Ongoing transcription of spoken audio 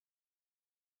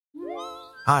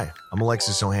Hi, I'm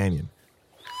Alexis Ohanian.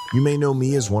 You may know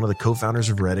me as one of the co-founders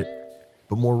of Reddit,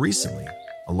 but more recently,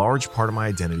 a large part of my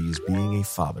identity is being a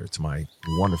father to my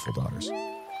wonderful daughters.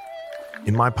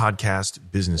 In my podcast,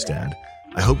 Business Dad,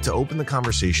 I hope to open the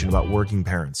conversation about working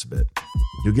parents a bit.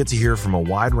 You'll get to hear from a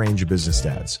wide range of business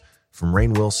dads, from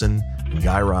Rainn Wilson and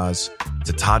Guy Raz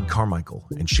to Todd Carmichael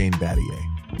and Shane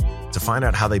Battier, to find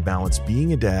out how they balance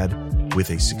being a dad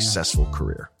with a successful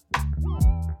career.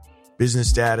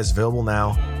 Business Dad is available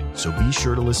now, so be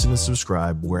sure to listen and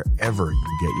subscribe wherever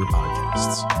you get your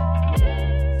podcasts.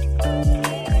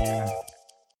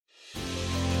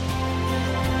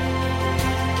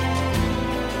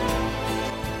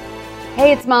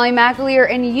 Hey, it's Molly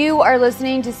McAleer, and you are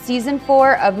listening to Season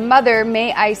 4 of Mother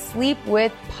May I Sleep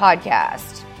With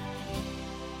podcast.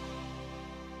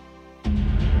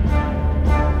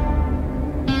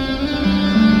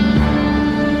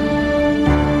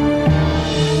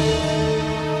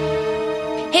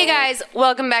 Hey guys,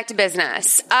 welcome back to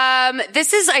business.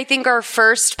 This is, I think, our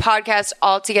first podcast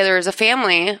all together as a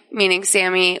family, meaning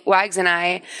Sammy, Wags, and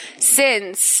I,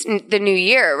 since the new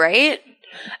year, right?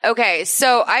 Okay,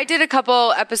 so I did a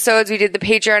couple episodes. We did the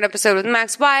Patreon episode with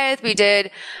Max Wyeth. We did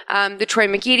the Troy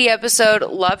McEady episode.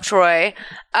 Love Troy.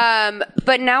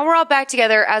 But now we're all back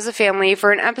together as a family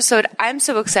for an episode I'm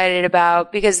so excited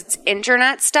about because it's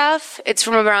internet stuff. It's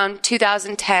from around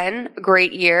 2010, a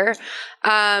great year.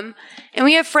 And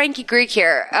we have Frankie Greek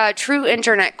here, a true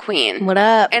internet queen. What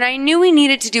up? And I knew we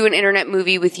needed to do an internet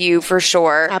movie with you for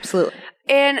sure. Absolutely.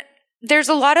 And there's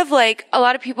a lot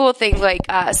of people think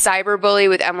Cyberbully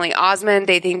with Emily Osment.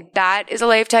 They think that is a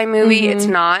Lifetime movie. Mm-hmm. It's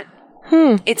not.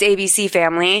 It's ABC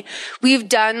Family. We've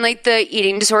done the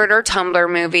eating disorder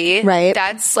Tumblr movie. Right.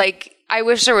 That's I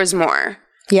wish there was more.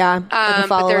 Yeah.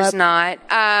 But there's not.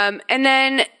 And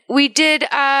then we did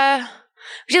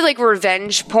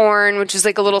revenge porn, which is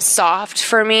a little soft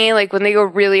for me. When they go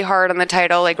really hard on the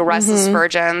title, Restless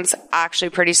Virgins, actually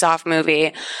pretty soft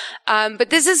movie. But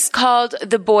this is called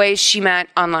The Boy She Met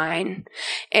Online.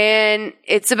 And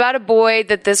it's about a boy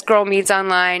that this girl meets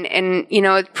online. And,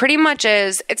 it pretty much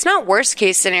is, it's not worst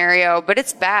case scenario, but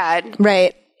it's bad.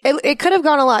 Right. It could have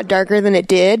gone a lot darker than it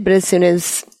did, but as soon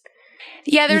as...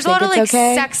 Yeah, there's a lot of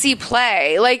sexy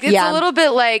play. It's a little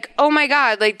bit oh my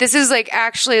God, this is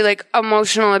actually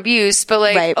emotional abuse,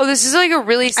 but right. Oh, this is a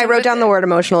really I wrote down the word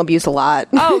emotional abuse a lot.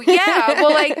 Oh yeah.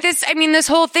 Well, this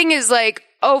whole thing is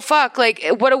oh fuck,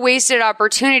 what a wasted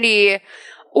opportunity.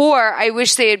 Or I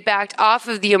wish they had backed off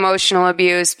of the emotional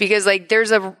abuse because they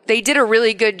did a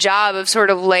really good job of sort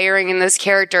of layering in this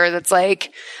character that's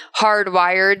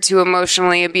hardwired to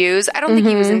emotionally abuse. I don't think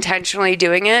he was intentionally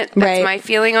doing it. That's my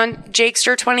feeling on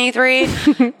Jakester 23.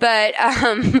 But,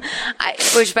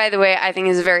 which by the way, I think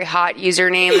is a very hot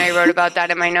username and I wrote about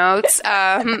that in my notes.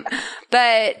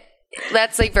 But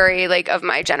that's very of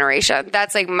my generation.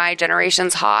 That's my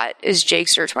generation's hot is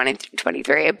Jakester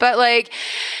 2023. But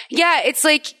yeah, it's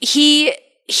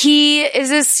he is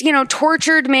this,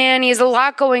 tortured man. He has a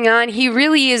lot going on. He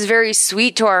really is very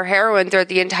sweet to our heroine throughout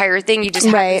the entire thing. He just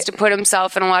happens to put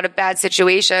himself in a lot of bad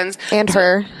situations. And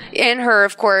her,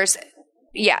 of course.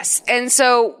 Yes. And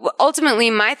so ultimately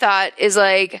my thought is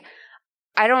I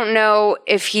don't know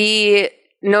if he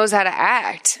knows how to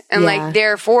act. And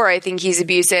therefore I think he's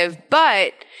abusive,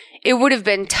 but it would have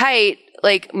been tight,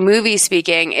 movie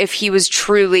speaking, if he was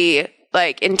truly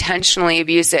intentionally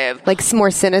abusive.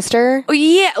 More sinister?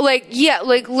 Yeah,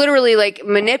 literally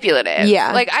manipulative.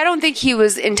 Yeah. I don't think he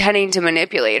was intending to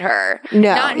manipulate her.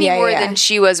 No. Not any more than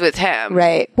she was with him.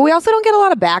 Right. But we also don't get a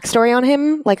lot of backstory on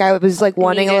him. I was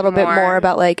wanting a little bit more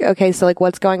about okay, so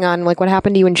what's going on? What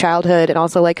happened to you in childhood? And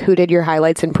also who did your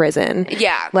highlights in prison?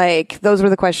 Yeah. Those were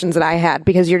the questions that I had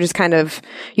because you're just kind of,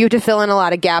 you have to fill in a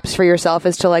lot of gaps for yourself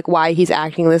as to why he's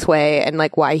acting this way and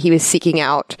why he was seeking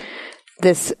out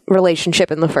this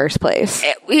relationship in the first place.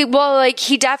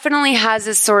 He definitely has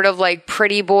this sort of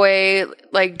pretty boy,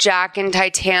 Jack and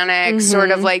Titanic sort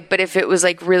of but if it was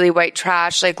really white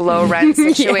trash, low rent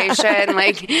situation,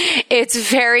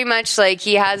 it's very much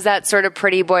he has that sort of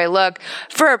pretty boy look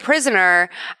for a prisoner.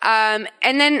 And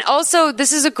then also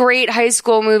this is a great high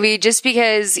school movie just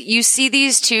because you see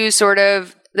these two sort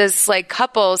of this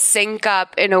couple sync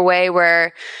up in a way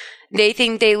where they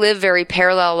think they live very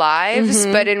parallel lives,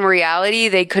 but in reality,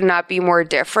 they could not be more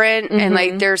different.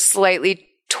 And they're slightly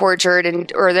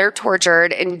tortured or they're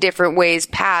tortured in different ways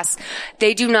past.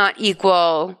 They do not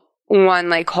equal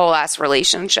one whole ass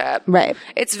relationship. Right.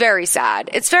 It's very sad.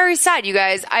 It's very sad, you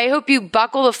guys. I hope you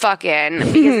buckle the fuck in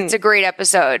because it's a great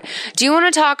episode. Do you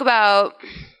want to talk about,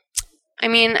 I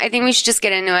think we should just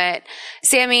get into it.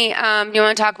 Sammy, do you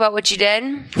want to talk about what you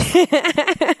did?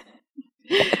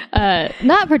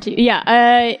 Not particularly. Yeah.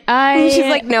 I She's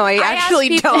like, no, I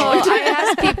actually don't. I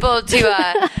asked people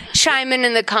to chime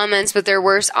in the comments with their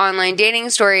worst online dating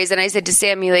stories, and I said to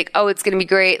Sammy, like, "Oh, it's gonna be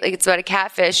great. Like, it's about a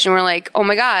catfish," and we're like, "Oh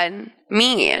my god,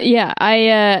 me." Yeah.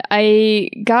 I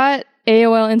got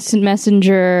AOL Instant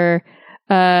Messenger.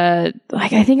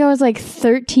 Like I think I was like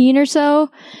 13 or so,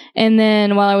 and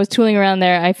then while I was tooling around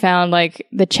there, I found like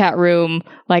the chat room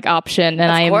like option,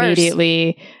 and I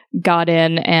immediately got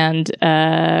in and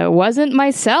wasn't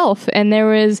myself. And there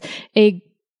was a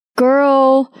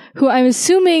girl who I'm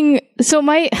assuming. So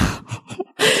my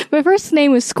my first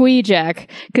name was Squeejack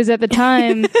because at the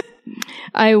time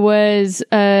I was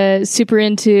super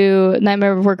into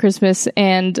Nightmare Before Christmas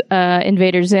and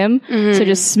Invader Zim. So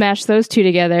just smashed those two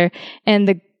together. And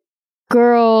the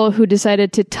girl who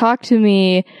decided to talk to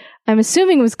me, I'm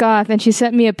assuming was goth, and she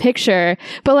sent me a picture.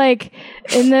 But like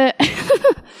in the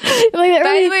like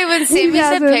by the way, when Sammy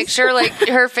said picture, like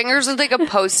her fingers looked like a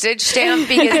postage stamp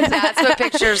because that's what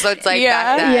pictures looked like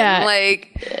back then. Yeah. Like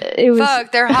it was,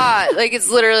 fuck, they're hot. Like it's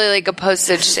literally like a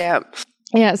postage stamp.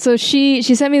 Yeah, so she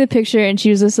sent me the picture, and she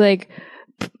was just like,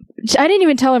 I didn't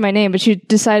even tell her my name, but she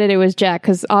decided it was Jack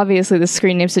because obviously the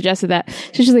screen name suggested that.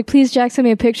 So she's like, please, Jack, send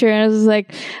me a picture. And I was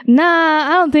like, nah,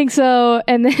 I don't think so.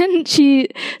 And then she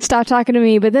stopped talking to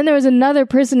me. But then there was another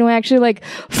person who I actually like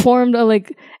formed a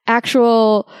like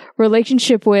actual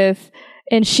relationship with.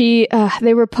 And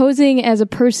they were posing as a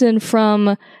person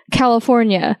from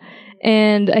California.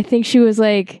 And I think she was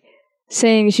like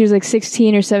saying she was like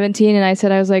 16 or 17. And I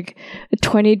said I was like a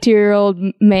 22-year-old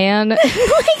man.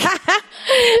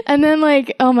 And then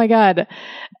like, oh my God.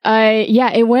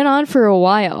 It went on for a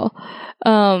while.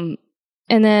 And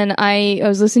then I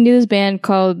was listening to this band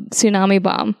called Tsunami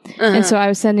Bomb. And so I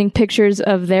was sending pictures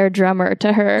of their drummer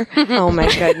to her. Oh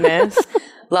my goodness.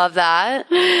 Love that.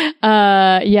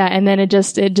 And then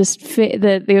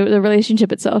the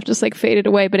relationship itself just like faded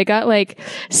away, but it got like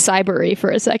cybery for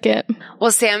a second.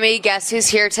 Well, Sammy, guess who's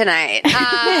here tonight?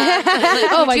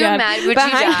 Oh my God. Would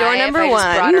Behind you die door number if I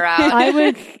just brought her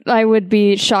out? I would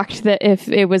be shocked that if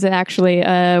it was actually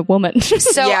a woman.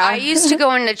 So I used to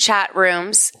go into chat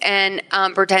rooms and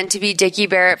pretend to be Dickie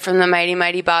Barrett from the Mighty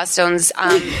Mighty Bosstones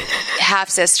half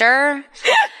sister.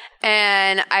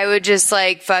 And I would just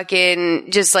like fucking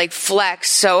just like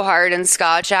flex so hard in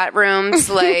ska chat rooms.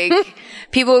 Like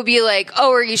people would be like,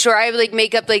 "Oh, are you sure?" I would like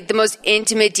make up like the most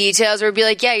intimate details, or would be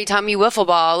like, "Yeah, you taught me wiffle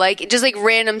ball," like just like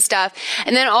random stuff.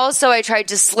 And then also I tried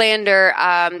to slander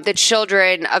the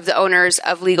children of the owners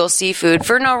of Legal Seafood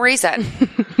for no reason.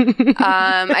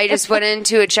 I just went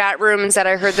into a chat room and said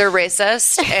I heard they're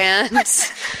racist and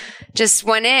just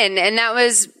went in. And that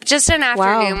was just an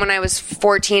afternoon when I was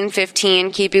 14,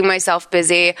 15, keeping myself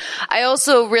busy. I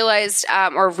also realized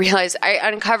I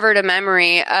uncovered a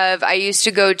memory of I used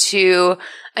to go to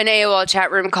an AOL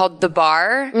chat room called The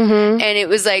Bar. And it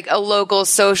was like a local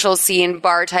social scene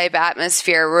bar type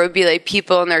atmosphere where it would be like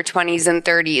people in their 20s and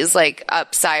 30s, like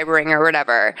up cybering or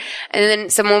whatever. And then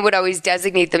someone would always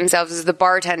designate themselves as the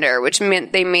bartender, which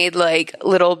meant they made like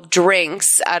little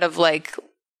drinks out of like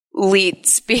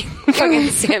Leets being fucking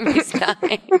Sammy's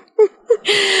nine.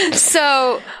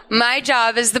 So my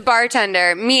job is the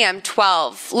bartender. I'm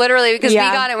 12, literally, because we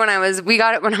got it when I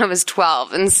was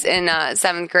 12 in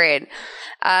 7th grade.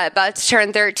 About to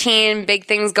turn 13, big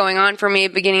things going on for me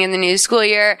beginning of the new school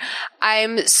year.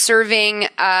 I'm serving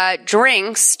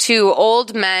drinks to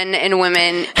old men and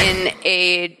women in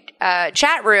a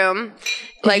chat room.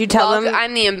 Did you tell them?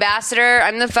 I'm the ambassador.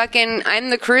 I'm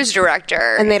the cruise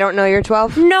director. And they don't know you're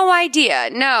 12? No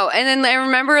idea. No. And then I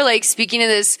remember like speaking to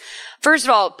this, first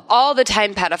of all the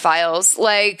time pedophiles,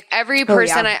 like every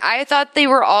person, I thought they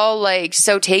were all like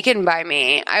so taken by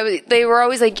me. They were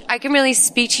always like, I can really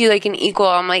speak to you like an equal.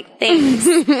 I'm like, thanks.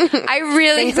 I'm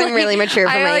really mature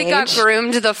for my age. Got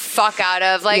groomed the fuck out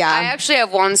of. Like, I actually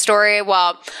have one story.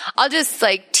 Well, I'll just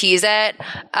like tease it.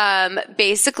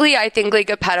 Basically, I think like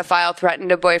a pedophile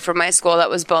threatened a boy from my school that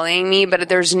was bullying me, but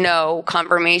there's no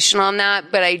confirmation on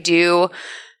that. But I do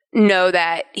know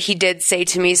that he did say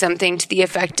to me something to the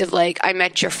effect of like, I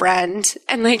met your friend,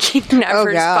 and like he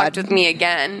never fucked with me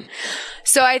again.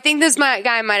 So I think this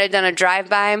guy might have done a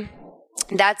drive-by.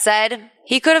 That said,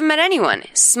 he could have met anyone.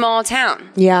 Small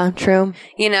town. Yeah, true.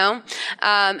 You know?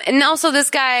 And also this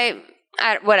guy,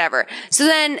 whatever. So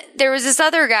then there was this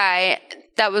other guy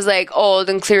that was like old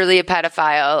and clearly a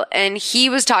pedophile, and he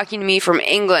was talking to me from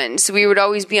England. So we would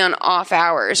always be on off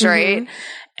hours, right?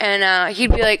 And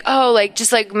he'd be like, oh, like,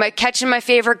 just like catching my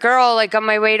favorite girl, like on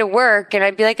my way to work. And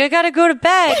I'd be like, I gotta go to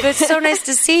bed, but it's so nice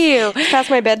to see you. It's past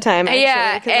my bedtime, actually,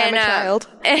 Yeah, because I'm a child.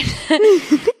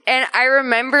 And I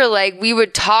remember like we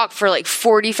would talk for like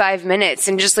 45 minutes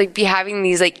and just like be having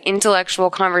these like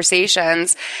intellectual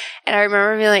conversations. And I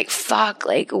remember being like, fuck,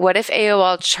 like what if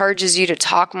AOL charges you to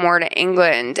talk more to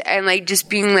England? And like just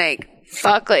being like,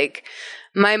 fuck, like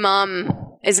my mom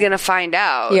is going to find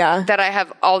out that I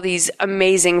have all these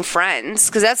amazing friends.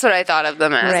 Cause that's what I thought of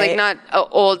them as. Like not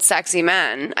old sexy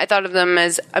men. I thought of them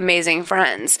as amazing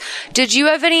friends. Did you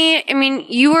have any, I mean,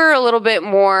 you were a little bit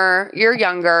more, you're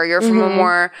younger, you're from a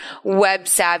more web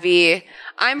savvy.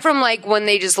 I'm from like when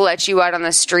they just let you out on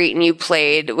the street and you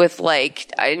played with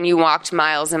like, and you walked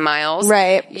miles and miles.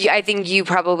 Right. I think you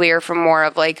probably are from more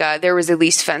of like, there was at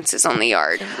least fences on the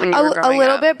yard when you were growing a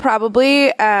little up. bit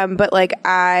probably. But like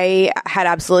I had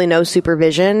absolutely no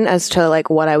supervision as to like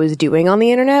what I was doing on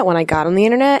the internet when I got on the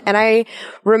internet. And I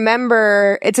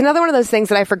remember it's another one of those things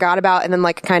that I forgot about and then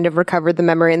like kind of recovered the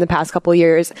memory in the past couple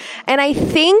years. And I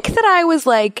think that I was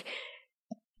like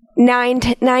 9,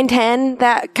 10,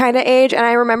 that kind of age. And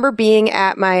I remember being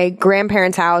at my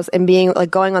grandparents' house and being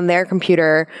like going on their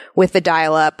computer with the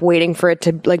dial up, waiting for it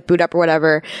to like boot up or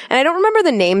whatever. And I don't remember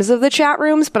the names of the chat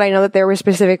rooms, but I know that there were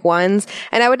specific ones.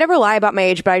 And I would never lie about my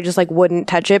age, but I just like wouldn't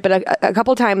touch it. But a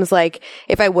couple times, like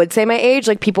if I would say my age,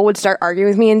 like people would start arguing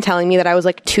with me and telling me that I was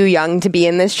like too young to be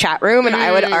in this chat room. And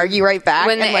I would argue right back.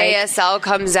 When the and, like, ASL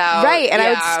comes out. Right. And I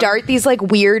would start these like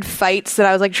weird fights that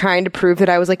I was like trying to prove that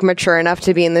I was like mature enough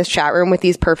to be in this chat room with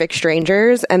these perfect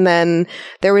strangers. And then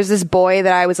there was this boy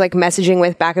that I was like messaging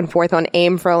with back and forth on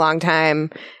AIM for a long time.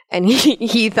 And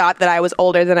he thought that I was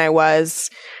older than I was.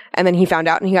 And then he found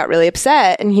out and he got really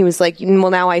upset. And he was like,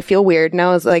 well, now I feel weird. And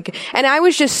I was like, and I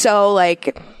was just so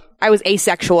like, I was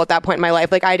asexual at that point in my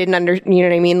life. Like I didn't you know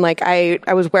what I mean? Like I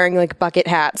was wearing like bucket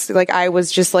hats. Like I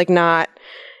was just like not,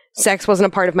 sex wasn't a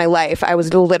part of my life. I was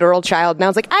a literal child. And I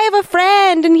was like, I have a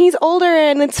friend and he's older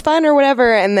and it's fun or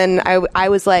whatever. And then I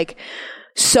was like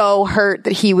so hurt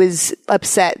that he was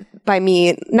upset by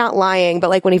me not lying, but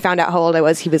like when he found out how old I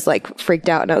was, he was like freaked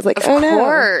out. And I was like, oh no. Of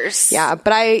course. Yeah.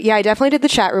 But I definitely did the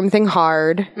chat room thing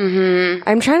hard. Mm-hmm.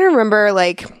 I'm trying to remember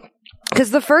like,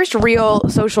 cause the first real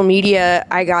social media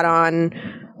I got on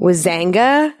was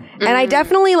Zanga. And I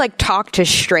definitely like talked to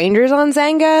strangers on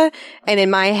Zanga. And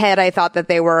in my head, I thought that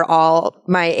they were all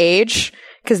my age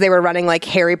because they were running like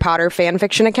Harry Potter fan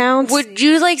fiction accounts. Would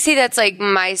you like say that's like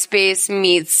MySpace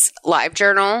meets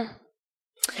LiveJournal?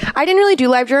 I didn't really do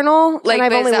LiveJournal. Like, and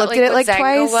I've only looked at it like Zanga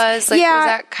twice. Was? Like, was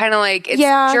that kind of like, it's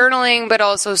journaling, but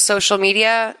also social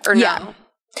media or no?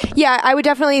 Yeah, I would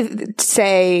definitely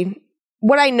say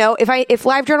what I know, if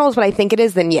LiveJournal is what I think it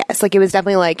is, then yes. Like, it was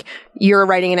definitely like, you're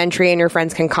writing an entry and your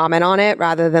friends can comment on it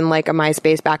rather than like a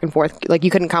MySpace back and forth. Like, you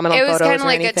couldn't comment on photos or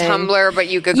anything. It was kind of like a Tumblr, but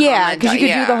you could comment. Yeah, because you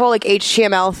could do the whole like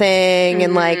HTML thing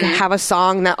and like have a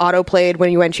song that auto-played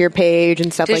when you went to your page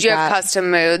and stuff like that. Did you have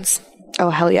custom moods? Oh,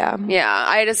 hell yeah. Yeah.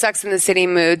 I had a Sex and the City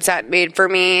mood set made for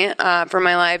me, for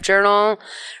my LiveJournal.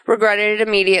 Regretted it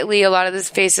immediately. A lot of the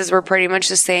faces were pretty much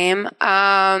the same. But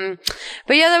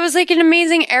yeah, that was like an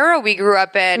amazing era we grew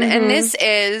up in. And this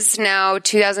is now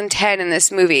 2010 in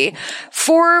this movie.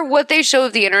 For what they show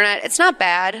of the internet, it's not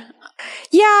bad.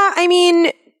 Yeah. I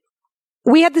mean,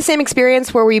 we had the same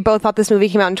experience where we both thought this movie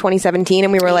came out in 2017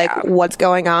 and we were like, what's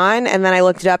going on? And then I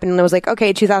looked it up and it was like,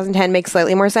 okay, 2010 makes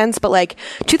slightly more sense. But like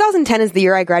 2010 is the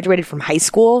year I graduated from high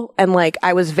school and like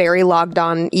I was very logged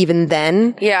on even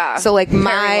then. Yeah. So like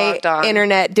my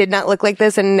internet did not look like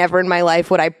this and never in my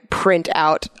life would I print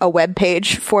out a web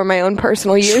page for my own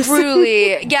personal use.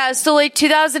 Truly. Yeah. So like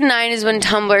 2009 is when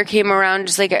Tumblr came around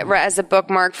just like as a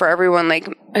bookmark for everyone, like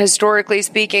historically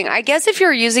speaking. I guess if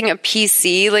you're using a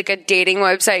PC, like a dating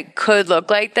website could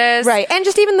look like this. Right. And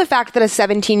just even the fact that a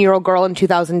 17-year-old girl in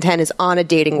 2010 is on a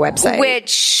dating website.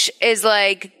 Which is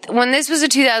like, when this was a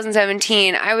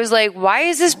 2017, I was like, why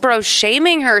is this bro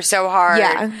shaming her so hard?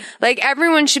 Yeah. Like,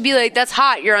 everyone should be like, that's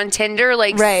hot. You're on Tinder.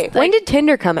 Like, right. Like, when did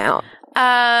Tinder come out?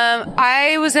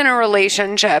 I was in a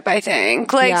relationship, I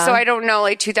think. Like, so I don't know,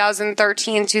 like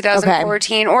 2013,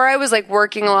 2014, or I was like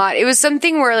working a lot. It was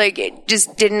something where like it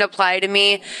just didn't apply to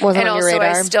me. Wasn't and on your also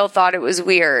radar. I still thought it was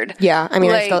weird. Yeah. I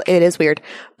mean, like, it is weird,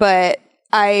 but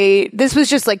this was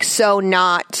just like so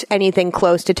not anything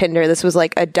close to Tinder. This was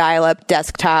like a dial-up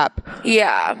desktop.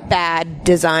 Yeah. Bad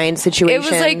design situation.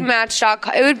 It was like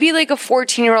Match.com. It would be like a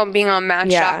 14-year-old being on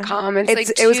Match.com. It's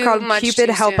like it was called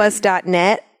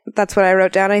CupidHelpUs.net. That's what I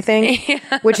wrote down, I think.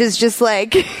 Which is just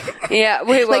like... Yeah.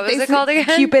 Wait, what was it called again?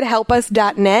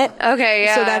 CupidHelpUs.net. Okay,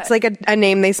 yeah. So that's like a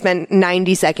name they spent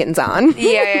 90 seconds on.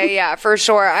 Yeah, for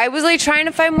sure. I was like trying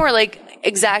to find more like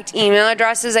exact email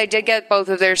addresses. I did get both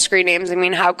of their screen names. I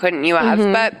mean, how couldn't you have?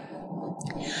 But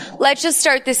let's just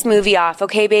start this movie off,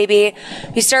 okay, baby?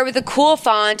 We start with a cool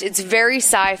font. It's very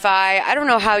sci-fi. I don't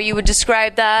know how you would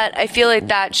describe that. I feel like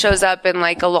that shows up in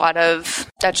a lot of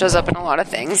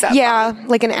things. Yeah,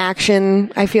 like an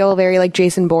action. I feel very like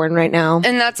Jason Bourne right now.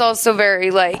 And that's also very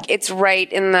it's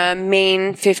right in the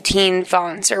main 15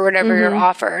 fonts or whatever you're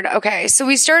offered. Okay, so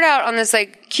we start out on this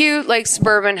cute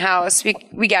suburban house.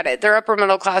 We get it. They're upper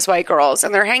middle class white girls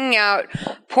and they're hanging out,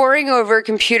 poring over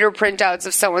computer printouts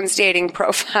of someone's dating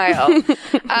profile.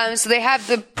 So they have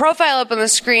the profile up on the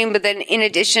screen, but then in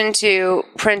addition to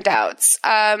printouts.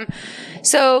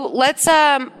 So let's,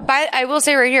 I will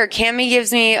say right here, Cammie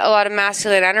gives me a lot of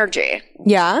masculine energy.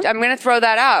 Yeah? I'm going to throw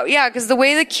that out. Yeah, because the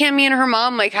way that Cammie and her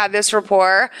mom had this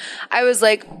rapport, I was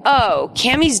like, oh,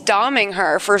 Cammie's doming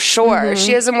her for sure.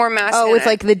 She has a more masculine. Oh,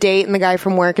 with the date and the guy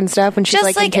from work and stuff when she's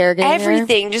just interrogating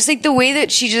everything. her? Just the way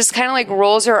that she just kind of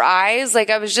rolls her eyes.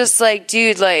 I was just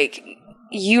dude,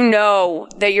 you know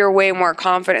that you're way more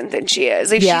confident than she is.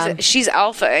 She's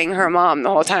alphaing her mom the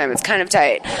whole time. It's kind of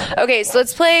tight. Okay, so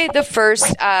let's play the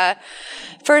first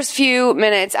few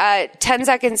minutes at 10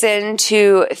 seconds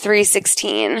into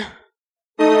 3:16.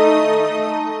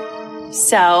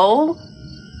 So,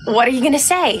 what are you going to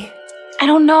say? I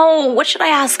don't know. What should I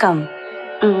ask him?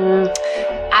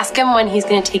 Ask him when he's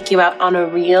going to take you out on a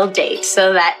real date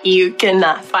so that you can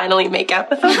finally make out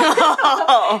with him.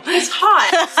 Oh, he's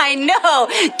hot. I know.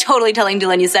 Totally telling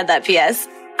Dylan you said that, P.S.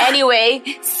 Anyway,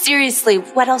 seriously,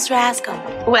 what else should I ask him?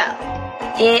 Well,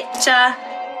 it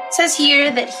says here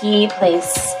that he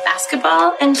plays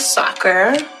basketball and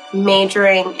soccer,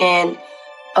 majoring in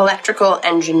electrical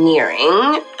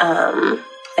engineering,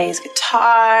 plays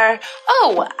guitar.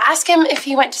 Oh, ask him if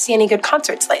he went to see any good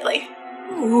concerts lately.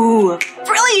 Ooh,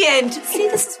 brilliant! See,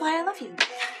 this is why I love you.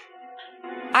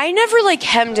 I never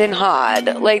hemmed and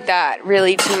hawed like that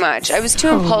really too much. I was too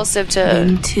impulsive to...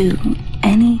 Been to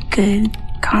any good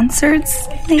concerts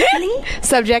lately?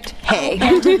 Subject, hey.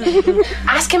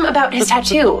 Ask him about his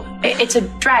tattoo. It's a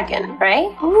dragon,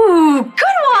 right? Ooh,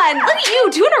 good one! Look at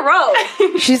you, 2 in a row.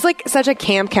 She's a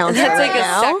camp counselor. That's right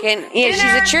now. a second... Yeah, she's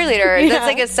a cheerleader. Yeah.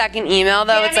 That's a second email,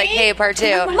 though. It's hey, part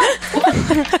 2.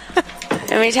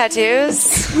 How many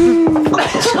tattoos?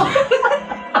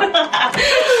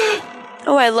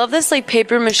 Oh, I love this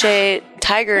paper mache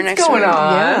tiger next to me. What's going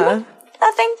on? Yeah.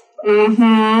 Nothing.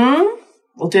 Mm-hmm.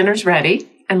 Well, dinner's ready.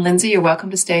 And Lindsay, you're welcome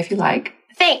to stay if you like.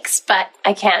 Thanks, but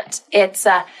I can't. It's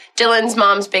Dylan's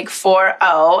mom's big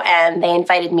 4-0, and they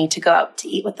invited me to go out to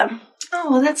eat with them. Oh,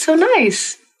 well, that's so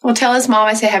nice. Well, tell his mom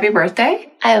I say happy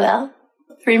birthday. I will.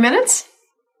 3 minutes?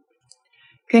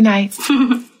 Good night.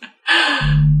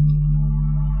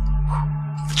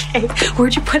 Okay,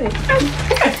 where'd you put it?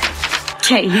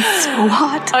 Okay, he's so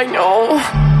hot. I know.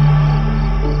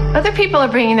 Other people are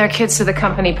bringing their kids to the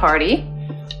company party.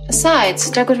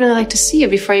 Besides, Doug would really like to see you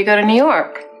before you go to New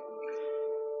York.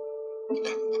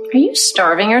 Are you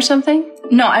starving or something?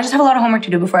 No, I just have a lot of homework to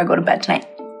do before I go to bed tonight.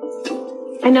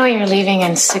 I know you're leaving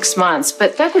in 6 months,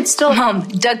 but Doug would still... Mom,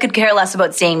 Doug could care less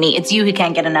about seeing me. It's you he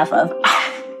can't get enough of.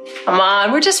 Come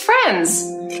on, we're just friends.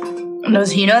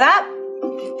 Does he know that?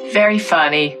 Very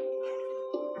funny.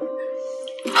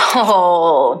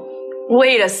 Oh,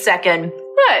 wait a second.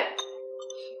 What?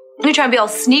 You're trying to be all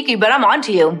sneaky, but I'm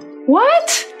onto you.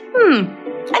 What?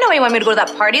 I know why you want me to go to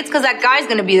that party. It's because that guy's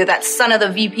going to be there, that son of the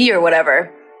VP or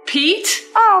whatever. Pete?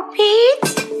 Oh, Pete?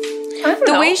 I don't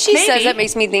The know. way she Maybe. says that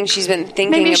makes me think she's been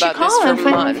thinking Maybe you should about this call him, for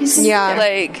find out if months. he's- Yeah.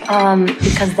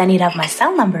 Because then he'd have my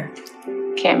cell number.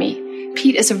 Cammie,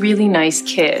 Pete is a really nice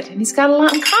kid, and he's got a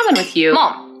lot in common with you.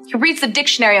 Mom, he reads the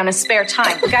dictionary on his spare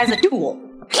time. The guy's a tool.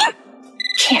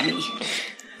 Cammie.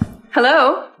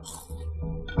 Hello?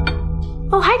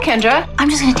 Oh, hi, Kendra. I'm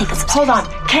just going to take this. Hold on.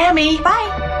 Cammie. Bye.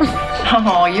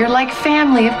 Oh, you're like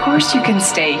family. Of course you can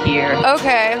stay here.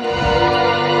 Okay.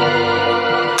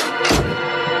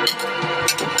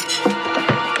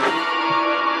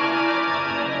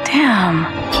 Damn.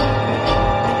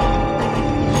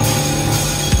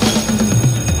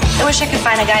 I wish I could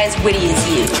find a guy as witty as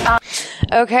you.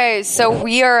 Okay, so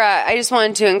we are, I just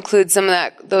wanted to include some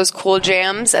of those cool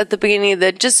jams at the beginning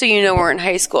of just so you know we're in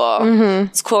high school.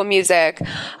 It's cool music.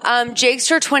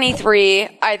 Jakester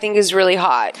 23, I think is really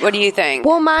hot. What do you think?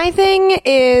 Well, my thing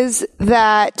is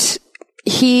that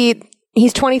he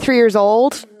he's 23 years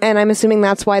old, and I'm assuming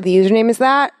that's why the username is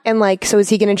that. And like, so is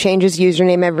he going to change his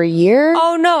username every year?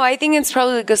 Oh no, I think it's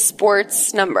probably like a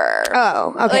sports number.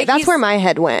 Oh, okay. Like, That's where my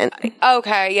head went.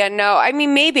 Okay, yeah, no. I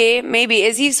mean, maybe.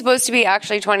 Is he supposed to be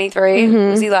actually 23?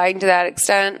 Was he lying to that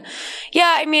extent?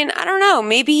 Yeah, I mean, I don't know.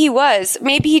 Maybe he was.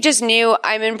 Maybe he just knew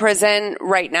I'm in prison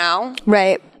right now.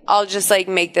 Right. I'll just like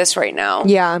make this right now.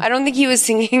 Yeah. I don't think he was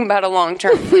thinking about a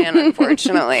long-term plan,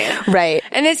 unfortunately. Right.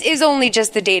 And this is only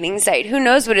just the dating site. Who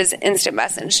knows what his instant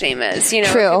message name is? You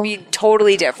know, True. it could be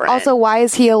totally different. Also, why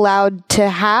is he allowed to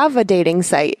have a dating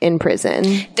site in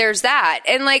prison? There's that.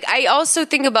 And like, I also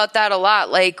think about that a lot.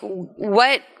 Like,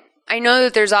 what, I know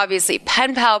that there's obviously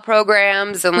pen pal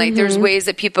programs and like there's ways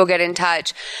that people get in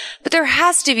touch, but there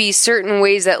has to be certain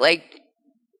ways that like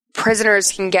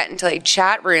prisoners can get into like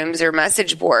chat rooms or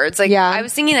message boards. Like, Yeah. I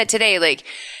was thinking that today, like,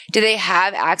 do they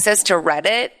have access to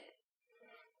Reddit?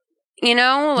 You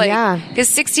know, like, Yeah. because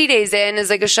 60 Days In is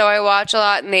like a show I watch a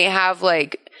lot, and they have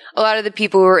like a lot of the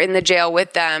people who are in the jail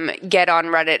with them get on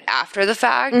Reddit after the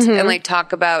fact and like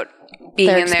talk about being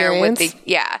Their in there with the,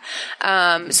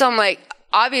 experience. so I'm like,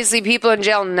 obviously people in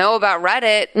jail know about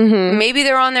Reddit. Maybe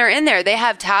they're on there in there. They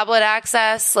have tablet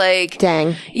access. Like,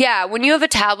 Dang. yeah, when you have a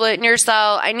tablet in your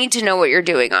cell, I need to know what you're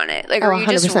doing on it. Like, Oh, are you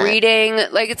just 100%. reading?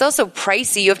 Like, it's also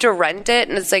pricey. You have to rent it,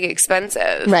 and it's like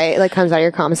expensive. Right. It like comes out of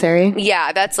your commissary.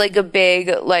 Yeah, that's like a big,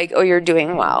 like, oh, you're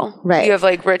doing well. Right. You have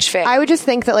like rich family. I would just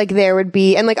think that like there would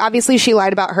be, and like obviously she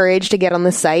lied about her age to get on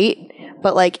the site,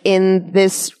 but like in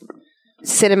this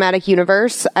cinematic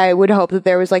universe, I would hope that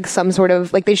there was like some sort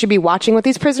of like they should be watching what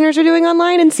these prisoners are doing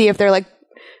online and see if they're like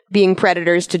being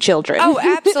predators to children. Oh,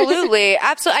 absolutely.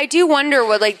 Absolutely. I do wonder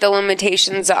what like the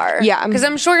limitations are. Yeah. Because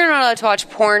I'm sure you're not allowed to watch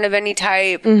porn of any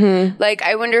type. Like,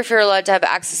 I wonder if you're allowed to have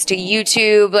access to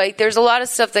YouTube. Like, there's a lot of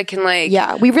stuff that can like,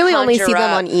 Yeah, we really only conjure see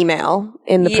them up. on email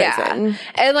in the prison.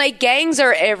 And like gangs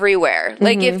are everywhere.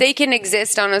 Like if they can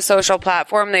exist on a social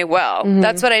platform, they will.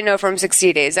 That's what I know from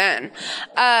 60 Days In.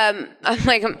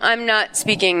 I'm not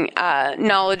speaking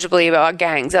knowledgeably about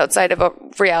gangs outside of a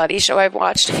reality show I've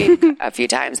watched a few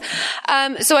times.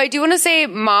 So I do want to say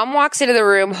mom walks into the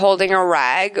room holding a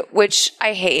rag, which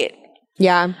I hate.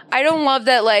 Yeah. I don't love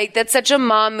that, like, that's such a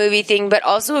mom movie thing, but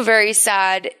also a very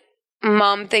sad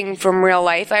mom thing from real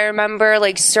life. I remember,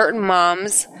 like, certain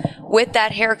moms with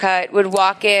that haircut would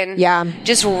walk in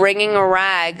just wringing a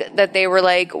rag that they were,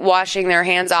 like, washing their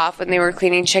hands off when they were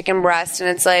cleaning chicken breast. And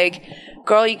it's like,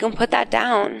 girl, you can put that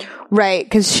down. Right,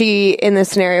 because she, in this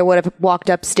scenario, would have walked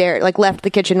upstairs, like left the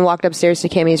kitchen, walked upstairs to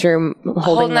Cammy's room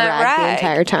holding the that rag the rag.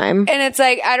 entire time. And it's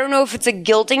like, I don't know if it's a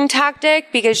guilting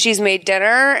tactic because she's made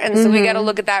dinner. And so we got to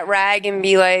look at that rag and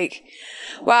be like,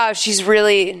 wow, she's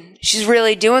really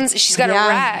doing, she's got a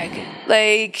rag.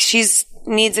 Like,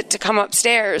 needs it to come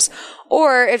upstairs.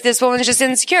 Or if this woman's just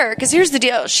insecure, because here's the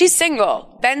deal. She's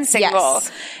single, been single.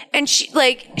 Yes. And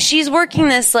she's working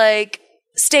this like,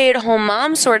 stay-at-home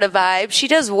mom sort of vibe. She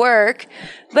does work,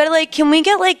 but like, can we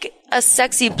get like a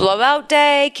sexy blowout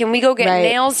day? Can we go get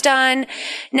nails done?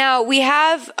 Now, we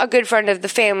have a good friend of the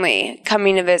family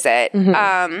coming to visit.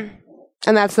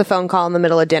 And that's the phone call in the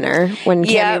middle of dinner when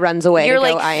Cammy runs away. You're to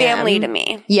go, like I family am. to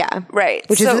me. Yeah. Right.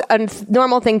 Which is a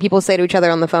normal thing people say to each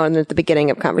other on the phone at the beginning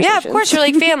of conversations. Yeah, of course, you're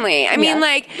like family. I mean,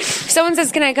 like, if someone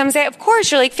says, can I come say, of course,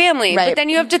 you're like family. Right. But then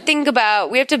you have to think about,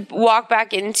 we have to walk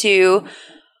back into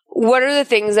what are the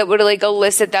things that would like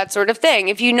elicit that sort of thing.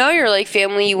 If you know you're like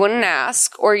family, you wouldn't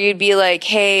ask, or you'd be like,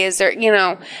 hey, is there, you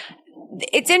know,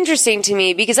 it's interesting to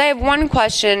me because I have one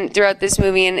question throughout this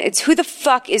movie, and it's who the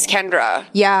fuck is Kendra?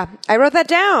 Yeah, I wrote that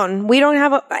down. We don't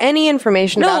have any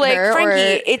information about like, her.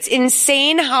 Frankie, it's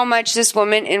insane how much this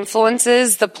woman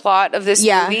influences the plot of this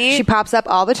movie. She pops up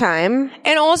all the time.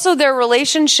 And also their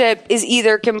relationship is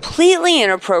either completely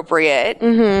inappropriate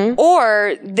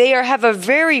or they have a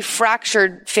very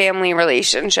fractured family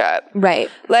relationship. Right.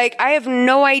 Like, I have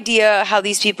no idea how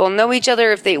these people know each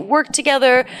other, if they work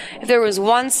together, if there was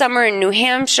one summer in New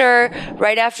Hampshire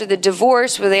right after the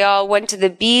divorce where they all went to the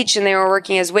beach and they were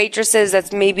working as waitresses.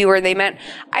 That's maybe where they met.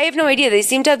 I have no idea. They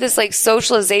seem to have this like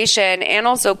socialization and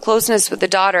also closeness with the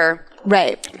daughter.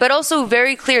 Right. But also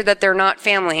very clear that they're not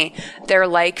family. They're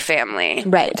like family.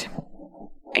 Right.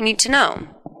 I need to know.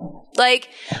 Like,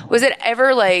 was it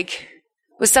ever like,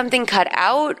 was something cut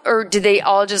out, or did they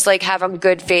all just like have a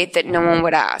good faith that no one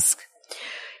would ask?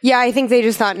 Yeah, I think they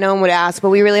just thought no one would ask, but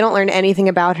we really don't learn anything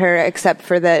about her except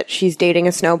for that she's dating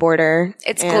a snowboarder.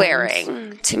 It's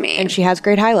glaring to me. And she has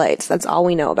great highlights. That's all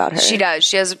we know about her. She does.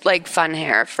 She has like fun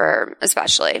hair for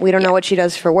especially. We don't know what she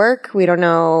does for work. We don't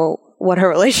know what her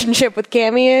relationship with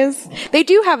Cammie is. They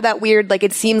do have that weird, like,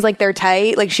 it seems like they're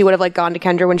tight. Like, she would have, like, gone to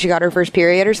Kendra when she got her first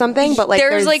period or something. But, like,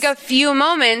 there's like, a few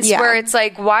moments where it's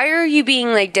like, why are you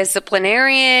being, like,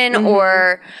 disciplinarian?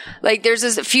 Or, like, there's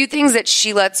a few things that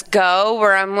she lets go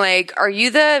where I'm like, are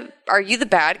you the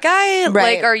bad guy?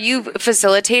 Right. Like, are you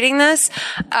facilitating this?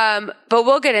 But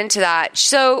we'll get into that.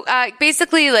 So,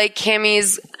 basically, like,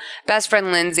 Cammie's best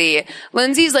friend,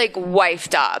 Lindsay's, like,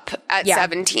 wifed up at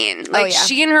 17. Like,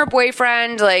 she and her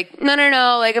boyfriend, like,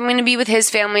 no, like, I'm gonna be with his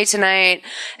family tonight.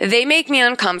 They make me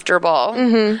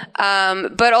uncomfortable.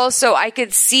 But also, I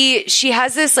could see she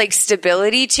has this, like,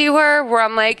 stability to her where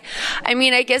I'm like, I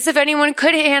mean, I guess if anyone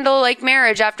could handle, like,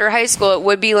 marriage after high school, it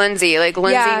would be Lindsay. Like,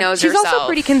 Lindsay knows herself. She's also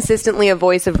pretty consistently a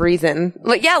voice of reason.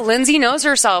 Like, yeah, Lindsay knows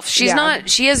herself. She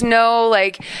has no,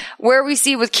 like, where we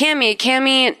see with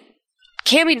Cammie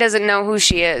doesn't know who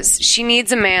she is. She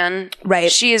needs a man.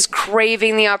 Right. She is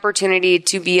craving the opportunity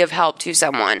to be of help to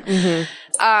someone.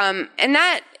 And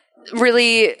that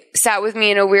really sat with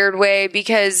me in a weird way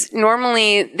because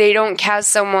normally they don't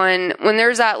cast someone, when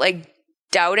there's that, like,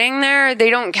 doubting there, they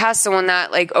don't cast someone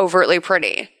that, like, overtly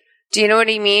pretty. Do you know what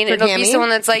I mean? It'll be someone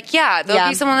that's like, there'll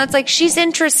be someone that's like, she's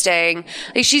interesting.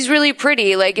 Like, she's really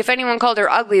pretty. Like, if anyone called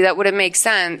her ugly, that wouldn't make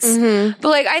sense. But,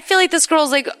 like, I feel like this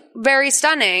girl's, like, very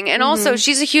stunning. And also,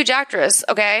 she's a huge actress.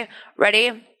 Okay?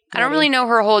 Ready? I don't really know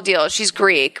her whole deal. She's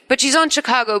Greek, but she's on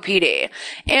Chicago PD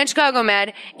and Chicago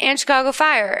Med and Chicago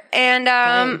Fire. And,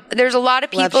 there's a lot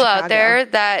of people out there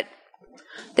that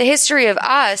the history of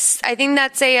us, I think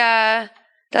that's a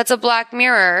Black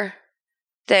Mirror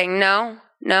thing. No?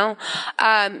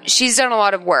 She's done a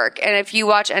lot of work. And if you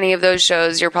watch any of those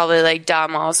shows, you're probably like, duh,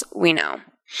 Malls, we know.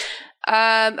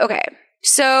 Okay.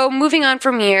 So moving on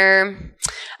from here,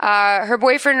 her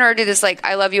boyfriend and her do this, like,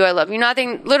 I love you,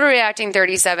 nothing, literally acting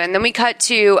 37. Then we cut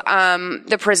to,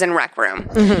 the prison rec room.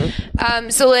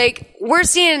 So, like, we're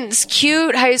seeing this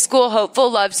cute high school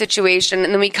hopeful love situation.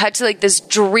 And then we cut to, like, this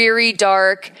dreary,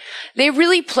 dark, they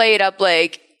really play it up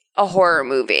like a horror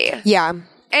movie. Yeah.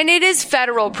 And it is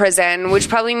federal prison, which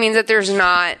probably means that there's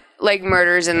not, like,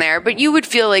 murders in there. But you would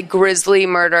feel like grisly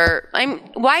murder.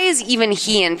 Why is even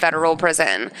he in federal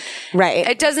prison? Right.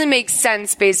 It doesn't make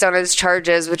sense based on his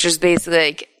charges, which is basically,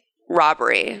 like,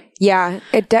 robbery. Yeah,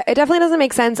 it definitely doesn't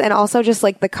make sense. And also just,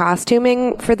 like, the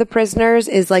costuming for the prisoners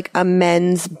is, like, a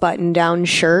men's button-down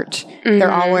shirt. They're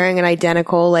all wearing an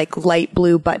identical, like, light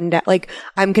blue button-down. Like,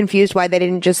 I'm confused why they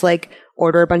didn't just, like,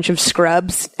 order a bunch of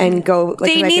scrubs and go.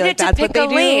 Like, they needed to pick a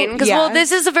lane because well,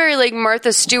 this is a very like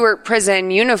Martha Stewart prison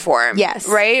uniform. Yes,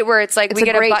 right, where it's like we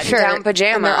get a button-down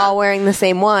pajama, and they're all wearing the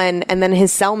same one. And then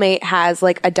his cellmate has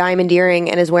like a diamond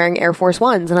earring and is wearing Air Force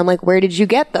Ones. And I'm like, where did you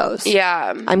get those?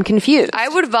 Yeah, I'm confused. I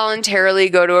would voluntarily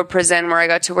go to a prison where I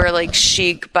got to wear like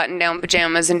chic button-down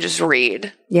pajamas and just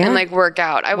read. Yeah. And like work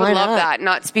out. I would love that.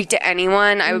 Not speak to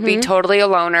anyone. I would be totally a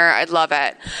loner. I'd love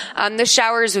it. The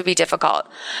showers would be difficult.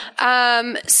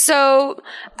 So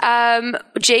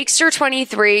Jakester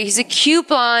 23, he's a cute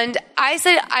blonde. I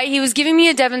said he was giving me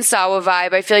a Devon Sawa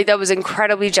vibe. I feel like that was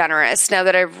incredibly generous now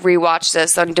that I've rewatched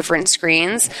this on different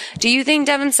screens. Do you think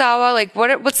Devon Sawa, like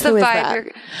what's the vibe?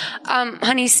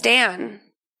 Honey Stan.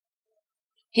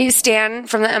 He's Stan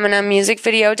from the Eminem music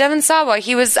video. Devon Sawa.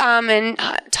 He was in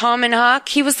Tom and Huck.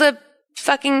 He was the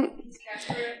fucking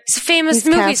he's a famous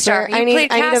movie Casper. star. He I played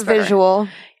Casper. need a visual.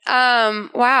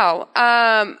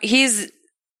 Wow.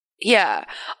 Yeah.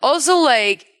 Also,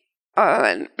 like,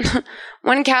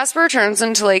 when Casper turns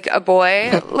into like a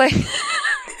boy, like,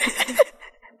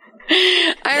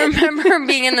 I remember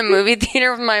being in the movie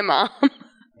theater with my mom,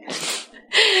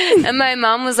 and my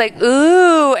mom was like,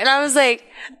 "Ooh," and I was like,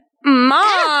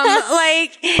 Mom,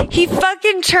 like, he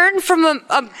fucking turned from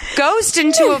a ghost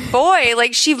into a boy.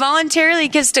 Like, she voluntarily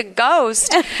kissed a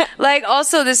ghost. Like,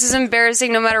 also, this is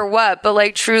embarrassing no matter what, but,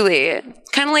 like, truly.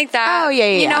 Kind of like that. Oh, yeah.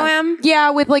 You know him?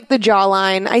 Yeah, with, like, the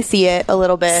jawline. I see it a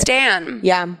little bit. Stan.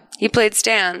 Yeah. He played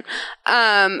Stan.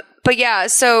 But yeah,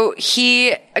 so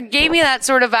he gave me that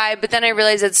sort of vibe, but then I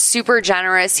realized it's super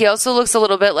generous. He also looks a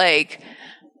little bit like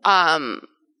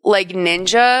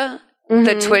Ninja.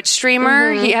 The Twitch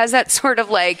streamer, he has that sort of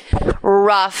like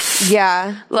rough,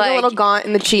 like a little gaunt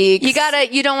in the cheeks. You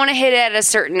don't want to hit it at a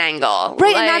certain angle,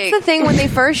 right? And that's the thing when they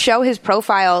first show his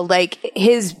profile, like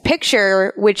his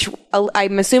picture, which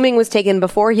I'm assuming was taken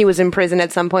before he was in prison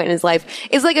at some point in his life,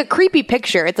 is like a creepy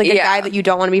picture. It's like a guy that you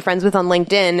don't want to be friends with on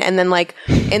LinkedIn. And then like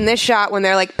in this shot, when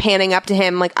they're like panning up to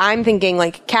him, like I'm thinking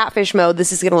like catfish mode,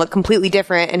 this is going to look completely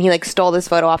different. And he like stole this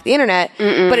photo off the internet,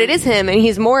 but it is him, and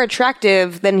he's more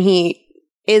attractive than he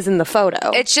is in the photo.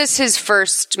 It's just his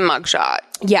first mugshot.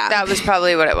 Yeah. That was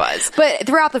probably what it was. But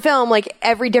throughout the film, like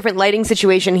every different lighting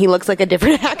situation, he looks like a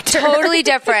different actor. Totally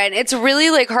different. It's really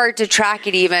like hard to track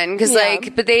it even because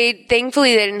but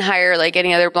thankfully they didn't hire like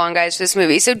any other blonde guys for this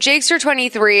movie. So Jakester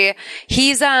 23,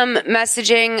 he's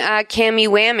messaging Cammy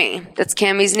Whammy. That's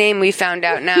Cammy's name. We found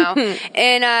out now.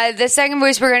 And the second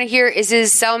voice we're gonna hear is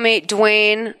his cellmate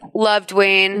Dwayne. Love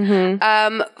Dwayne.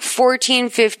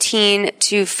 14:15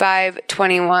 to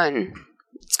 5:21.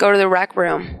 Let's go to the rec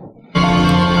room.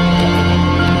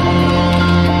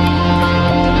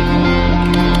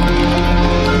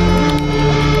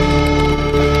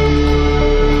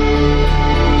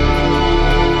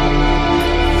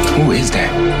 Who is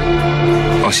that?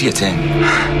 Oh, she a 10.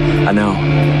 I know.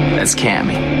 That's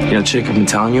Cammy. You know the chick I've been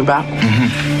telling you about?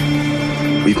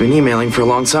 Mm-hmm. We've been emailing for a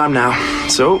long time now.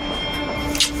 So,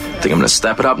 I think I'm gonna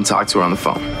step it up and talk to her on the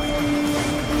phone.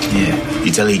 Yeah.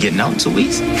 You tell her you're getting out in 2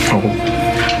 weeks? Oh,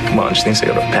 come on. She thinks I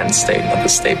go to Penn State, not the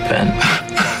State Penn.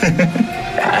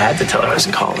 I had to tell her I was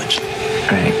in college.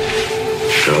 Right.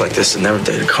 A girl like this would never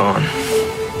date a con.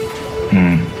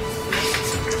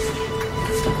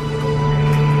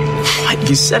 What?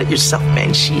 You said it yourself,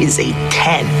 man. She is a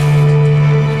 10.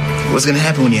 What's gonna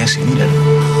happen when you actually meet her? You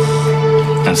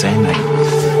know what I'm saying?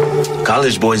 Like,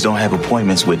 college boys don't have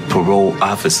appointments with parole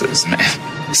officers, man.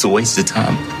 It's a waste of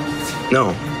time.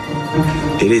 No,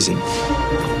 it isn't.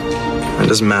 It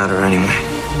doesn't matter anyway.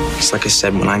 It's like I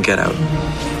said, when I get out,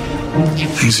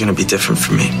 things are gonna be different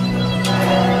for me.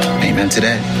 Amen to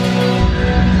that.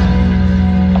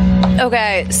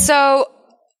 Okay, so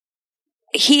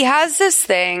he has this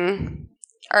thing,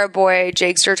 our boy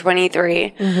Jakester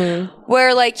 23,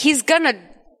 where like he's gonna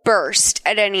burst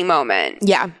at any moment.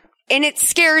 Yeah. And it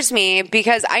scares me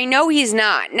because I know he's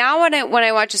not. Now when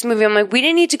I watch this movie, I'm like, we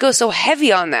didn't need to go so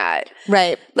heavy on that.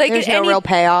 Right. Like there's no real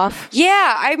payoff.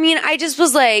 Yeah. I mean, I just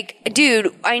was like,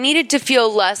 dude, I needed to feel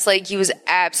less like he was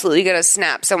absolutely going to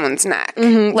snap someone's neck.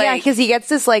 Like, Yeah, because he gets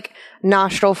this like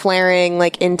nostril flaring,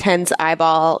 like intense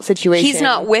eyeball situation. he's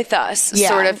not with us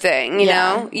sort of thing, you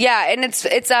know? Yeah. And it's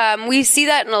we see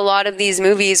that in a lot of these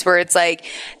movies where it's like,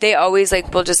 they always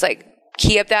like, will just like,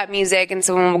 key up that music and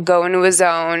someone will go into a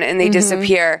zone and they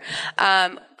disappear.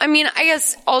 I mean, I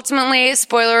guess ultimately,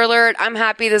 spoiler alert, I'm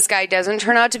happy this guy doesn't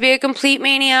turn out to be a complete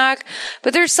maniac,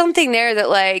 but there's something there that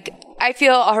like, I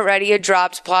feel already a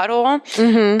dropped plot hole.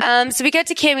 So we get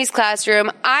to Cammy's classroom.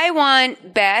 I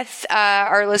want Beth,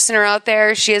 our listener out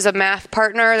there, she has a math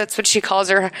partner. That's what she calls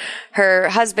her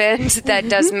husband that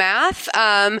does math.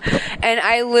 And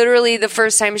I literally, the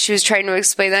first time she was trying to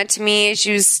explain that to me,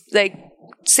 she was like,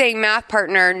 saying math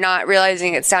partner, not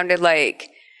realizing it sounded like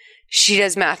she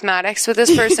does mathematics with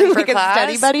this person for like class.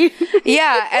 A study buddy.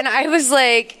 Yeah, and I was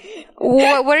like,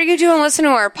 what are you doing listening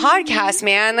to our podcast,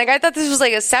 man? Like, I thought this was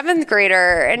like a 7th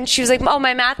grader. And she was like, oh,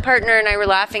 my math partner and I were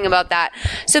laughing about that.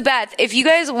 So, Beth, if you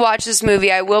guys watch this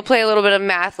movie, I will play a little bit of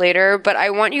math later, but I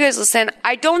want you guys to listen.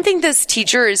 I don't think this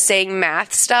teacher is saying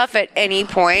math stuff at any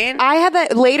point. I had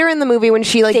that later in the movie when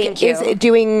she like is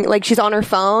doing like she's on her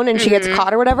phone and she gets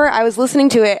caught or whatever. I was listening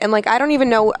to it and like I don't even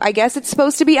know. I guess it's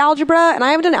supposed to be algebra, and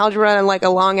I haven't done algebra in like a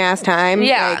long ass time.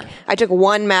 Yeah, like, I took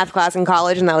one math class in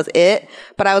college and that was it.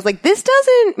 But I was like, this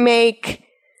doesn't make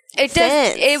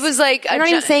sense. It was like you're not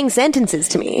even saying sentences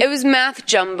to me. It was math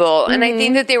jumble, and I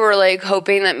think that they were like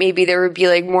hoping that maybe there would be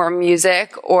like more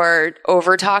music or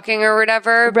over talking or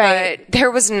whatever, right. But there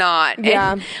was not.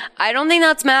 Yeah, and I don't think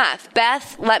that's math.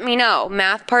 Beth, let me know.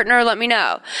 Math partner, let me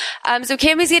know. So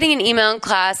Cammy's getting an email in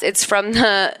class. It's from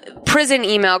the prison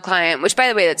email client, which by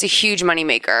the way, that's a huge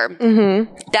moneymaker.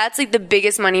 That's like the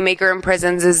biggest moneymaker in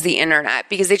prisons is the internet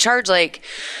because they charge like,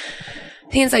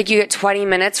 I think it's like you get 20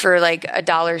 minutes for like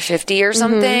 $1.50 or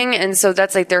something. And so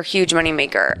that's like their huge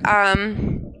moneymaker.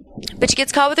 But she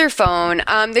gets caught with her phone.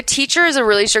 The teacher is a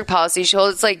really strict policy. She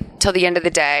holds like till the end of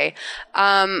the day.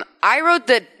 I wrote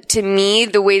that to me,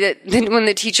 the way that when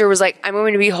the teacher was like, I'm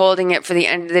going to be holding it for the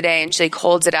end of the day and she like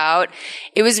holds it out,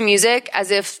 it was music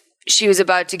as if she was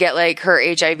about to get like her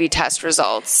HIV test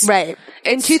results. Right.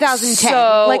 In 2010.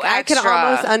 So like I could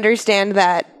almost understand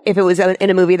that if it was in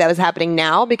a movie that was happening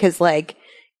now because like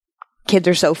kids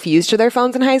are so fused to their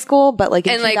phones in high school, but like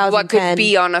in and 2010, like what could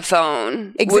be on a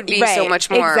phone would be so much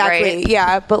more, exactly. Right?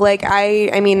 Yeah, but like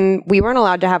I mean, we weren't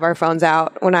allowed to have our phones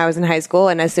out when I was in high school,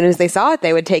 and as soon as they saw it,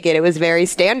 they would take it. It was very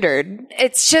standard.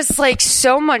 It's just like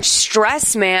so much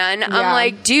stress, man. I'm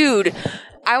like, dude,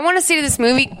 I want to say to this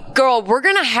movie, girl, we're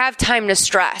going to have time to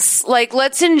stress. Like,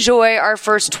 let's enjoy our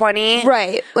first 20.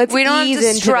 Right. We don't have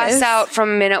to stress out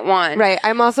from minute one. Right.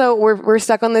 I'm also, we're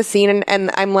stuck on this scene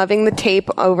and I'm loving the tape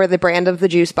over the brand of the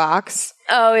juice box.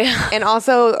 Oh, yeah. And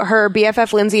also her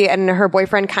BFF Lindsay and her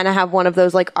boyfriend kind of have one of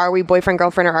those, like, are we boyfriend,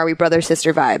 girlfriend, or are we brother,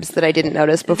 sister vibes that I didn't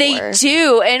notice before. They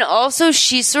do. And also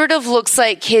she sort of looks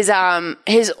like his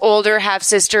older half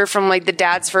sister from like the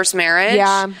dad's first marriage.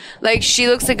 Yeah. Like she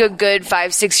looks like a good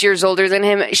 5-6 years older than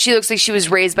him. She looks like she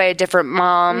was raised by a different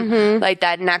mom. Mm-hmm. Like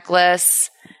that necklace.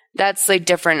 That's like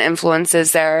different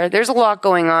influences there. There's a lot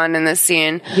going on in this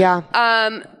scene. Yeah.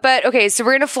 But okay, so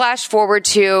we're going to flash forward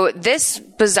to this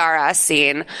bizarre ass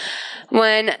scene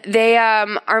when they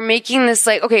are making this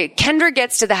like, okay, Kendra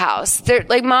gets to the house. They're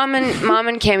like mom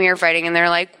and Cammy are fighting and they're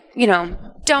like, you know,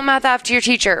 don't mouth off to your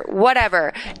teacher,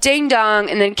 whatever. Ding dong.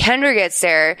 And then Kendra gets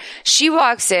there. She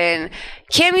walks in.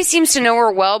 Cammy seems to know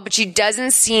her well, but she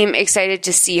doesn't seem excited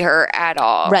to see her at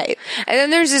all. Right. And then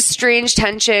there's this strange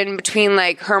tension between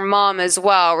like her mom as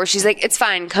well, where she's like, it's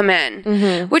fine, come in.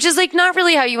 Mm-hmm. Which is like not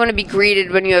really how you want to be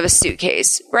greeted when you have a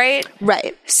suitcase, right?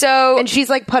 Right. So. And she's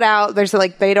like put out, there's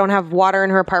like, they don't have water in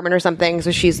her apartment or something.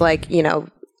 So she's like, you know,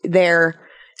 they're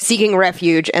seeking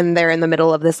refuge and they're in the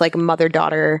middle of this like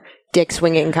mother-daughter dick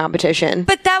swinging competition.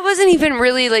 But that wasn't even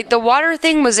really like the water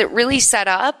thing. Was it really set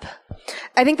up?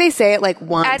 I think they say it like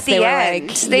once. At the end.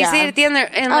 Like, they say it at the end there.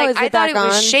 And like, I thought it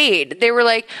was on? shade. They were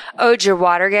like, oh, did your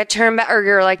water get turned back or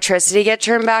your electricity get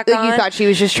turned back on? You thought she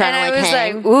was just trying to like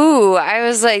hang. I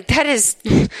was like, that is...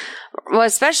 Well,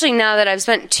 especially now that I've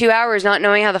spent 2 hours not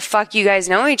knowing how the fuck you guys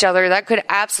know each other, that could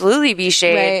absolutely be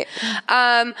shade.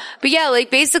 Right. But yeah,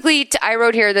 like basically I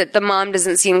wrote here that the mom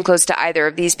doesn't seem close to either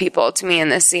of these people to me in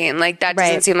this scene. Like that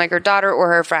doesn't seem like her daughter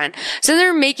or her friend. So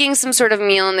they're making some sort of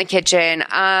meal in the kitchen.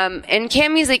 And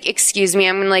Cammy's like, excuse me,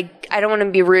 I don't want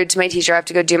to be rude to my teacher. I have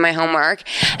to go do my homework.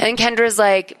 And Kendra's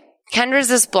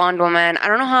this blonde woman. I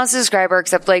don't know how else to describe her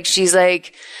except like she's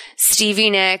like Stevie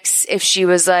Nicks if she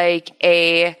was like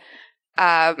a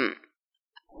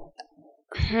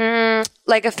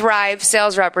like a Thrive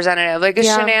sales representative, like a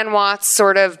Shanann Watts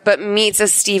sort of, but meets a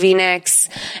Stevie Nicks,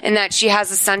 in that she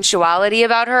has a sensuality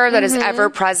about her that is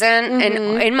ever present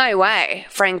and in my way,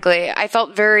 frankly. I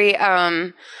felt very,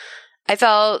 I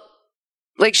felt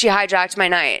like she hijacked my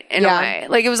night in a way.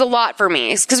 Like it was a lot for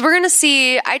me because we're going to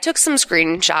see, I took some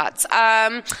screenshots.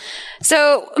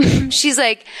 So she's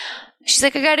like, I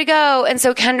gotta go. And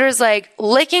so Kendra's like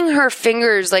licking her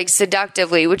fingers like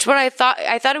seductively, which I thought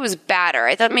it was batter.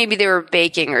 I thought maybe they were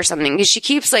baking or something because she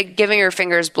keeps like giving her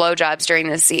fingers blowjobs during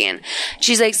this scene.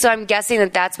 She's like, so I'm guessing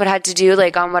that's what had to do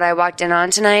like on what I walked in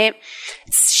on tonight.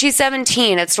 She's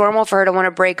 17. It's normal for her to want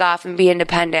to break off and be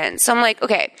independent. So I'm like,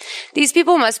 okay, these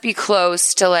people must be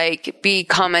close to like be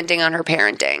commenting on her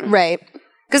parenting. Right.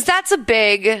 Because that's a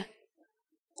big,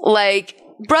 like,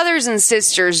 brothers and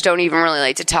sisters don't even really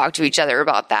like to talk to each other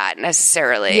about that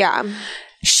necessarily. Yeah.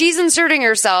 She's inserting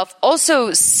herself,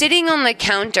 also sitting on the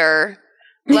counter,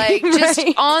 like just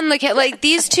on the, like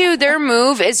these two, their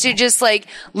move is to just like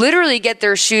literally get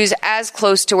their shoes as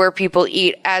close to where people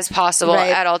eat as possible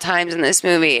at all times in this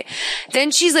movie. Then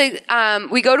she's like,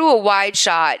 we go to a wide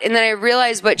shot and then I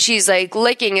realize what she's like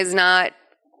licking is not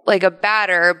like a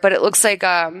batter, but it looks like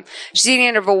she's eating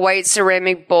out of a white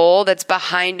ceramic bowl that's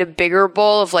behind a bigger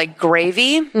bowl of like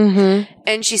gravy. Mm-hmm.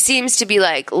 And she seems to be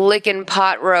like licking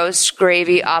pot roast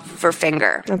gravy off of her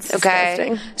finger. That's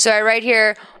disgusting. So I write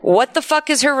here, what the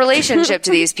fuck is her relationship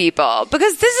to these people?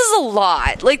 Because this is a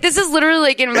lot. Like this is literally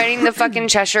like inviting the fucking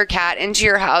Cheshire Cat into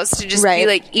your house to just be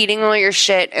like eating all your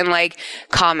shit and like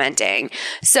commenting.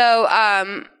 So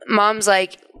mom's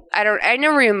like, I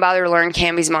never even bothered to learn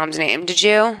Cammy's mom's name. Did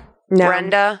you? No.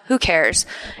 Brenda? Who cares?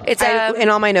 It's in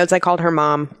all my notes, I called her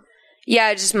mom.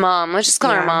 Yeah, just mom. Let's just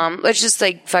call her mom. Let's just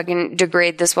like fucking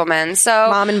degrade this woman. So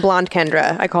mom and blonde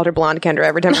Kendra. I called her blonde Kendra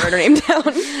every time I wrote her name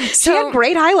down. She had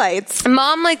great highlights.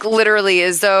 Mom like literally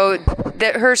is though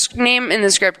that her name in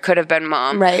the script could have been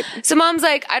mom. Right. So mom's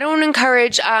like, I don't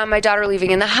encourage my daughter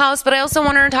leaving in the house, but I also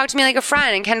want her to talk to me like a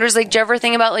friend. And Kendra's like, do you ever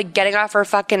think about like getting off her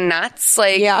fucking nuts?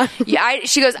 Like,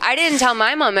 she goes, I didn't tell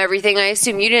my mom everything. I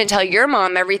assume you didn't tell your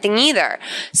mom everything either.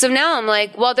 So now I'm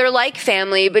like, well, they're like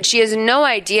family, but she has no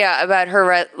idea about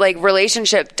her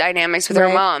relationship dynamics with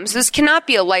her mom. So this cannot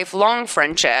be a lifelong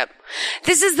friendship.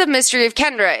 This is the mystery of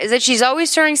Kendra, is that she's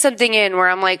always turning something in where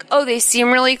I'm like, oh, they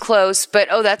seem really close, but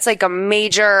oh, that's like a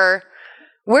major...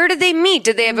 Where did they meet?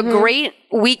 Did they have a great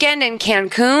weekend in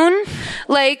Cancun?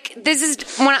 Like, this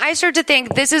is, when I start to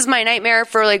think, this is my nightmare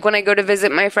for like when I go to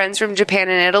visit my friends from Japan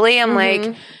and Italy, I'm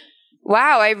like,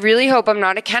 wow, I really hope I'm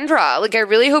not a Kendra. Like, I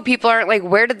really hope people aren't like,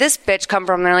 where did this bitch come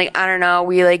from? They're like, I don't know.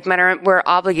 We like met her. We're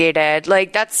obligated.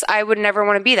 Like, I would never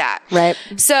want to be that. Right.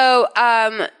 So,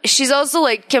 she's also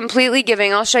like completely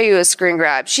giving, I'll show you a screen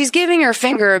grab. She's giving her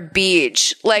finger a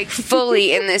beach, like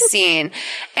fully in this scene.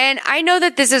 And I know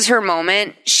that this is her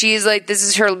moment. She's like, this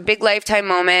is her big lifetime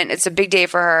moment. It's a big day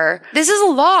for her. This is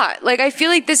a lot. Like, I feel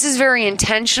like this is very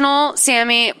intentional.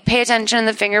 Sammy, pay attention to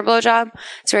the finger blowjob.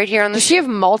 It's right here on the Does she have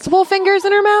multiple fingers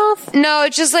in her mouth? No,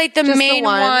 it's just like the Just main the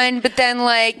one, but then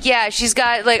like, yeah, she's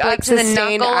got like up to the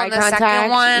sustained knuckle eye on the contact. second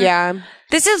one. Yeah.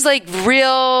 This is like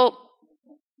real.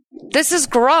 This is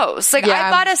gross. Like, Yeah.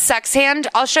 I bought a sex hand.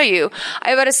 I'll show you.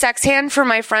 I bought a sex hand for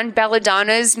my friend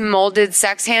Belladonna's molded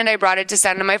sex hand. I brought it to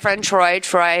send to my friend Troy.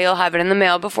 Troy, you'll have it in the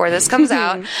mail before this comes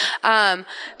out.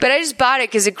 But I just bought it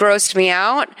because it grossed me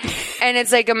out. And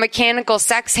it's like a mechanical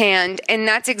sex hand. And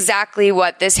that's exactly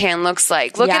what this hand looks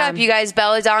like. Look it Yeah. up, you guys.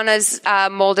 Belladonna's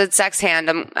molded sex hand.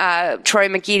 Troy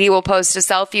McEady will post a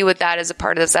selfie with that as a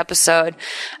part of this episode.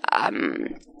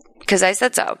 Because I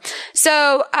said so.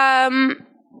 So,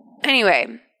 anyway,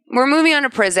 we're moving on to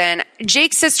prison.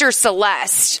 Jake's sister,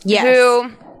 Celeste, Yes.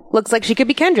 who... Looks like she could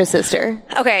be Kendra's sister.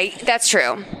 Okay, that's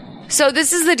true. So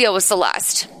this is the deal with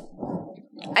Celeste.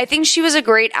 I think she was a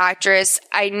great actress.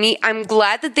 I'm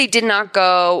glad that they did not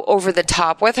go over the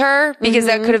top with her because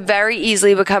that could have very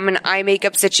easily become an eye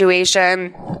makeup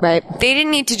situation. Right. They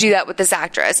didn't need to do that with this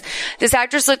actress. This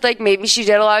actress looked like maybe she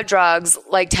did a lot of drugs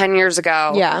like 10 years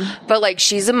ago. Yeah. But like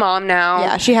she's a mom now.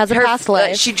 Yeah, she has a past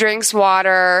life. She drinks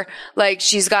water. Like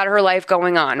she's got her life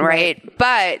going on, right?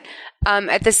 But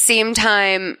at the same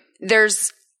time,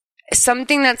 there's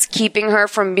something that's keeping her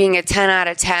from being a 10 out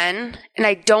of 10. And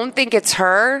I don't think it's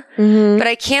her, but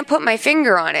I can't put my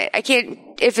finger on it. I can't,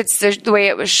 if it's the way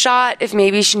it was shot, if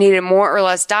maybe she needed more or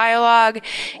less dialogue,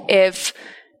 if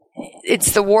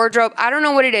it's the wardrobe. I don't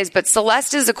know what it is, but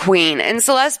Celeste is a queen. And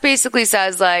Celeste basically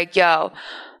says like, yo,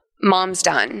 mom's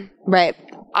done. Right.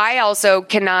 I also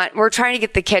cannot, we're trying to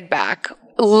get the kid back.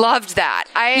 Loved that.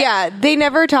 Yeah, they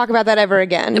never talk about that ever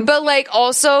again. But like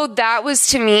also that was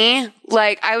to me,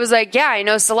 like I was like, yeah, I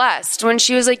know Celeste. When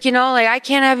she was like, like I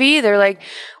can't have you either. Like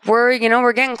we're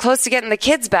getting close to getting the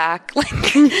kids back. Like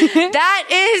that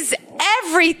is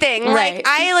everything. Right.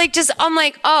 Like I'm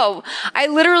like, oh, I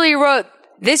literally wrote,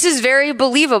 this is very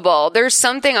believable. There's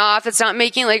something off. It's not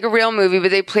making like a real movie, but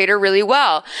they played her really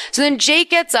well. So then Jake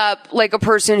gets up like a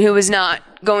person who is not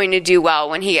going to do well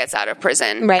when he gets out of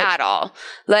prison at all.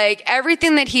 Like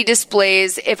everything that he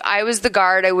displays, if I was the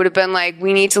guard, I would have been like,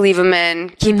 we need to leave him in,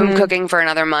 keep him cooking for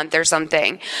another month or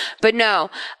something. But no,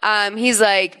 he's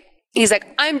like,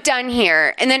 I'm done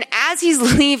here. And then as he's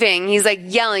leaving, he's like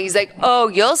yelling. He's like, oh,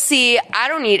 you'll see. I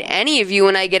don't need any of you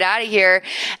when I get out of here.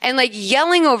 And like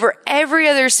yelling over every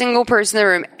other single person in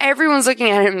the room. Everyone's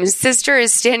looking at him. His sister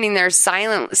is sitting there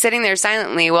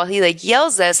silently while he like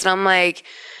yells this. And I'm like,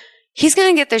 he's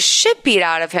going to get the shit beat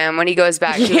out of him when he goes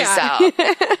back to his cell.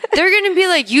 They're going to be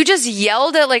like, you just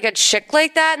yelled at like a chick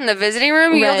like that in the visiting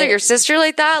room. You yelled at your sister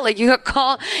like that. Like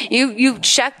you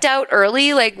checked out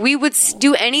early. Like we would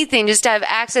do anything just to have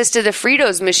access to the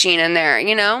Fritos machine in there,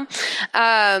 you know?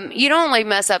 You don't like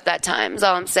mess up that time is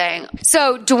all I'm saying.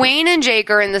 So Dwayne and Jake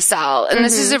are in the cell and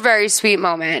this is a very sweet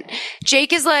moment.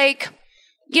 Jake is like,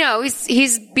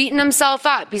 he's beating himself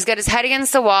up. He's got his head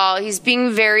against the wall. He's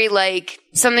being very like,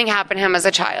 something happened to him as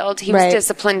a child. He was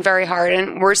disciplined very hard,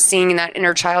 and we're seeing that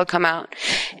inner child come out.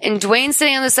 And Dwayne's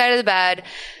sitting on the side of the bed.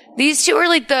 These two are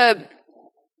like the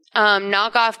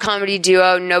knockoff comedy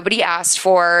duo nobody asked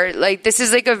for. Like, this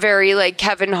is like a very like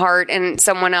Kevin Hart and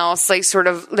someone else, like sort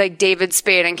of like David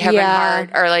Spade and Kevin Hart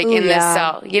are like in this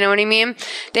cell. You know what I mean?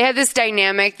 They have this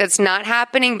dynamic that's not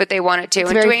happening, but they want it to.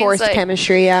 It's and very Dwayne's forced like,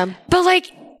 chemistry, But like,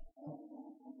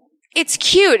 it's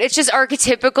cute. It's just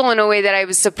archetypical in a way that I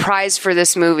was surprised for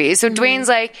this movie. So Dwayne's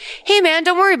like, hey man,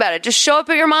 don't worry about it. Just show up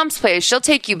at your mom's place. She'll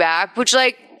take you back, which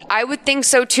like, I would think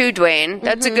so too, Dwayne.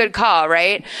 That's a good call,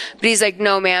 right? But he's like,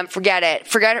 no man, forget it.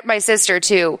 Forget my sister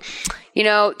too.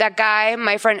 That guy,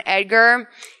 my friend Edgar,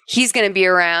 he's going to be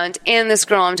around, and this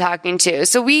girl I'm talking to.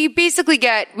 So we basically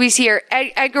see her.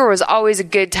 Edgar was always a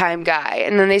good time guy.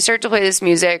 And then they start to play this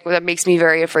music that makes me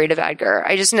very afraid of Edgar.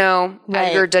 I just know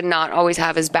Edgar did not always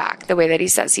have his back the way that he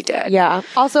says he did. Yeah.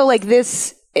 Also, like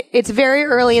this, it's very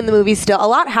early in the movie still. A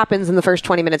lot happens in the first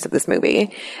 20 minutes of this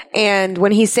movie. And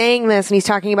when he's saying this and he's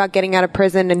talking about getting out of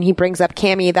prison and he brings up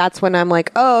Cammie, that's when I'm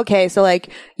like, oh, okay. So like,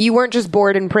 you weren't just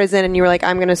bored in prison and you were like,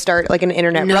 I'm going to start like an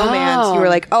internet romance. You were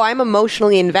like, oh, I'm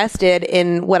emotionally invested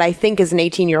in what I think is an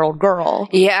 18-year-old girl.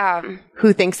 Yeah.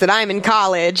 who thinks that I'm in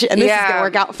college and this is going to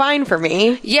work out fine for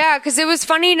me. Yeah, because it was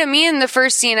funny to me in the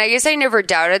first scene. I guess I never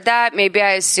doubted that. Maybe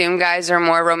I assume guys are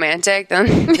more romantic than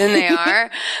they are.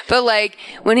 But like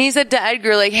when he said to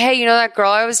Edgar, like, hey, you know that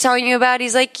girl I was telling you about?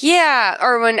 He's like, yeah.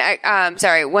 Or when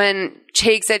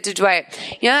Jake said to Dwight,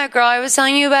 you know that girl I was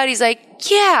telling you about? He's like,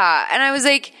 yeah. And I was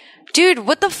like, dude,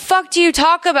 what the fuck do you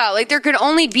talk about? Like, there could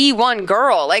only be one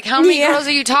girl. Like, how many girls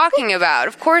are you talking about?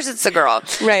 Of course it's a girl.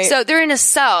 Right. So they're in a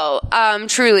cell,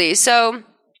 truly. So,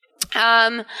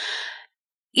 Cammy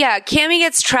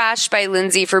gets trashed by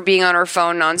Lindsay for being on her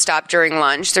phone nonstop during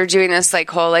lunch. They're doing this like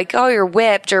whole like, oh, you're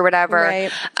whipped or whatever.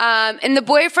 Right. And the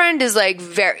boyfriend is like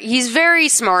he's very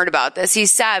smart about this.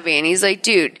 He's savvy and he's like,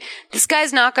 dude, this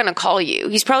guy's not going to call you.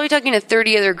 He's probably talking to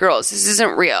 30 other girls. This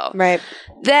isn't real. Right.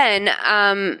 Then,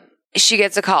 she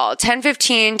gets a call,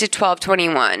 10:15 to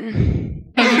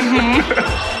 12:21.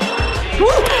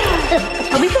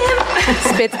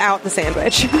 Spits out the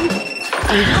sandwich.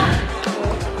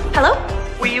 Hello?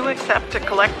 Will you accept a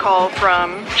collect call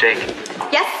from Jake.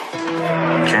 Yes?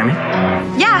 Cammy?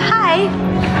 Yeah, hi.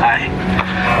 Hi.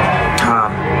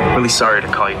 Really sorry to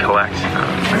call you collect.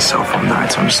 My cell phone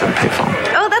died, so I'm just at a payphone.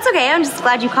 Oh, that's okay. I'm just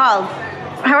glad you called.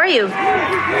 How are you?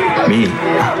 Me?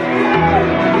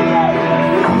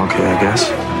 I'm okay, I guess.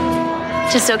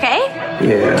 Just okay?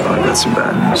 Yeah, I got some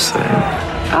bad news today.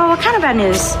 Oh, what kind of bad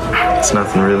news? It's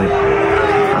nothing really.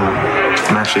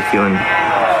 I'm actually feeling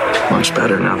much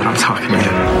better now that I'm talking to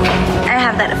you. I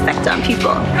have that effect on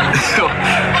people.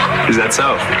 Is that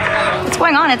so? What's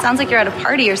going on? It sounds like you're at a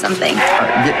party or something.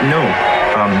 No.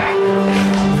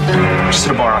 Just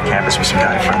at a bar on campus with some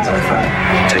guy friends, and I thought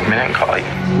I'd take a minute and call you.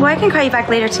 Well, I can call you back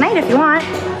later tonight if you want.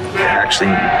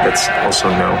 Actually, that's also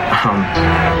no.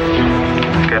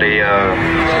 Got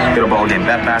a ball game,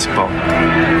 basketball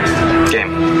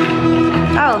game.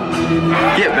 Oh.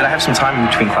 Yeah, but I have some time in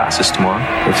between classes tomorrow.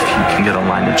 If you can get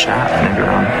online and chat, maybe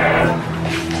around,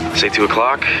 say 2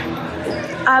 o'clock.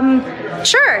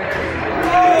 Sure.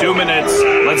 2 minutes.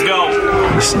 Let's go.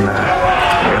 Listen,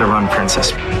 I gotta run,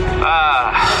 princess.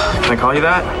 Can I call you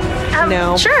that?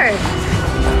 No. Sure.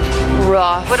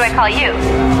 Rough. What do I call you?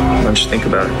 Why don't you think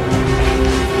about it?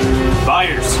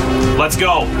 Buyers. Let's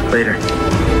go. Later.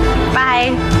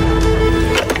 Bye.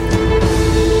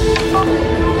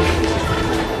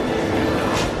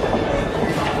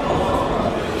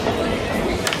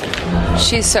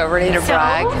 She's so ready to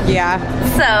brag. Yeah.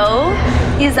 So,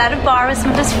 he's at a bar with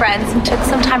some of his friends and took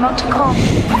some time out to call.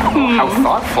 How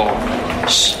thoughtful.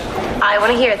 Shh. I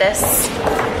want to hear this.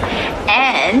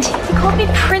 And he called me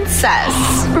princess.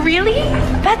 Really?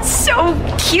 That's so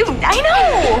cute. I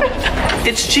know.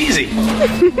 It's cheesy.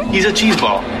 He's a cheese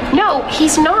ball. No,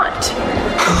 he's not.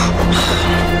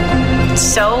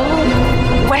 So,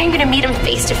 when are you going to meet him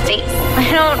face to face?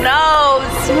 I don't know.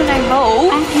 Soon, I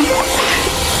hope.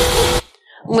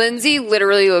 Lindsay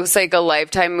literally looks like a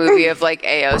Lifetime movie of like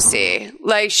AOC.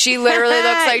 Like she literally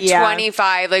looks like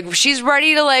 25. Like she's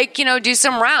ready to like, do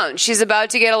some rounds. She's about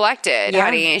to get elected,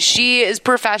 honey. She is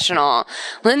professional.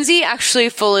 Lindsay actually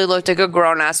fully looked like a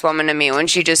grown-ass woman to me when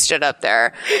she just stood up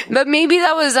there. But maybe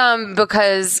that was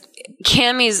because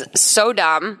Cammy's so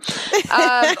dumb.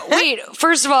 Wait,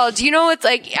 first of all, do you know what's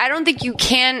like, I don't think you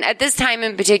can, at this time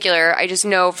in particular, I just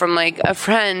know from like a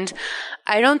friend,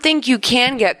 I don't think you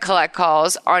can get collect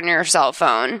calls on your cell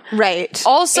phone. Right.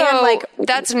 Also,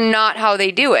 that's not how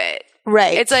they do it.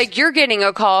 Right. It's like you're getting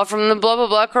a call from the blah, blah,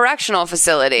 blah correctional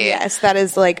facility. Yes, that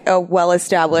is like a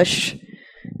well-established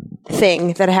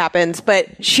thing that happens.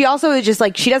 But she also is just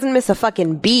like, she doesn't miss a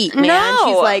fucking beat, man. No.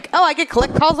 She's like, oh, I get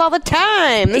collect calls all the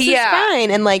time. This is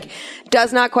fine. And like,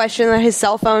 does not question that his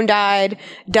cell phone died,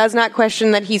 does not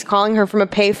question that he's calling her from a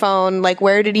payphone. Like,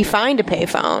 where did he find a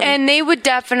payphone? And they would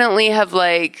definitely have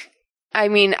like,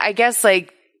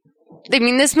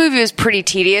 this movie was pretty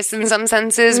tedious in some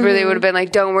senses, where they would have been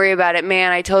like, don't worry about it,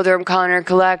 man. I told her I'm calling her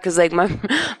collect because like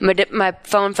my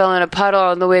phone fell in a puddle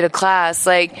on the way to class.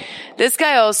 Like, this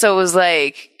guy also was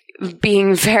like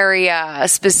being very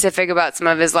specific about some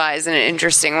of his lies in an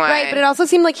interesting way. Right, but it also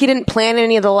seemed like he didn't plan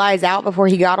any of the lies out before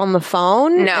he got on the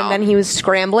phone. No. And then he was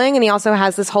scrambling, and he also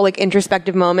has this whole like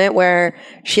introspective moment where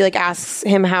she like asks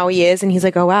him how he is, and he's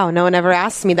like, oh wow, no one ever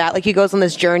asks me that. Like he goes on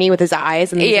this journey with his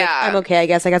eyes, and he's like, I'm okay, I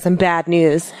guess I got some bad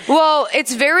news. Well,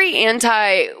 it's very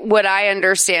anti what I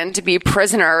understand to be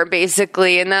prisoner,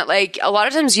 basically, in that like a lot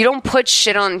of times you don't put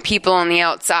shit on people on the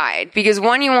outside because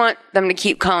one, you want them to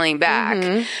keep calling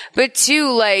back. But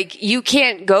two, like, you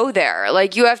can't go there.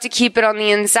 Like, you have to keep it on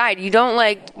the inside. You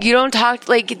don't talk,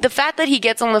 like, the fact that he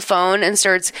gets on the phone and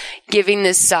starts giving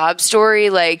this sob story,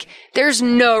 like, there's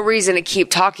no reason to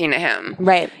keep talking to him.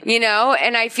 Right.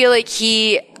 And I feel like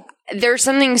there's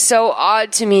something so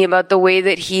odd to me about the way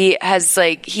that he has,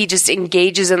 like, he just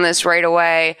engages in this right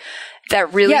away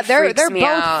that really they're freaks me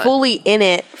both out. fully in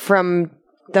it from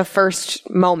the first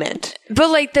moment. But,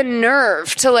 like, the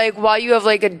nerve to, like, while you have,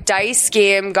 like, a dice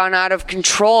game gone out of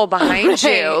control behind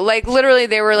you. Like, literally,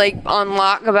 they were, like,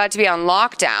 about to be on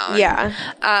lockdown. Yeah.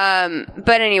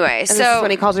 But anyway, And so... this is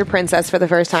when he calls her princess for the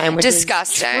first time, which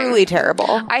disgusting. is truly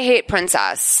terrible. I hate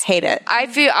princess. Hate it.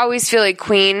 I always feel like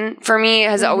queen, for me,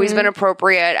 has always been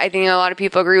appropriate. I think a lot of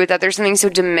people agree with that. There's something so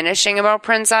diminishing about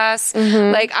princess.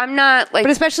 Like, I'm not, like...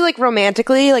 But especially, like,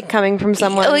 romantically, like, coming from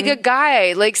someone... Like, a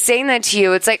guy, like, saying that to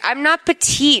you, it's like, I'm not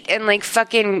petite and, like,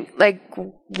 fucking, like,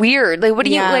 weird. Like, what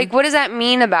do you, like, what does that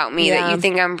mean about me that you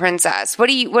think I'm princess? What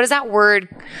does that word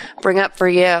bring up for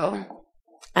you?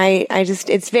 I just,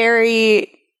 it's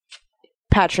very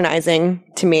patronizing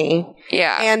to me.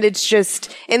 Yeah. And it's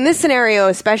just, in this scenario,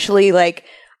 especially, like,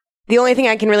 the only thing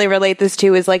I can really relate this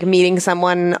to is, like, meeting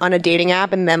someone on a dating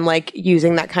app and then, like,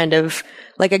 using that kind of,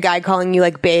 like, a guy calling you,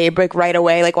 like, babe, like, right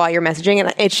away, like, while you're messaging.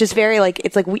 And it's just very, like,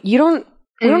 it's like, we don't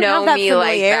have that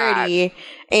familiarity. Like that.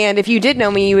 And if you did know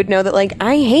me, you would know that, like,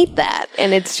 I hate that.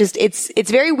 And it's just, it's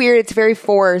very weird. It's very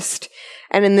forced.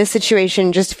 And in this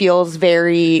situation, just feels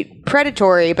very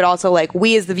predatory, but also, like,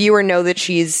 we as the viewer know that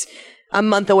she's a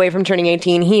month away from turning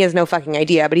 18. He has no fucking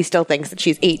idea, but he still thinks that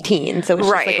she's 18. So it's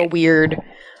just, like, a weird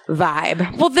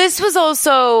vibe. Well, this was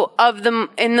also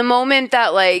in the moment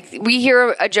that, like, we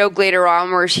hear a joke later on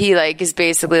where he, like, is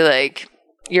basically like,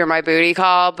 you're my booty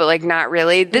call, but, like, not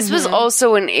really. This was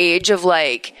also an age of,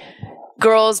 like,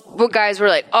 guys were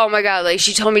like, oh my God, like,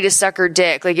 she told me to suck her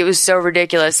dick. Like, it was so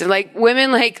ridiculous. And, like,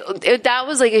 women, like, that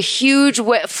was, like, a huge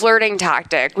flirting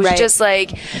tactic, was just,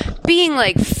 like, being,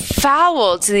 like,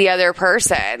 foul to the other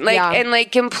person. Like, and,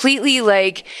 like, completely,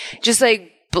 like, just,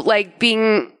 like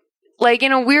being, like,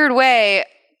 in a weird way,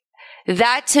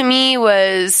 that to me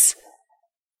was...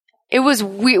 It was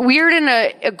weird in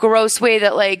a gross way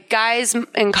that, like, guys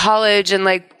in college and,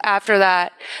 like, after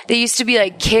that, they used to be,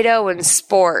 like, kiddo and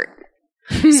sport.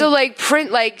 So, like,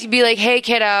 you'd be like, hey,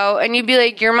 kiddo, and you'd be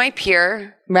like, you're my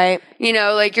peer. Right. You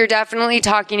know, like, you're definitely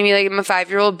talking to me like I'm a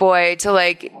 5-year-old boy to,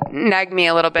 like, nag me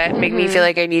a little bit, make me feel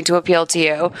like I need to appeal to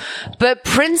you. But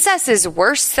princess is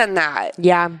worse than that.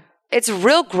 Yeah. It's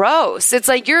real gross. It's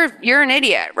like, you're an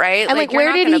idiot, right? And, like, you're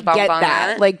where not did gonna he bump get on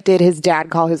that? Like, did his dad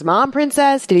call his mom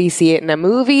princess? Did he see it in a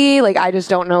movie? Like, I just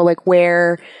don't know, like,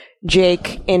 where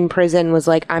Jake in prison was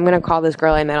like, I'm gonna call this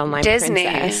girl I met online Disney.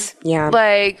 princess. Yeah.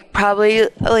 Like, probably,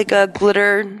 like, a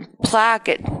glitter plaque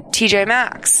at TJ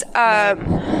Maxx.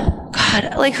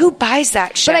 God, like, who buys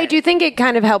that shit? But I do think it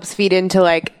kind of helps feed into,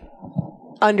 like,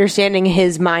 understanding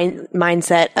his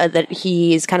mindset that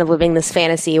he's kind of living this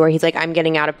fantasy where he's like, I'm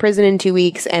getting out of prison in 2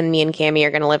 weeks and me and Cammie are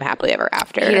going to live happily ever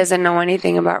after. He doesn't know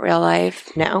anything about real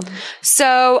life. No.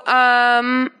 So,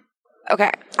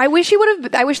 okay. I wish they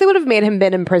would have made him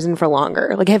been in prison for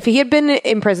longer. Like, if he had been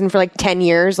in prison for, like, 10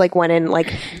 years, like, went and, like,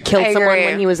 killed someone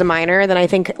when he was a minor, then I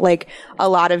think, like, a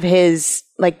lot of his,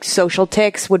 like, social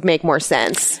tics would make more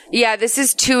sense. Yeah, this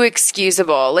is too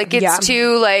excusable. Like, it's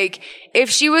too, like, if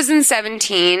she was in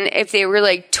 17, if they were,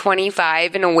 like,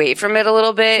 25 and away from it a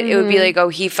little bit, it would be like, oh,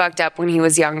 he fucked up when he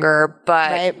was younger,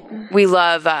 but we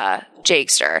love,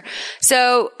 Jakester.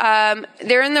 So,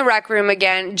 they're in the rec room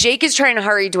again. Jake is trying to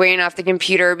hurry Dwayne off the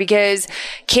computer because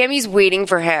Cammie's waiting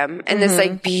for him in this,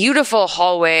 like, beautiful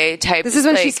hallway type. This is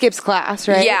when she skips class,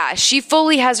 right? Yeah. She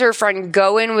fully has her friend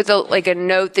go in with a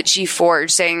note that she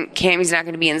forged saying Cammie's not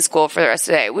going to be in school for the rest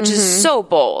of the day, which is so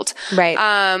bold. Right.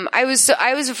 I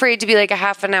was afraid to be like a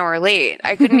half an hour late.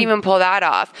 I couldn't even pull that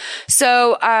off.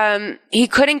 So, he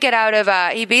couldn't get out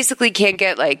of, he basically can't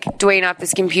get, like, Dwayne off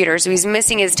this computer. So he's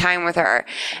missing his time with her.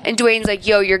 And Dwayne's like,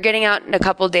 yo, you're getting out in a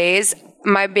couple days.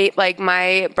 My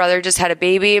brother just had a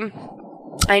baby.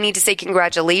 I need to say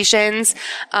congratulations.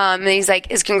 And he's like,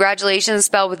 is congratulations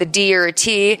spelled with a D or a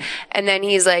T? And then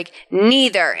he's like,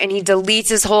 neither. And he deletes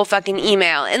his whole fucking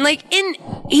email. And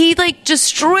he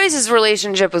destroys his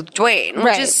relationship with Dwayne,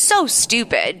 which is so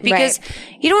stupid because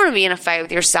you don't want to be in a fight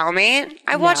with your cellmate.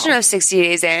 I watched enough 60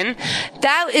 Days In.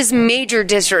 That is major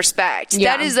disrespect.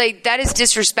 Yeah. That is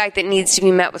disrespect that needs to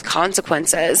be met with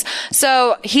consequences.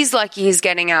 So he's lucky he's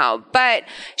getting out. But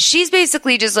she's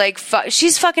basically just like,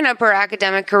 she's fucking up her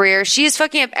academic career. She is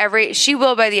fucking up she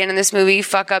will by the end of this movie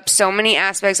fuck up so many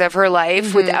aspects of her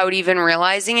life without even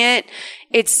realizing it.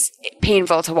 it's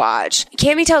painful to watch.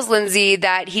 Cammie tells Lindsay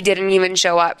that he didn't even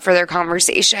show up for their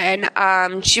conversation.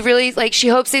 She really, like, she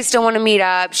hopes they still want to meet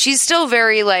up. She's still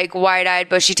very, like, wide-eyed,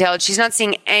 bushy-tailed. She's not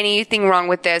seeing anything wrong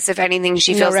with this. If anything,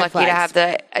 she feels lucky to have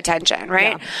the attention,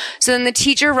 right? Yeah. So then the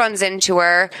teacher runs into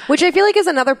her. Which I feel like is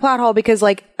another plot hole because,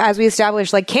 like, as we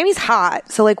established, like, Cammie's hot.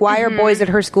 So, like, why are boys at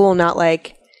her school not,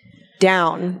 like,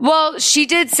 down? Well, she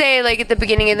did say, like, at the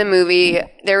beginning of the movie,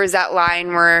 there was that line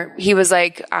where he was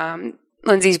like,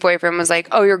 Lindsay's boyfriend was like,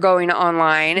 oh, you're going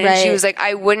online. And she was like,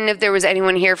 I wouldn't if there was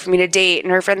anyone here for me to date.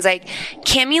 And her friend's like,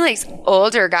 Cammie likes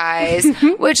older guys.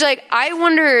 Which, like, I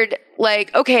wondered,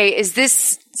 like, okay, is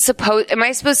this am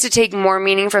I supposed to take more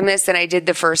meaning from this than I did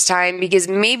the first time? Because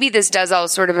maybe this does all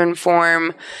sort of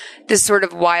inform this sort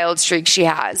of wild streak she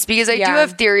has. Because I do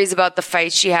have theories about the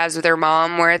fights she has with her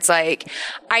mom where it's like,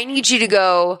 I need you to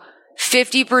go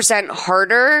 50%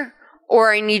 harder,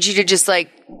 or I need you to just like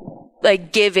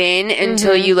give in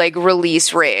until you like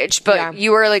release rage. But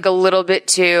you are like a little bit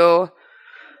too,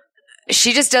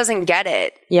 she just doesn't get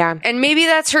it. Yeah. And maybe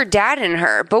that's her dad in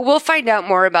her, but we'll find out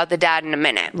more about the dad in a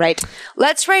minute. Right.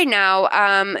 Let's right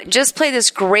now just play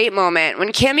this great moment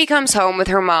when Cammie comes home with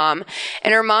her mom,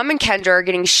 and her mom and Kendra are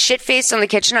getting shit-faced on the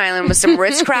kitchen island with some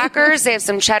Ritz crackers. They have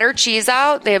some cheddar cheese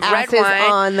out. They have red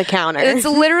wine on the counter. It's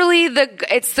literally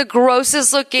it's the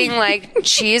grossest looking like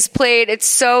cheese plate. It's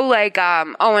so like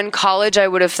in college I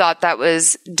would have thought that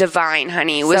was divine,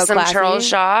 honey, with some classy. Charles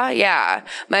Shaw. Yeah.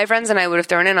 My friends and I would have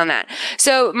thrown in on that.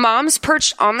 So mom's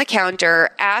perched on the counter,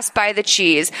 ass by the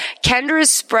cheese. Kendra is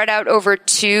spread out over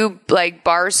two like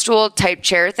bar stool type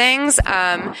chair things.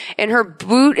 And her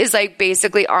boot is like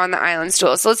basically on the island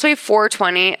stool. So let's play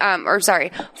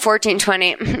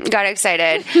 1420. Got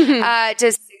excited. To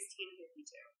 1652.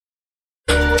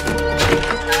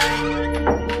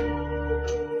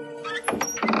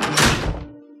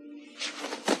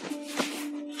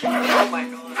 Oh my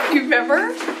god. You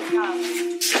remember?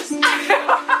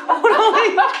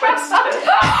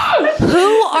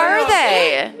 Who are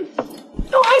they?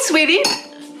 Oh, hi, sweetie.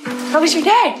 How was your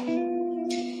day?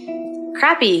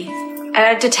 Crappy.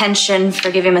 I got detention for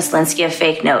giving Miss Linsky a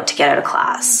fake note to get out of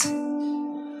class.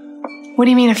 What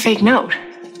do you mean a fake note?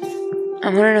 I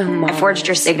want to know who I forged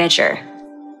your signature.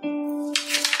 You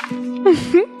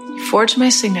forged my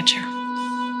signature.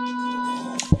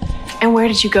 And where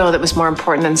did you go that was more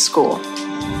important than school?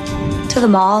 To the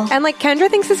mall. And like Kendra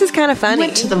thinks this is kind of funny.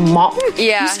 Went to the mall?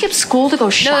 Yeah. You skipped school to go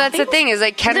shopping? No, that's the thing, is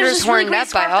like Kendra's horned up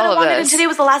by all of this. And today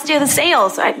was the last day of the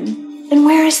sales. And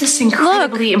where is this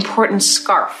incredibly important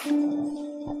scarf?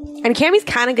 And Cammie's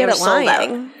kind of good at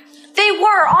lying. They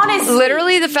were, honestly.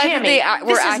 Literally, the fact that they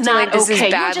were acting like this is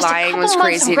bad lying was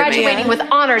crazy to me. Graduating with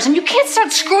honors, and you can't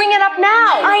start screwing it up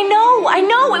now. I know.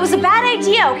 It was a bad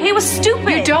idea, okay? It was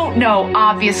stupid. You don't know,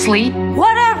 obviously.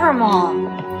 Whatever, Mom.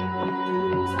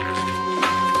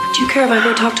 Do you care if I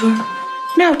go talk to her?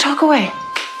 No, talk away.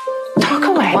 Talk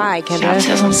away. Why, Kendra? She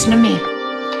doesn't listen to me.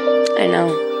 I know.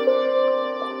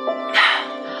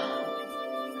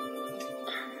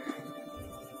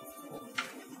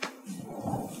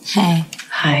 Hey.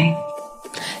 Hi.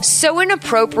 So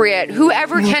inappropriate.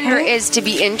 Whoever Kendra is to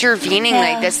be intervening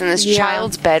like this in this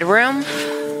child's bedroom.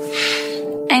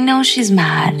 I know she's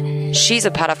mad. She's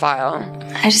a pedophile.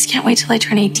 I just can't wait till I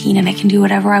turn 18 and I can do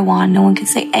whatever I want. No one can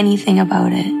say anything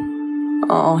about it.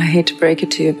 Oh, I hate to break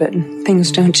it to you, but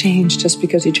things don't change just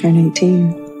because you turn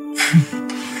 18.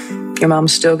 Your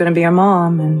mom's still going to be your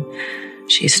mom, and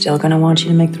she's still going to want you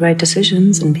to make the right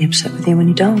decisions and be upset with you when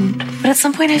you don't. But at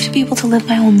some point, I have to be able to live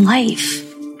my own life.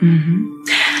 Mm-hmm.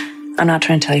 I'm not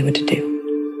trying to tell you what to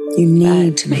do. You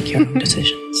need to make your own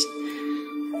decisions.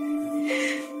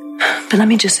 But let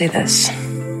me just say this.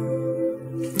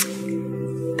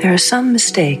 There are some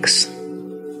mistakes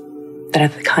that are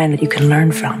the kind that you can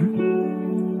learn from.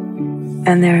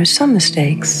 And there are some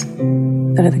mistakes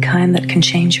that are the kind that can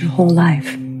change your whole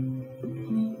life.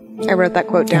 I wrote that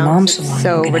quote down. Your mom's the one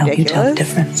who can help you tell the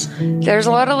difference. There's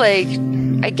a lot of like,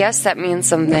 I guess that means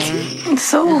something. It's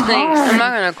so hard. I'm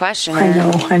not going to question it.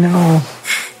 I know.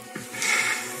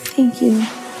 Thank you.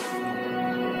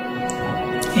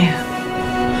 Yeah.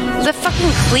 The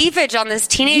fucking cleavage on this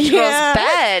teenage girl's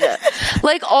bed.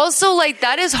 Like, also, like,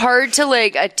 that is hard to,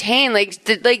 like, attain. Like,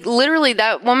 literally,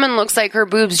 that woman looks like her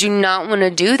boobs do not want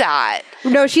to do that.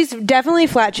 No, she's definitely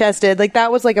flat-chested. Like,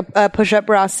 that was, like, a push-up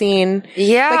bra scene.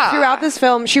 Yeah. Like, throughout this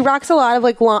film, she rocks a lot of,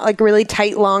 like, long, like really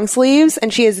tight long sleeves,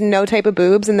 and she has no type of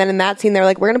boobs. And then in that scene, they're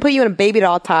like, we're going to put you in a baby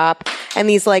doll top and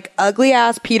these, like,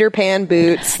 ugly-ass Peter Pan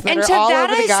boots that and are to all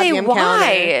that over the I say, goddamn why?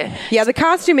 counter. Yeah, the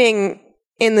costuming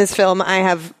in this film. I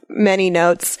have many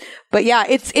notes, but yeah,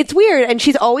 it's weird. And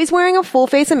she's always wearing a full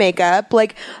face of makeup.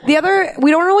 Like we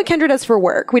don't know what Kendra does for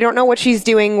work. We don't know what she's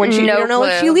doing when we don't know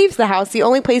if she leaves the house. The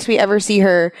only place we ever see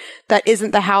her that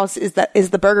isn't the house is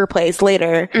the burger place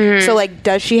later. Mm-hmm. So like,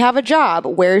 does she have a job?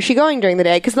 Where is she going during the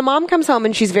day? Because the mom comes home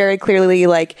and she's very clearly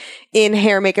like in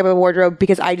hair, makeup, and wardrobe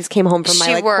because I just came home from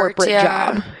my corporate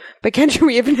job. But Kendra,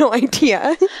 we have no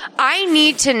idea. I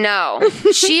need to know.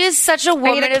 She is such a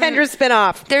woman. I need a Kendra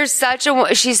spinoff.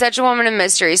 She's such a woman of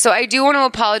mystery. So I do want to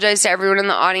apologize to everyone in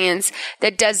the audience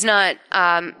that does not.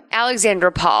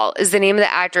 Alexandra Paul is the name of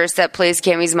the actress that plays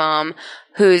Cammy's mom,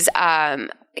 whose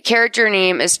character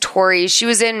name is Tori. She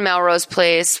was in Melrose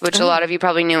Place, which a lot of you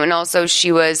probably knew, and also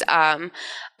she was. I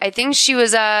think she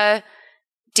was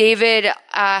David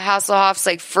Hasselhoff's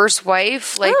like first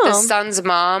wife, like the son's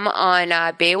mom on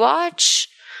Baywatch.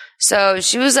 So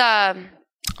she was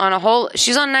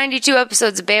she's on 92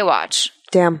 episodes of Baywatch.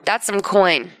 Damn. That's some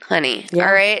coin, honey. Yeah.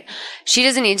 All right. She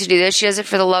doesn't need to do this. She does it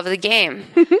for the love of the game.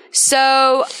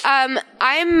 So,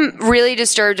 I'm really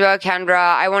disturbed about Kendra.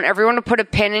 I want everyone to put a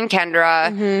pin in Kendra.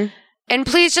 Mm-hmm. And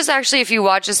please just actually, if you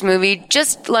watch this movie,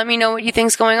 just let me know what you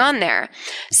think's going on there.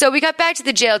 So we got back to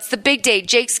the jail. It's the big day.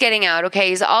 Jake's getting out. Okay.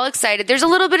 He's all excited. There's a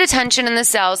little bit of tension in the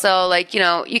cell. So like,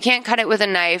 you can't cut it with a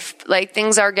knife. Like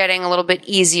things are getting a little bit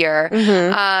easier.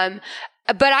 Mm-hmm.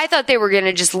 But I thought they were going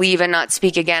to just leave and not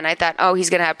speak again. I thought, he's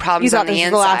going to have problems on the inside.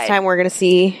 You thought this was the last time we're going to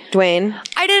see Dwayne?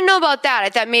 I didn't know about that. I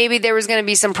thought maybe there was going to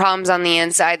be some problems on the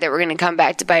inside that were going to come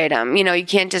back to bite him. You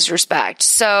can't disrespect.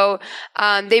 So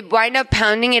they wind up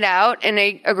pounding it out, and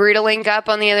they agree to link up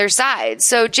on the other side.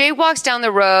 So Jake walks down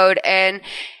the road, and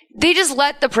they just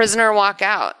let the prisoner walk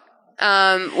out,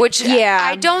 which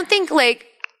I don't think, like,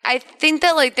 I think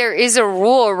that, like, there is a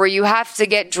rule where you have to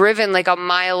get driven, like, a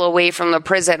mile away from the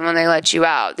prison when they let you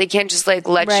out. They can't just, like,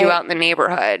 let you out in the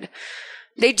neighborhood.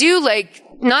 They do, like,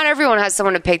 not everyone has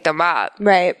someone to pick them up.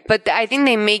 Right. But I think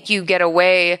they make you get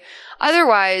away.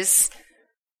 Otherwise,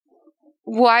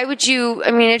 why would you? I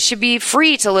mean, it should be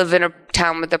free to live in a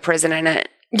town with a prison in it.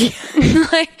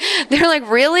 Like, they're like,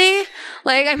 really?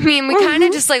 Like, I mean, we kind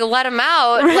of just like let them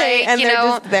out, right. And they're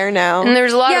just there now. And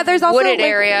there's a lot of there's also, wooded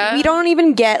area. We don't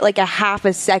even get like a half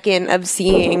a second of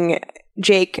seeing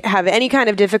Jake have any kind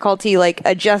of difficulty like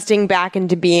adjusting back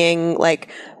into being like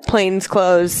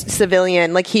plainclothes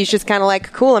civilian. Like he's just kind of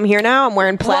like, cool, I'm here now. I'm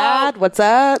wearing plaid. What's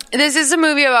up? This is a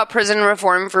movie about prison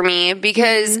reform for me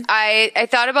because I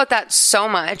thought about that so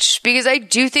much because I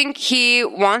do think he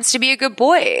wants to be a good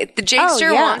boy. The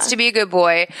Jakester wants to be a good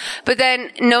boy, but then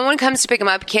no one comes to pick him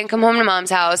up. Can't come home to mom's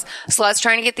house. Slet's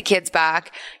trying to get the kids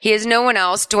back. He has no one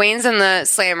else. Dwayne's in the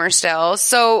slammer still.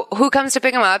 So who comes to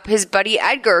pick him up? His buddy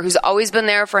Edgar, who's always been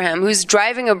there for him, who's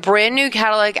driving a brand new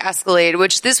Cadillac Escalade,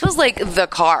 which this was like the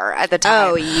car at the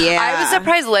time. Oh, yeah. I was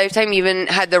surprised Lifetime even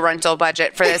had the rental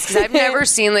budget for this because I've never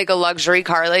seen like a luxury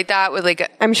car like that with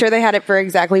like I'm sure they had it for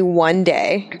exactly one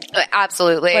day.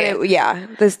 Absolutely.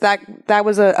 But that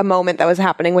was a moment that was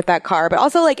happening with that car. But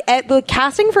also like the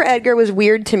casting for Edgar was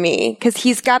weird to me because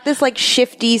he's got this like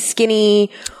shifty,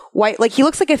 skinny white, like he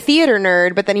looks like a theater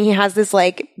nerd, but then he has this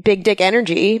like big dick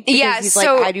energy because he's like,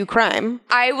 I do crime.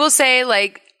 I will say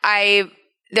like I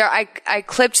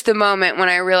clipped the moment when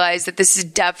I realized that this is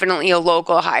definitely a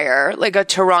local hire, like a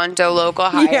Toronto local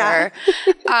hire.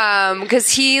 Cause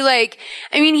he like,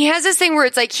 I mean, he has this thing where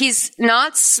it's like, he's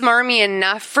not smarmy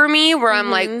enough for me where I'm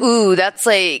like, ooh, that's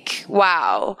like,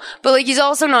 wow. But like, he's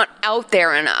also not out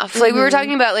there enough. Like we were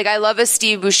talking about, like, I love a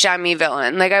Steve Buscemi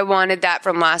villain. Like I wanted that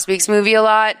from last week's movie a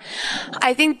lot.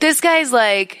 I think this guy's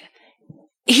like,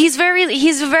 he's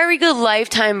a very good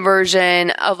Lifetime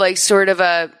version of like sort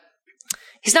of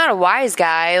he's not a wise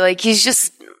guy. Like, he's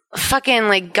just fucking,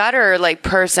 like, gutter, like,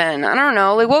 person. I don't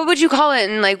know. Like, what would you call it?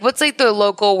 And, like, what's, like, the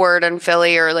local word in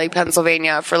Philly or, like,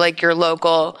 Pennsylvania for, like, your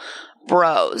local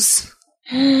bros?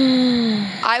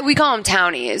 We call them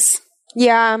townies.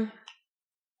 Yeah.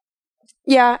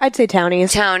 Yeah, I'd say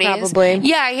townies. Probably.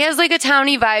 Yeah, he has, like, a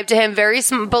townie vibe to him. Very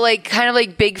but, like, kind of,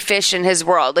 like, big fish in his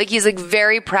world. Like, he's, like,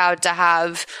 very proud to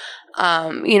have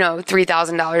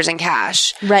 $3,000 in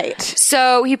cash. Right.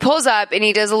 So he pulls up and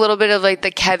he does a little bit of like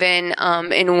the Kevin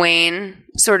and Wayne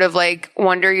sort of like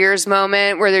Wonder Years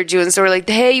moment where they're doing sort of like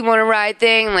the, hey, you want to ride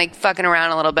thing, like fucking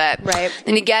around a little bit. Right.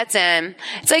 Then he gets in.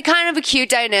 It's like kind of a cute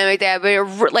dynamic there,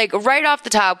 but like right off the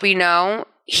top, we know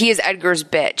he is Edgar's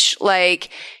bitch. Like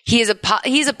he's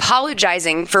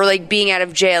apologizing for like being out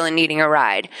of jail and needing a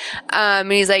ride.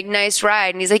 And he's like, nice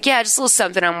ride. And he's like, yeah, just a little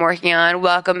something I'm working on.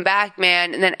 Welcome back,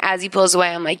 man. And then as he pulls away,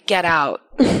 I'm like, get out.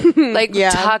 Like,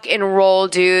 tuck and roll,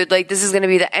 dude. Like, this is going to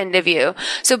be the end of you.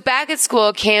 So back at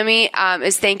school, Cammie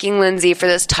is thanking Lindsay for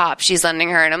this top she's lending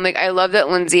her. And I'm like, I love that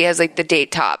Lindsay has, like, the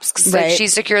date tops. Because, like, she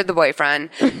secured the boyfriend.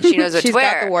 She knows what to wear.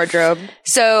 She's got the wardrobe.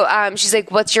 So she's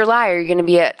like, what's your lie? Are you going to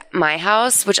be at my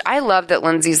house? Which I love that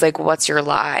Lindsay's like, what's your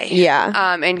lie?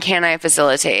 Yeah. And can I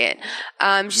facilitate?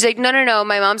 She's like, no.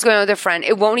 My mom's going out with a friend.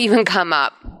 It won't even come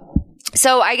up.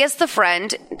 So I guess the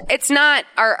friend, it's not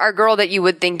our girl that you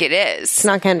would think it is. It's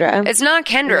not Kendra. It's not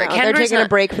Kendra. No, they're taking a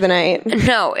break for the night.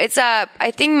 No, it's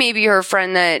I think maybe her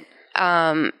friend that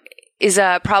is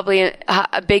probably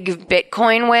a big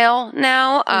Bitcoin whale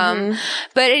now.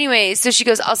 But anyway, so she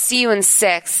goes, I'll see you in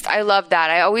 6th. I love that.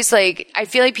 I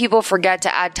feel like people forget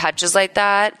to add touches like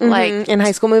that. Like in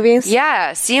high school movies?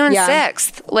 Yeah. See you in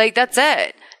 6th. Like, that's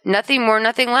it. Nothing more,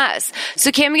 nothing less. So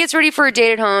Cammie gets ready for a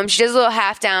date at home. She does a little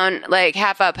half down, like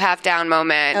half up, half down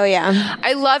moment. Oh, yeah.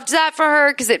 I loved that for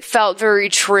her because it felt very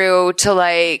true to,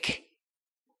 like,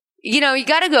 you know, you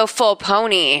got to go full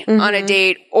pony on a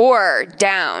date or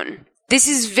down. This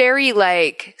is very,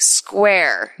 like,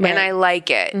 square, and I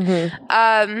like it.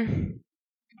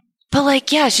 But,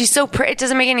 like, yeah, she's so pretty. It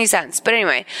doesn't make any sense. But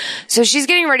anyway, so she's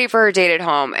getting ready for her date at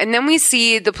home. And then we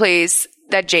see the place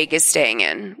that Jake is staying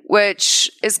in,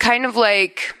 which is kind of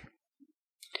like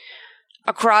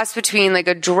a cross between like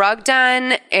a drug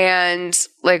den and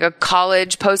like a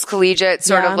college, post-collegiate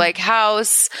sort of like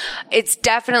house. It's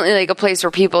definitely like a place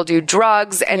where people do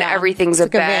drugs and everything's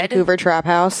it's like a bed. A Vancouver trap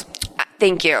house.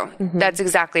 Thank you. That's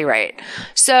exactly right.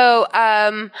 So,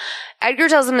 Edgar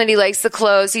tells him that he likes the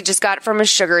clothes he just got from his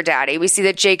sugar daddy. We see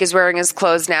that Jake is wearing his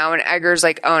clothes now and Edgar's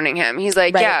like owning him. He's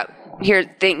like,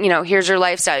 here's your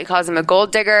lifestyle. He calls him a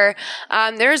gold digger.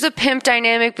 There's a pimp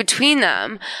dynamic between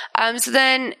them. So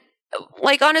then,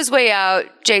 like, on his way out,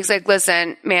 Jake's like,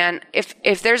 listen, man,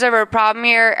 if there's ever a problem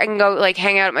here, I can go, like,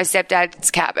 hang out at my stepdad's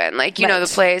cabin. Like, you know the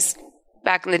place.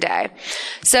 Back in the day.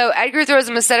 So Edgar throws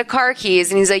him a set of car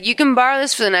keys and he's like, you can borrow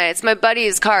this for the night. It's my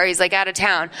buddy's car. He's like out of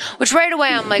town. Which right away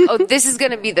I'm like, oh, this is going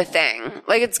to be the thing.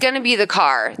 Like, it's going to be the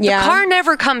car. The car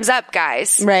never comes up,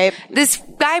 guys. Right. This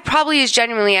guy probably is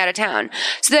genuinely out of town.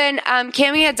 So then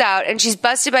Cammie heads out and she's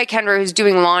busted by Kendra who's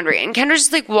doing laundry. And Kendra's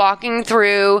just like walking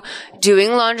through,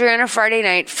 doing laundry on a Friday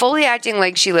night, fully acting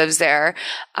like she lives there.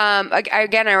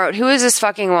 I wrote, who is this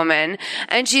fucking woman?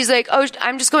 And she's like, oh,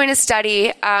 I'm just going to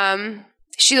study.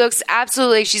 She looks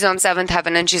absolutely like she's on 7th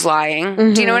heaven and she's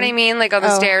lying. Do you know what I mean? Like on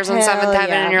the stairs on 7th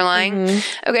heaven and you're lying.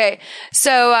 Okay. So,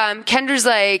 Kendra's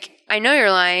like, I know you're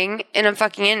lying and I'm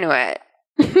fucking into it.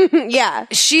 Yeah.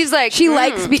 She's like, she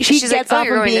likes, she's gets like,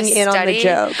 off of being in on the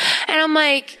joke. And I'm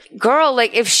like, girl,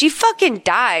 like, if she fucking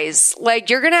dies, like,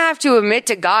 you're gonna have to admit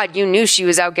to God you knew she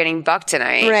was out getting bucked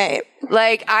tonight. Right.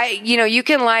 Like, you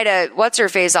can lie to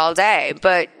what's-her-face all day,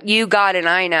 but you, God, and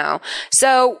I know.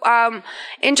 So,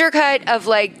 intercut of,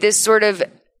 like, this sort of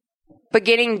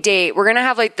beginning date, we're gonna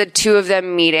have, like, the two of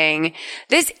them meeting.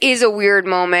 This is a weird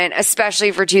moment,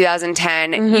 especially for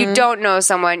 2010. You don't know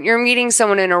someone. You're meeting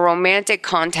someone in a romantic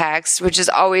context, which is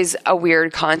always a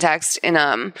weird context in,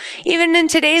 even in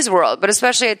today's world, but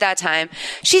especially at that time.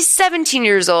 She's 17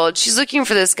 years old. She's looking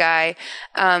for this guy.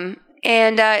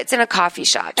 And it's in a coffee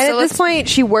shop. And so at this point,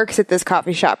 she works at this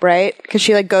coffee shop, right? Because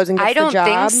she, like, goes and gets the job. I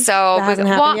don't think so. That hasn't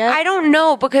happened yet? I don't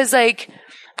know, because, like,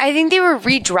 I think they were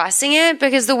redressing it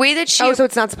because the way that she... Oh, so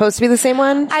it's not supposed to be the same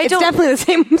one? It's definitely the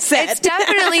same set. It's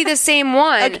definitely the same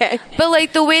one. Okay. But,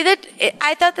 like, the way that...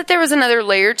 I thought that there was another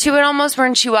layer to it almost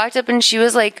when she walked up and she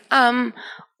was like,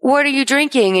 what are you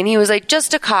drinking? And he was like,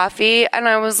 just a coffee. And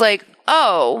I was like,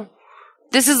 oh,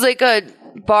 this is like a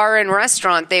bar and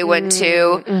restaurant they went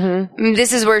to.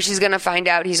 This is where she's going to find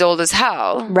out he's old as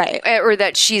hell. Right. Or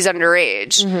that she's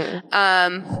underage.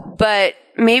 But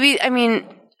maybe, I mean...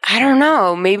 I don't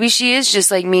know. Maybe she is just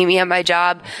like, meet me at my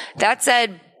job. That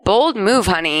said, bold move,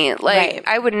 honey. Like,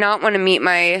 I would not want to meet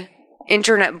my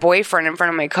internet boyfriend in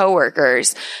front of my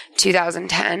coworkers.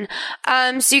 2010.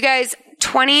 So you guys,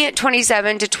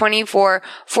 2027 to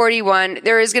 2441,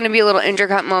 there is going to be a little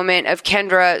intercut moment of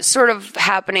Kendra sort of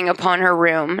happening upon her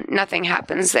room. Nothing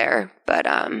happens there. But,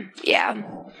 yeah.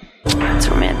 It's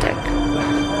romantic.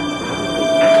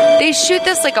 They shoot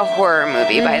this like a horror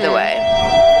movie, by the way.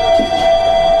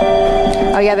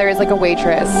 Oh, yeah, there is like a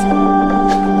waitress.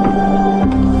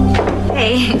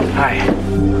 Hey. Hi.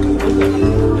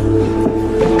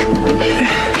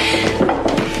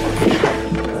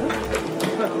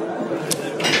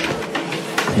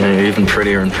 You're even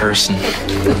prettier in person.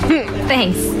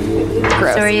 Thanks.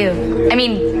 Gross. So are you. I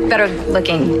mean, better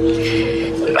looking.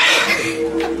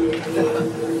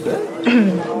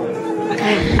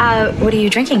 What are you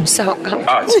drinking? So,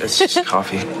 Oh, it's just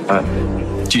coffee.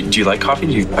 Do you like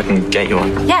coffee? I can get you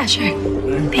one. Yeah, sure.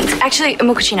 Thanks. Actually, a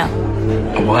mochaccino.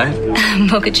 A what?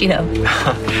 Mochaccino.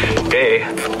 Hey.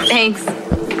 Thanks.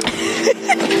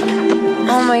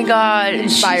 Oh my God.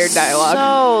 Inspired dialogue.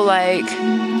 So, like,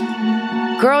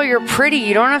 girl, you're pretty.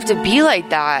 You don't have to be like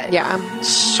that. Yeah.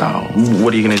 So,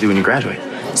 what are you going to do when you graduate?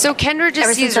 So Kendra just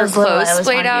Ever sees since I her was little, I clothes always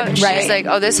splayed wanted to out, be and a she's like,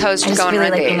 oh, this house I is just going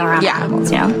really right like being there. around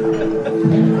animals, you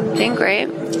know? I think great.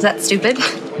 Is that stupid?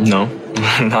 No,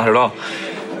 not at all.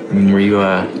 I mean, were you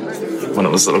one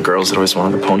of those little girls that always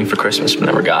wanted a pony for Christmas but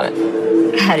never got it?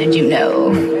 How did you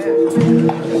know?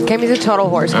 Cammy's a total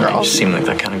horse girl. She seemed like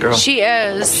that kind of girl. She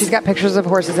is. She's got pictures of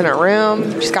horses in her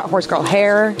room. She's got horse girl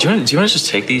hair. Do you want to just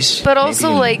take these? But also,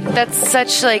 maybe, like, that's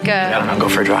such like I don't a. know, go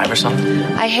for a drive or something?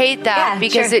 I hate that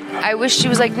because I wish she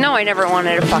was like, no, I never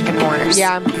wanted a fucking horse.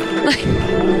 Yeah.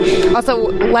 Also,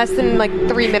 less than like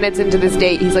 3 minutes into this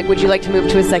date, he's like, would you like to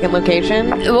move to a second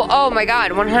location? Well, oh my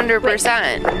God,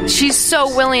 100%. She's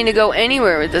so willing to go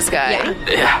anywhere with this guy.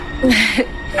 Yeah.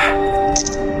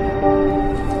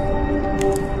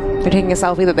 They're taking a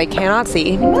selfie that they cannot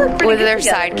see. With their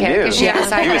sidekick. Is she have a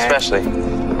sidekick? You especially.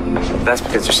 That's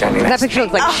because you're standing That next to picture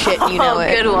looks like shit, you know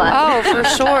it. Good one. Oh, for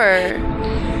sure.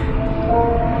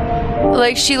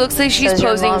 Like, she looks like she's Says your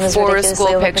posing mom is for a ridiculously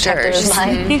school overprotective picture. of She's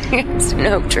mine. it's an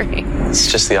oak tree. It's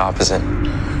just the opposite.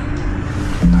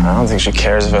 I don't think she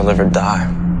cares if I live or die.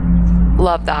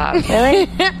 Love that. Really?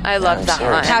 I love that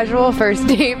serious. one. Casual first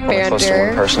date I'm close to one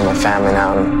banter. person in my family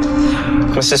now.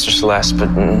 And my sister Celeste,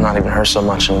 but not even her so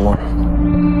much anymore.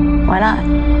 Why not?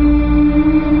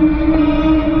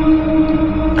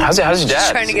 How's your dad?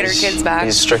 She's trying to get her kids back.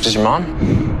 He's as strict as your mom?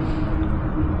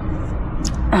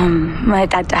 My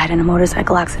dad died in a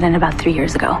motorcycle accident about 3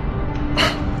 years ago.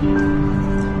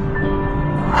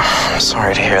 I'm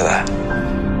sorry to hear that.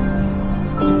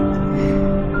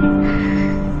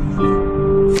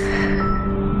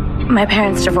 My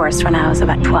parents divorced when I was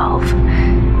about 12.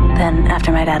 Then,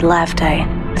 after my dad left, I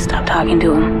stopped talking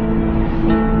to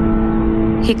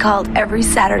him. He called every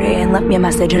Saturday and left me a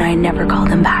message, and I never called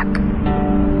him back.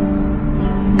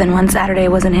 Then one Saturday,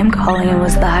 it wasn't him calling, it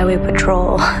was the highway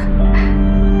patrol.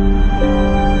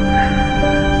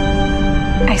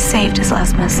 I saved his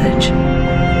last message.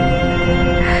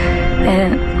 I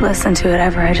didn't listen to it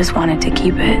ever, I just wanted to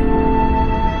keep it.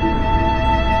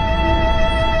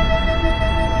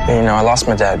 You know, I lost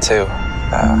my dad too.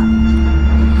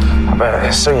 But I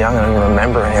was so young I don't even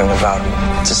remember anything about him.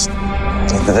 Just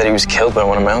that he was killed by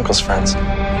one of my uncle's friends.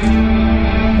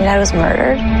 Your dad was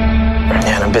murdered?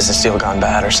 Yeah, and a business deal gone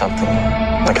bad or something.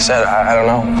 Like I said, I don't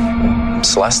know.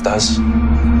 Celeste does.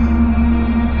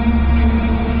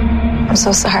 I'm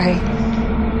so sorry.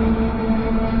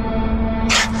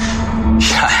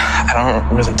 I don't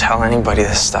really tell anybody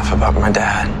this stuff about my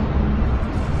dad.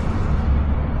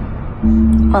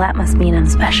 Well, that must mean I'm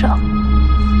special.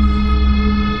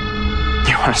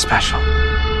 You are special.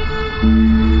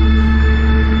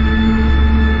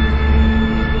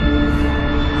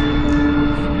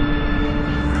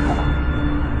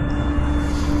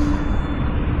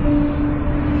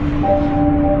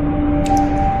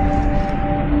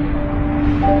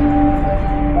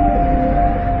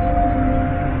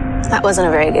 That wasn't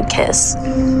a very good kiss. You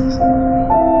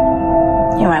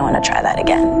might want to try that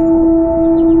again.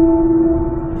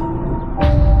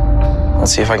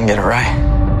 Let's see if I can get it right.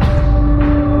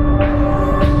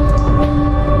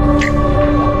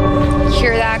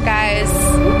 Hear that, guys?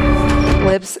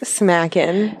 Lips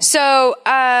smacking. So,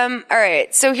 all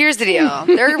right. So here's the deal.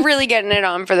 They're really getting it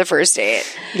on for the first date.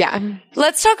 Yeah.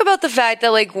 Let's talk about the fact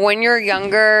that, like, when you're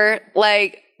younger,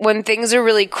 like, when things are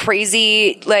really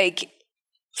crazy, like,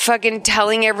 fucking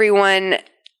telling everyone,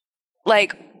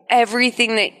 like,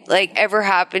 everything that, like, ever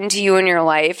happened to you in your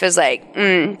life is like,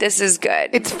 this is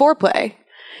good. It's foreplay.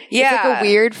 Yeah. It's like a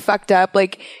weird, fucked up,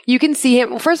 like, you can see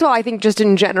him. Well, first of all, I think just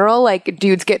in general, like,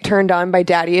 dudes get turned on by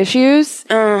daddy issues.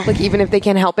 Like, even if they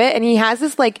can't help it. And he has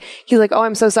this, like, he's like, oh,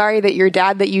 I'm so sorry that your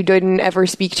dad that you didn't ever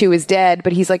speak to is dead.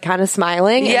 But he's, like, kind of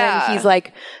smiling. Yeah. And then he's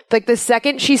like the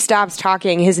second she stops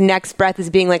talking, his next breath is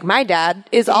being like, my dad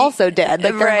is also dead.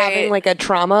 Like, they're Right. having, like, a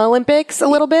trauma Olympics a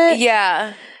little bit.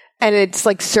 Yeah. And it's,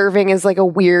 like, serving as, like, a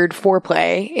weird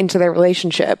foreplay into their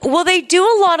relationship. Well, they do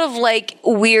a lot of, like,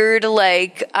 weird,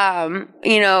 like,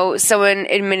 you know, someone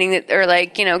admitting that, or,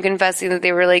 like, you know, confessing that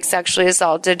they were, like, sexually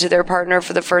assaulted to their partner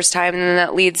for the first time, and then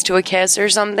that leads to a kiss or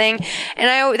something.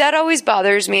 And that always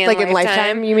bothers me in Like, Lifetime. in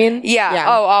Lifetime, you mean? Yeah.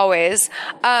 Oh, always.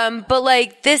 But,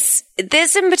 like, this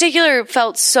in particular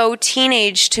felt so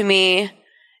teenage to me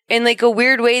in like a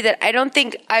weird way that I don't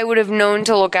think I would have known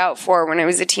to look out for when I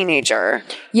was a teenager.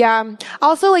 Yeah.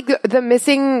 Also, like, the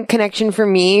missing connection for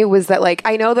me was that, like,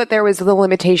 I know that there was the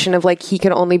limitation of, like, he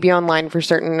could only be online for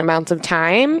certain amounts of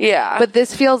time. Yeah. But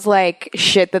this feels like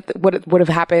shit that would have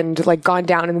happened, like, gone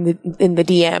down in the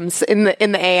DMs, in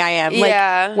the AIM. Like,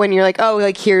 yeah. when you're like, oh,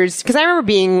 like, here's, because I remember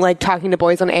being, like, talking to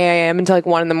boys on AIM until, like,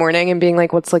 1 a.m. and being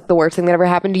like, what's, like, the worst thing that ever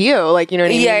happened to you? Like, you know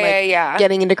what I mean? Yeah,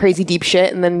 Getting into crazy deep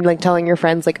shit and then, like, telling your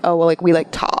friends, like, oh, well, like, we,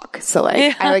 like, talk. So,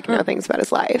 like, I, like, know things about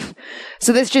his life.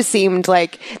 So this just seemed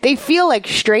like, they feel like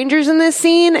strangers in this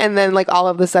scene, and then, like, all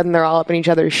of a sudden they're all up in each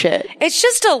other's shit. It's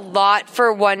just a lot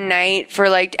for one night for,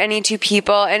 like, any two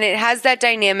people, and it has that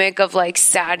dynamic of, like,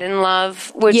 sad in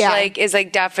love, which, like, is,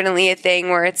 like, definitely a thing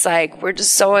where it's, like, we're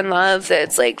just so in love that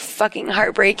it's, like, fucking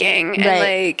heartbreaking. And,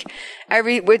 like,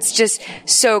 it's just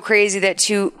so crazy that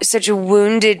two such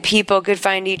wounded people could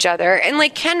find each other. And,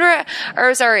 like,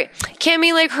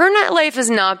 Cammy, like, her life has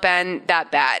not been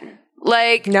that bad.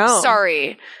 Like, no.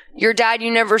 Sorry. Your dad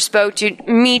you never spoke to.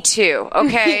 Me too.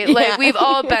 Okay. Like, we've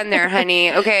all been there,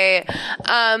 honey. Okay.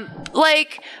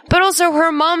 Like, but also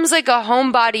her mom's like a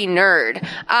homebody nerd.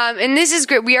 And this is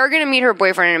great. We are going to meet her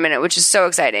boyfriend in a minute, which is so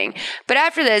exciting. But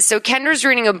after this, so Kendra's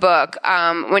reading a book,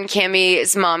 when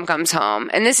Cammy's mom comes home.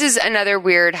 And this is another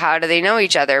weird how do they know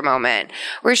each other moment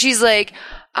where she's like,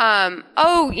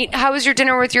 oh, how was your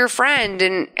dinner with your friend?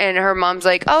 And her mom's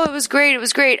like, oh, it was great. It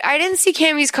was great. I didn't see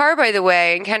Cammy's car, by the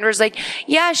way. And Kendra's like,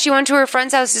 yeah, she went to her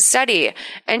friend's house to study.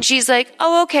 And she's like,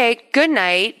 oh, okay, good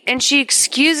night. And she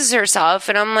excuses herself.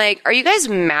 And I'm like, are you guys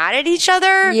mad at each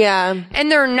other? Yeah.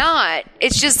 And they're not.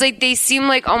 It's just like, they seem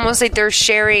like almost like they're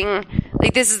sharing,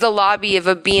 like this is the lobby of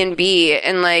a B&B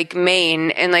in like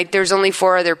Maine. And like, there's only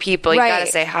 4 other people. You gotta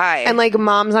say hi. And like,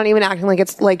 mom's not even acting like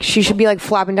it's like, she should be like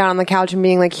flopping down on the couch and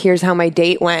being like, here's how my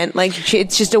date went. Like,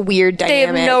 it's just a weird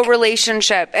dynamic. They have no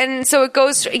relationship. And so it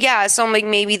goes, so I'm like,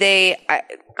 maybe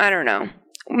I don't know.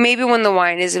 Maybe when the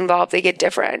wine is involved, they get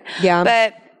different. Yeah.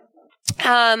 But,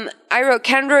 I wrote,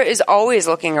 Kendra is always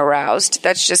looking aroused.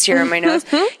 That's just here in my notes.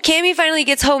 Cammy finally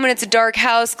gets home and it's a dark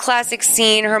house. Classic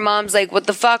scene. Her mom's like, what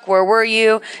the fuck? Where were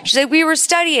you? She's like, we were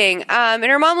studying. And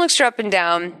her mom looks her up and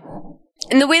down.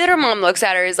 And the way that her mom looks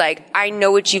at her is like, I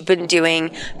know what you've been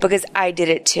doing because I did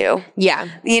it too. Yeah.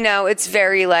 You know, it's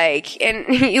very like, and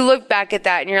you look back at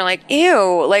that and you're like,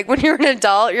 ew. Like when you're an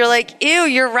adult, you're like, ew,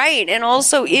 you're right. And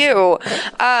also, ew.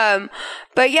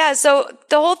 But yeah, so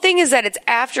the whole thing is that it's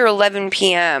after 11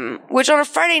 p.m., which on a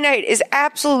Friday night is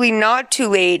absolutely not too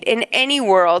late in any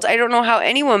world. I don't know how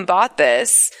anyone bought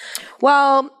this.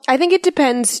 Well, I think it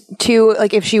depends too,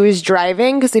 like if she was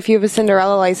driving, because if you have a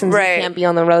Cinderella license, you can't be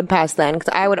on the road past then,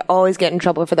 because I would always get in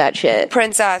trouble for that shit.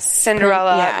 Princess,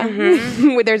 Cinderella. Yeah.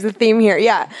 Mm-hmm. There's a theme here.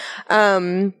 Yeah.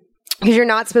 Because you're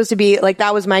not supposed to be, like,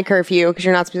 that was my curfew, because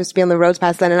you're not supposed to be on the roads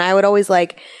past then. And I would always,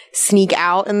 like, sneak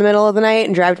out in the middle of the night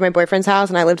and drive to my boyfriend's house.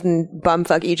 And I lived in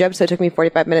bumfuck Egypt, so it took me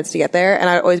 45 minutes to get there. And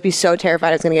I'd always be so terrified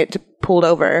I was going to get pulled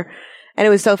over. And it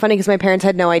was so funny because my parents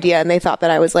had no idea, and they thought that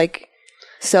I was, like,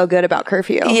 so good about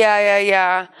curfew.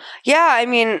 Yeah, I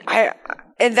mean,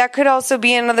 and that could also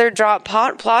be another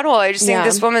plot hole. I just think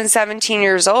this woman's 17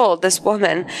 years old. This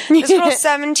girl's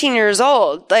 17 years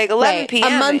old. Like 11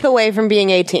 p.m. A month away from being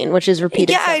 18, which is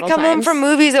repeated I come home from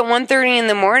movies at 1:30 in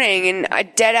the morning and I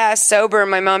dead ass sober.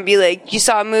 And my mom be like, you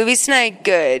saw movies tonight?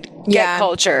 Good. Get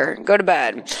culture. Go to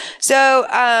bed.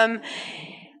 So,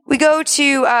 we go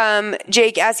to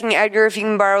Jake asking Edgar if he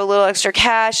can borrow a little extra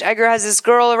cash. Edgar has this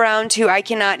girl around who I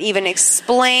cannot even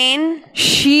explain.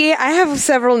 I have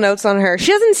several notes on her.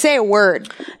 She doesn't say a word.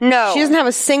 No. She doesn't have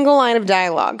a single line of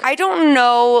dialogue. I don't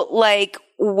know, like,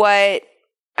 what...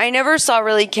 I never saw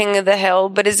really King of the Hill,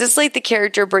 but is this like the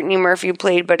character Brittany Murphy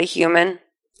played but a human?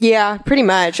 Yeah, pretty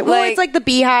much. Well, it's like the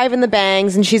beehive and the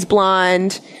bangs, and she's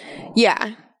blonde.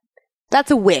 Yeah. That's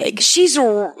a wig. She's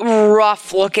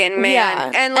rough looking, man.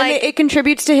 Yeah. And like, it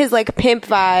contributes to his like pimp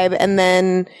vibe. And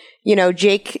then, you know,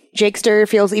 Jakester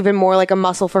feels even more like a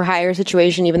muscle for hire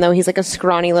situation, even though he's like a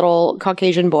scrawny little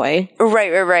Caucasian boy.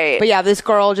 Right. But yeah, this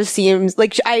girl just seems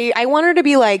like, I want her to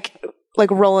be like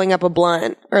rolling up a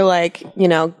blunt or like, you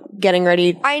know, getting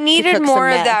ready. I needed more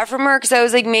of that from her because I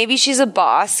was like, maybe she's a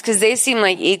boss because they seem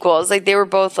like equals. Like they were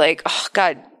both like, oh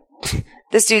God.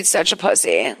 This dude's such a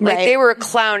pussy. Like, they were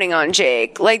clowning on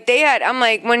Jake. Like, I'm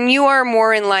like, when you are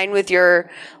more in line with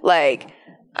your, like,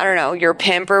 I don't know, your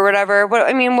pimp or whatever. What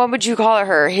would you call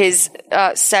her? His,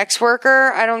 sex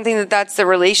worker? I don't think that that's the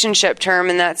relationship term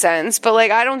in that sense. But,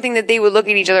 like, I don't think that they would look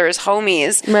at each other as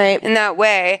homies. Right. In that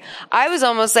way. I was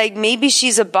almost like, maybe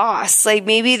she's a boss. Like,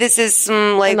 maybe this is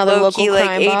some, like, another low-key, local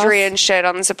like, crime Adrian boss. shit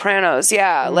on The Sopranos.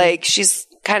 Yeah. Like, she's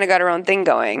kind of got her own thing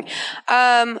going.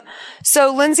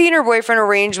 So Lindsay and her boyfriend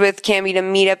arranged with Cammie to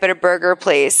meet up at a burger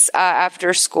place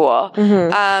after school.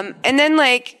 And then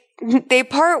like they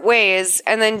part ways,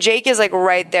 and then Jake is like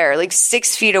right there, like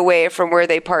 6 feet away from where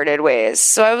they parted ways.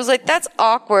 So I was like, that's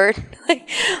awkward.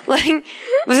 like,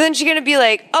 wasn't she gonna be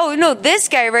like, oh no, this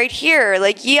guy right here?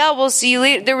 Like, yeah, we'll see you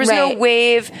later. There was no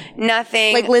wave,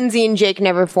 nothing. Like Lindsay and Jake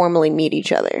never formally meet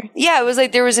each other. Yeah, it was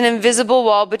like there was an invisible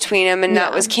wall between them, and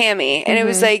that was Cammie. And it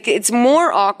was like, it's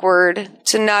more awkward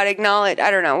to not acknowledge.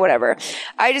 I don't know, whatever.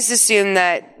 I just assumed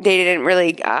that they didn't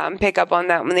really pick up on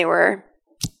that when they were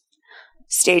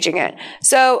staging it.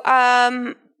 So,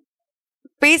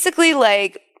 basically,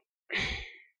 like,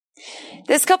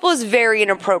 this couple is very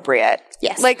inappropriate.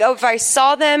 Yes. Like, if I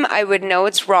saw them, I would know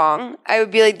it's wrong. I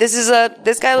would be like,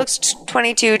 this guy looks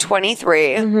 22,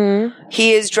 23.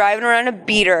 He is driving around a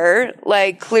beater,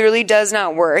 like, clearly does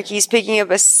not work. He's picking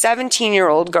up a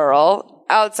 17-year-old girl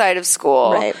outside of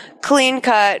school. Right. Clean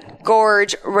cut,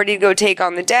 gorge, ready to go take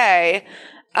on the day.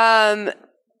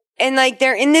 And like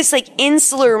they're in this like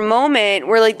insular moment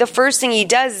where like the first thing he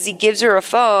does is he gives her a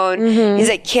phone. He's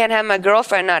like, can't have my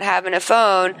girlfriend not having a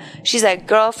phone. She's like,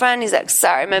 girlfriend? He's like,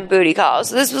 sorry, my booty call.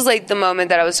 So this was like the moment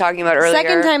that I was talking about earlier.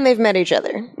 Second time they've met each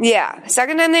other. Yeah.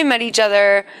 Second time they met each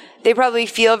other. They probably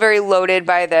feel very loaded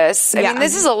by this. I mean,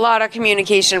 this is a lot of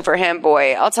communication for him,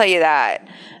 boy. I'll tell you that.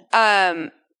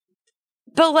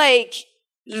 But like,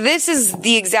 this is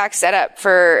the exact setup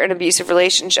for an abusive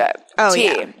relationship. Oh,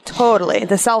 yeah. Totally.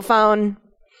 The cell phone.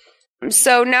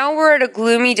 So now we're at a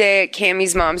gloomy day at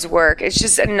Cammie's mom's work. It's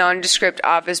just a nondescript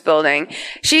office building.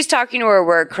 She's talking to her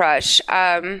work crush.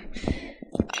 I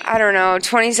don't know,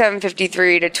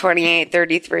 2753 to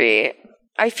 2833.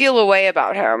 I feel a way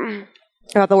about him.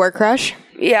 About the work crush?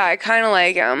 Yeah, I kind of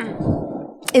like him.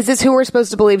 Is this who we're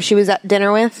supposed to believe she was at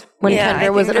dinner with when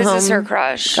Kendra was at home? This is her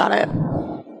crush. Got it.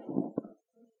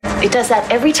 It does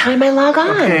that every time I log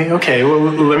on. Okay. Well,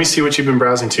 let me see what you've been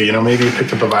browsing to. You know, maybe you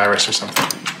picked up a virus or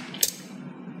something.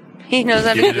 He knows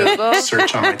how to You did Google. a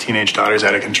search on my teenage daughter's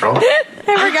out of control.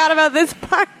 I forgot about this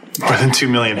part. More than 2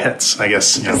 million hits, I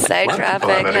guess. You know, Side a lot of people traffic,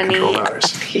 have out of control honey.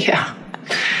 daughters. Yeah.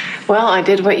 Well, I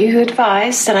did what you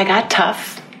advised, and I got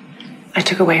tough. I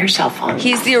took away her cell phone.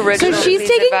 He's the original. So she's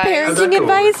taking parenting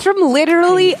advice from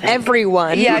literally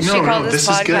everyone. Yeah, she called this his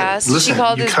podcast. Is good. Listen, She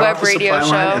called you his cut web off the radio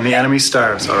supply line show. and the enemy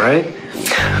starves, all right?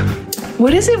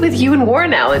 What is it with you and war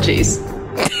analogies?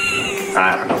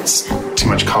 I don't know. It's too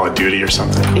much Call of Duty or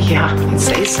something. Yeah, I'd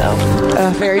say so.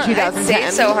 Very 2010. I'd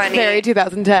say so, honey. Very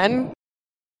 2010.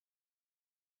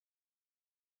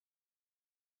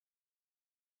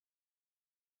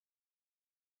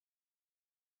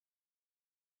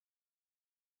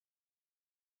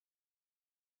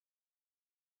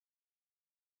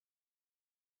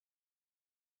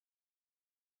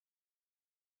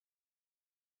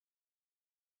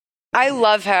 I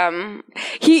love him.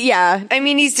 I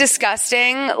mean, he's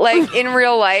disgusting, like, in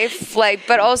real life, like,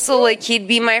 but also, like, he'd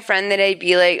be my friend that I'd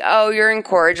be like, oh, you're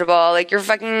incorrigible, like, you're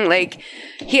fucking, like,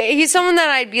 he's someone that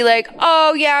I'd be like,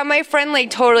 oh, yeah, my friend,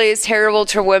 like, totally is terrible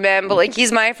to women, but, like,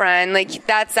 he's my friend, like,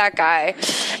 that's that guy.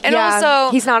 And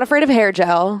also, he's not afraid of hair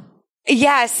gel.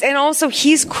 Yes, and also,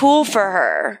 he's cool for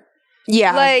her.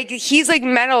 Yeah. Like, he's like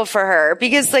metal for her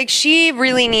because like she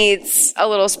really needs a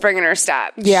little spring in her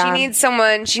step. Yeah. She needs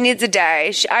someone, she needs a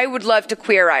day. I would love to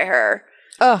Queer Eye her.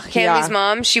 Cammie's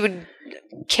mom, she would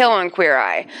kill on Queer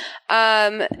Eye.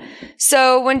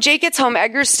 So when Jake gets home,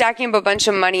 Edgar's stacking up a bunch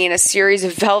of money in a series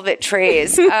of velvet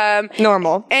trays.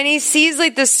 Normal. And he sees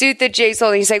like the suit that Jake's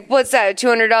holding. He's like, what's that, a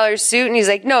 $200 suit? And he's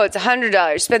like, no, it's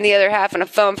 $100. Spend the other half on a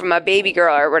phone for my baby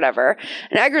girl or whatever.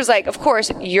 And Edgar's like, of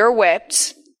course, you're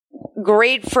whipped.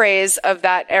 Great phrase of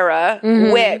that era.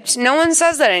 Whipped. No one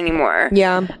says that anymore.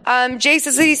 Yeah. Jake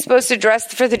says that he's supposed to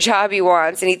dress for the job he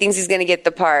wants and he thinks he's going to get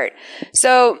the part.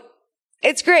 So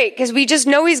it's great because we just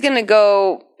know he's going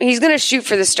to shoot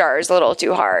for the stars a little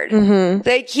too hard.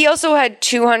 Like he also had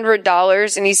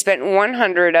 $200 and he spent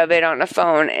 $100 of it on a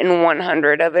phone and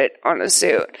 $100 of it on a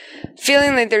suit.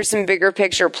 Feeling like there's some bigger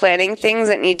picture planning things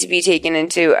that need to be taken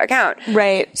into account.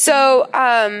 Right.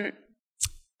 So,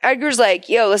 Edgar's like,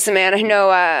 yo, listen, man, I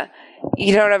know,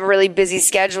 you don't have a really busy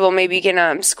schedule. Maybe you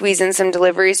can, squeeze in some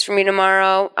deliveries for me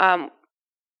tomorrow.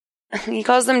 He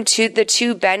calls them the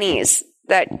two Bennies.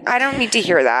 That I don't need to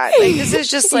hear that. Like, this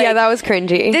is just like, yeah, that was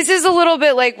cringy. This is a little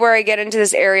bit like where I get into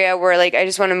this area where like, I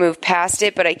just want to move past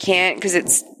it, but I can't because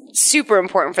it's super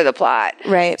important for the plot.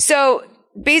 Right. So,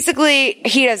 basically,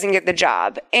 he doesn't get the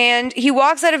job. And he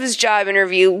walks out of his job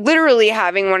interview literally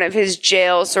having one of his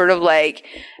jail sort of like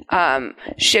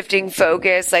shifting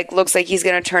focus, like looks like he's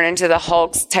going to turn into the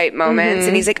Hulk type moments.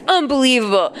 And he's like,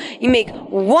 unbelievable. You make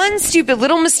one stupid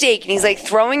little mistake and he's like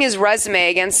throwing his resume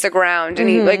against the ground and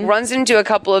he like runs into a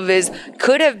couple of his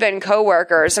could have been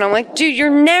coworkers. And I'm like, dude, you're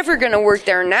never going to work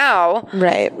there now.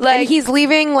 Right. Like, and he's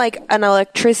leaving like an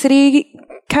electricity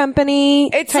company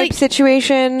type like,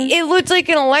 situation. It looked like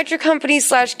an electric company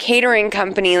 / catering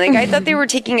company. Like I thought they were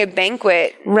taking a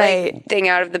banquet like, thing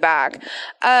out of the back.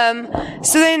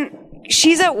 So then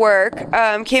she's at work.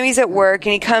 Cammy's at work,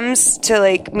 and he comes to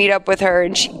like meet up with her,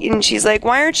 and she's like,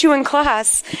 "Why aren't you in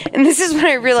class?" And this is when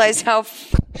I realized how.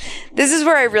 This is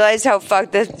where I realized how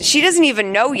fucked this. She doesn't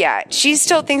even know yet. She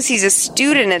still thinks he's a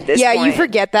student at this point. Yeah, you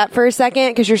forget that for a second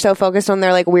because you're so focused on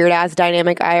their like weird ass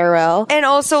dynamic IRL. And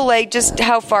also like just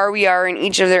how far we are in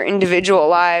each of their individual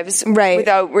lives. Right.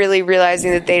 Without really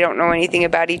realizing that they don't know anything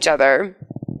about each other.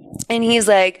 And he's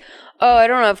like, "Oh, I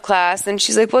don't have class." And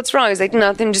she's like, "What's wrong?" He's like,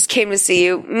 "Nothing, just came to see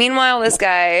you." Meanwhile, this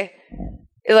guy,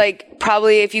 like,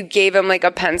 probably if you gave him like a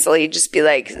pencil, he'd just be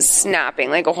like snapping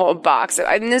like a whole box.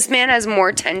 I mean, this man has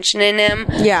more tension in him.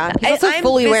 Yeah. He's also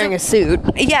fully wearing a suit.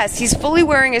 Yes, he's fully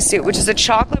wearing a suit, which is a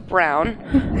chocolate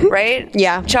brown, right?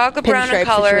 Yeah. Chocolate brown in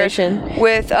color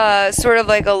with sort of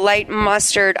like a light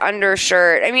mustard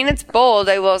undershirt. I mean, it's bold,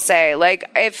 I will say. Like,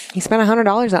 if he spent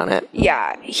 $100 on it.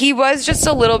 Yeah. He was just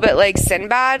a little bit like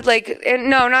Sinbad. Like,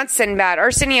 no, not Sinbad.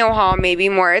 Arsenio Hall, maybe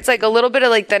more. It's like a little bit of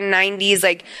like the 90s,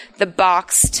 like the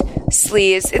boxed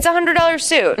sleeves. It's $100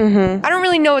 suit. I don't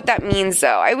really know what that means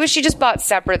though. I wish he just bought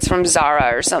separates from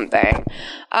Zara or something.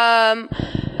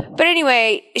 But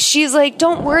anyway, she's like,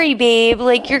 "Don't worry, babe.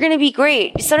 Like, you're going to be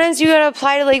great. Sometimes you got to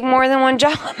apply to like more than one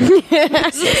job."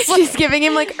 She's giving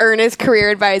him like earnest career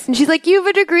advice. And she's like, "You have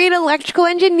a degree in electrical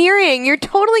engineering. You're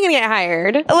totally going to get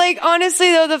hired." Like,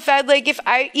 honestly though, the Fed, like if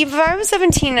I was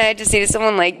 17 and I had to say to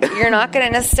someone like, "You're not going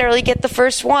to necessarily get the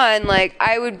first one," like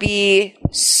I would be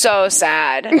so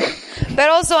sad. But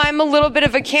also I'm a little bit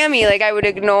of a Cammy. Like I would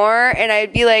ignore and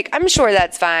I'd be like, "I'm sure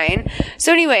that's fine."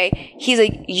 So anyway, he's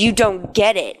like, "You don't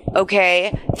get it.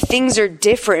 Okay? Things are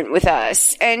different with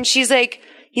us." And he's like,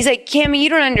 "Cammy, you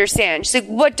don't understand." She's like,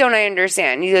 "What don't I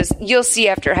understand?" He goes, "You'll see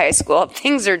after high school.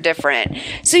 Things are different."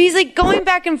 So he's like going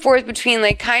back and forth between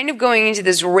like kind of going into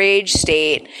this rage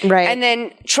state. Right. And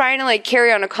then trying to like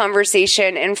carry on a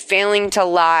conversation and failing to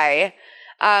lie.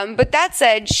 But that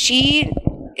said, she's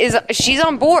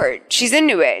on board. She's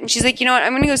into it. And she's like, "You know what?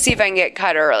 I'm going to go see if I can get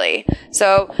cut early."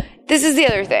 So this is the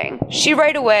other thing. She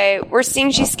right away, we're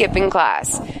seeing she's skipping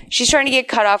class. She's trying to get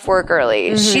cut off work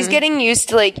early. She's getting used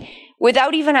to like,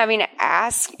 without even having to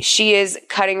ask, she is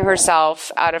cutting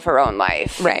herself out of her own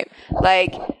life. Right.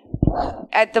 Like,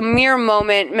 at the mere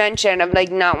moment mention of like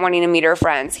not wanting to meet her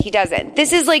friends, he doesn't.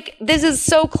 This is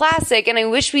so classic. And I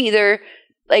wish we either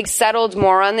like settled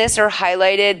more on this or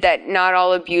highlighted that not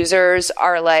all abusers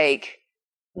are like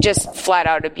just flat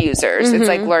out abusers. It's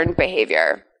like learned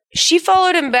behavior. She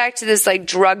followed him back to this like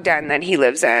drug den that he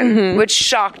lives in, which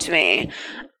shocked me.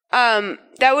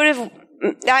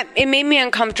 It made me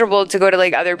uncomfortable to go to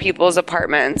like other people's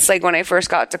apartments, like when I first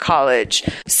got to college.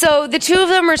 So the two of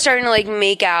them are starting to like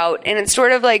make out, and it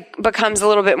sort of like becomes a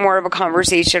little bit more of a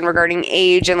conversation regarding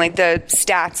age and like the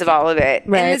stats of all of it.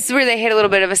 Right. And this is where they hit a little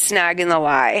bit of a snag in the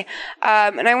lie.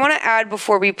 And I want to add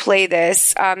before we play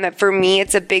this, that for me,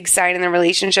 it's a big sign in the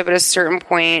relationship at a certain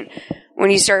point when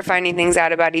you start finding things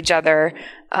out about each other.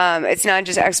 It's not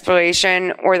just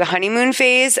exploration or the honeymoon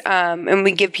phase. And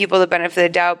we give people the benefit of the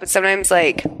doubt, but sometimes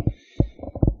like,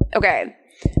 okay.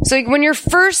 So like when you're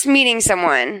first meeting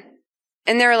someone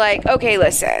and they're like, "Okay,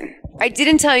 listen, I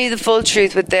didn't tell you the full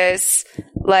truth with this.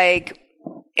 Like,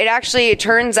 it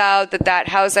turns out that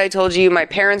house I told you, my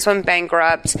parents went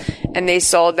bankrupt and they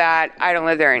sold that. I don't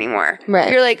live there anymore."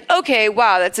 Right. You're like, okay,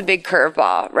 wow, that's a big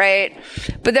curveball, right?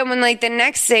 But then when like the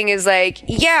next thing is like,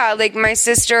 yeah, like my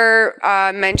sister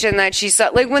mentioned that she saw,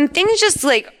 like when things just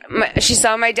like, she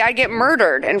saw my dad get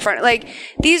murdered in front, like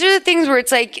these are the things where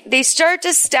it's like they start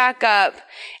to stack up.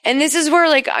 And this is where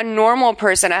like a normal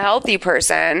person, a healthy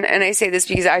person, and I say this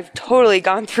because I've totally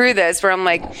gone through this, where I'm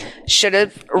like, should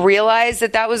have realized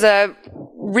that was a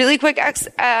really quick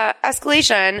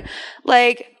escalation.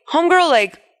 Like, homegirl,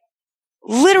 like,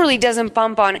 literally doesn't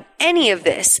bump on any of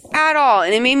this at all.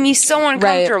 And it made me so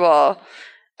uncomfortable.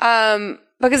 Right.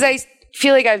 Because I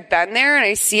feel like I've been there and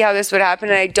I see how this would happen.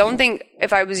 And I don't think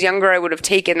if I was younger, I would have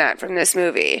taken that from this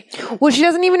movie. Well, she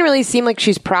doesn't even really seem like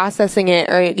she's processing it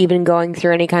or even going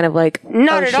through any kind of like,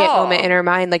 not at all moment in her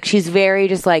mind. Like, she's very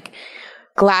just like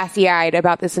glassy-eyed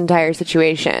about this entire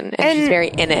situation, and she's very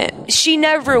in it. She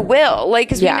never will, like,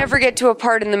 because we never get to a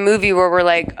part in the movie where we're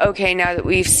like, okay, now that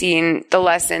we've seen the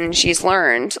lesson she's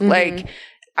learned, like,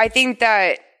 I think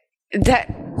that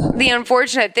the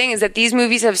unfortunate thing is that these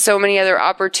movies have so many other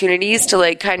opportunities to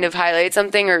like kind of highlight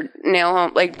something or nail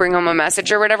home, like bring home a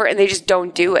message or whatever, and they just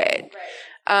don't do it.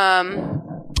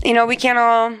 You know, we can't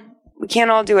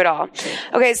all do it all.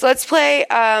 Okay, so let's play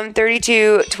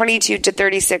 22 to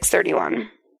 36, 31.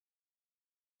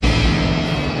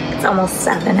 It's almost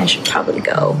 7. I should probably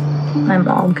go. My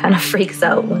mom kind of freaks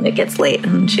out when it gets late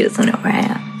and she doesn't know where I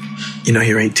am. You know,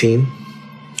 you're 18.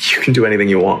 You can do anything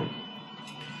you want.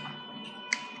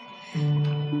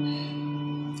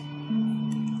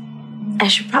 I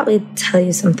should probably tell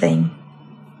you something.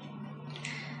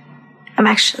 I'm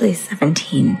actually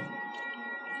 17.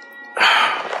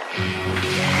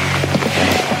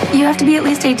 You have to be at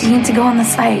least 18 to go on the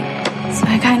site, so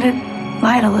I kind of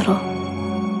lied a little.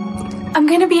 I'm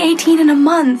gonna be 18 in a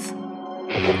month.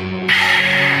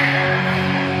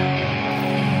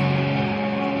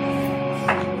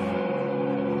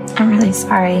 I'm really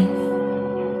sorry.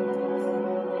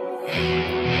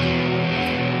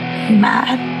 You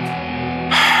mad?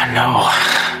 No.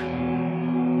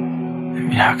 I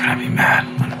mean, how can I be mad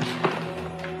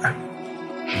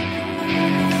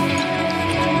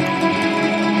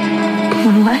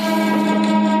when what?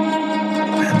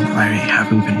 And I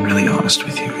haven't been really honest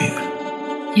with you either.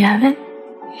 You haven't?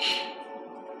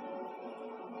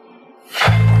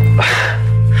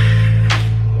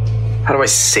 How do I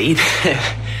say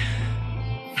that?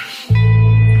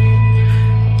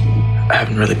 I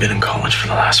haven't really been in college for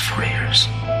the last 4 years.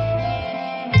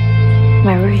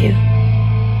 Where were you?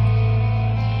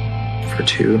 For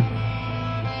 2.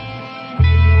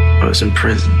 I was in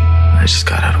prison. I just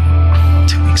got out of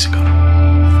 2 weeks ago.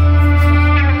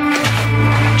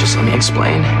 Just let me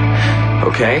explain,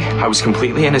 okay? I was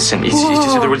completely innocent.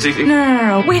 There was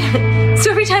No. Wait a minute.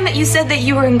 So every time that you said that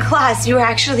you were in class, you were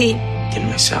actually... in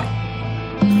my cell.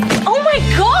 Oh my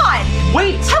God!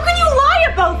 Wait! How can you lie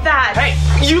about that? Hey,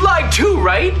 you lied too,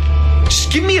 right?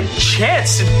 Just give me a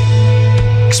chance to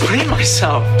explain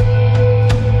myself.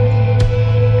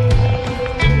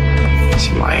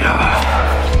 See, my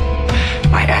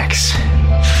ex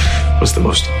was the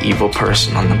most evil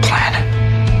person on the planet.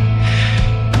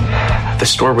 The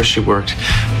store where she worked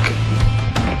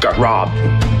got robbed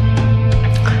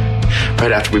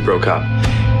right after we broke up.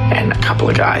 And a couple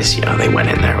of guys, you know, they went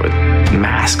in there with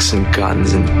masks and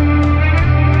guns and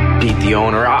beat the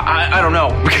owner. I don't know,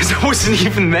 because I wasn't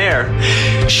even there.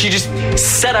 She just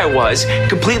said I was,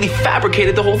 completely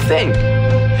fabricated the whole thing.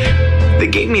 They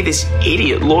gave me this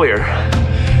idiot lawyer.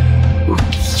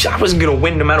 I wasn't going to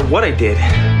win no matter what I did.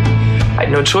 I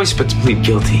had no choice but to plead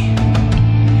guilty.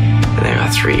 And I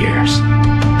got 3 years.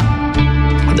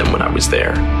 And then when I was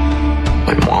there,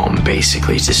 my mom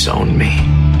basically disowned me.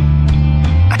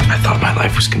 I thought my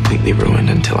life was completely ruined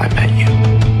until I met you.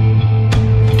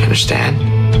 Do you understand?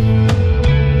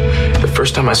 The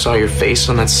first time I saw your face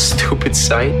on that stupid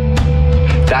site,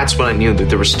 that's when I knew that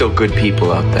there were still good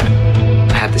people out there.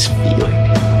 I had this feeling.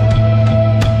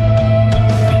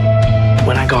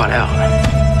 When I got out,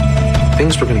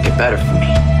 things were going to get better for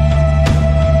me.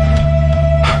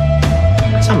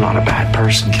 Because I'm not a bad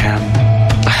person, Cam.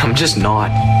 I'm just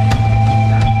not.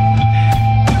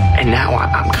 And now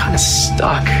I'm kind of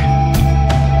stuck.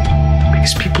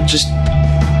 Because people just...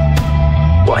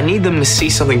 Well, I need them to see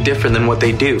something different than what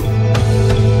they do.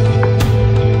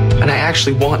 And I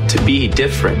actually want to be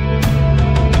different.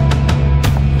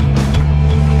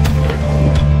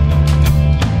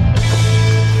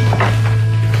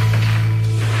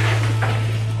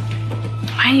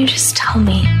 Why didn't you just tell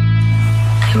me?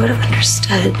 I would have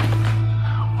understood.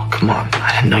 Well, come on.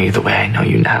 I didn't know you the way I know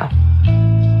you now.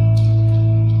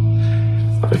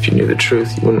 But if you knew the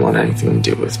truth, you wouldn't want anything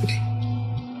to do with me.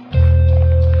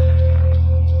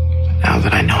 But now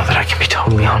that I know that I can be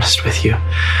totally honest with you,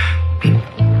 I mean,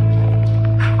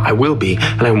 I will be,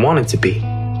 and I want it to be.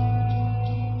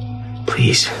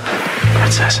 Please,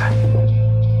 Princess,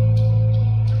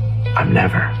 I'm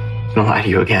never gonna lie to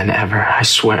you again, ever, I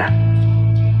swear.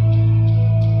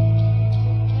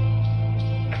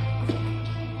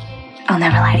 I'll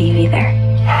never lie to you either.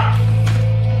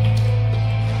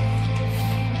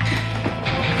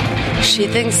 She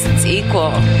thinks it's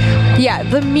equal. Yeah,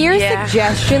 the mere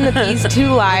suggestion that these two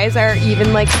lies are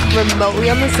even like remotely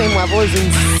on the same level is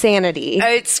insanity.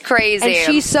 It's crazy. And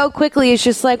she so quickly is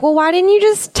just like, well, why didn't you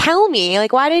just tell me?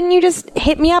 Like, why didn't you just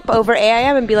hit me up over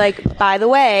AIM and be like, by the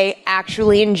way,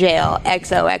 actually in jail,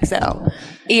 XOXO.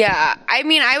 Yeah, I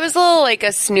mean, I was a little like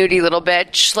a snooty little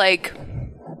bitch, like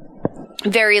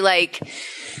very like,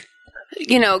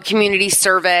 you know, community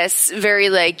service, very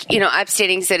like, you know,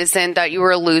 upstanding citizen, thought you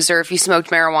were a loser if you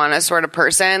smoked marijuana sort of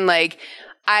person. Like,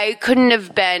 I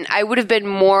would have been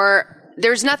more,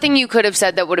 there's nothing you could have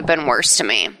said that would have been worse to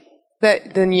me.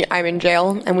 Then I'm in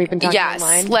jail and we've been talking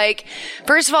online. Like,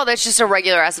 first of all, that's just a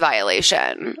regular ass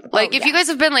violation. Like, if you guys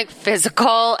have been like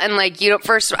physical and like, you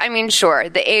don't sure,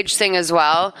 the age thing as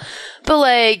well. But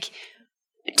like,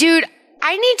 dude,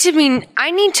 I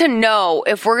need to know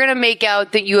if we're going to make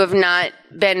out that you have not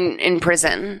been in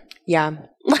prison. Yeah.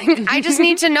 Like, I just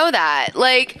need to know that.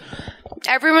 Like,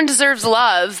 everyone deserves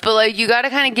love, but like, you got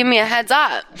to kind of give me a heads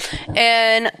up.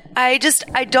 And I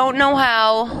don't know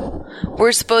how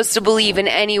we're supposed to believe in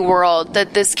any world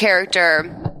that this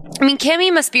character, I mean,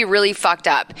 Cammy must be really fucked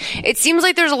up. It seems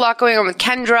like there's a lot going on with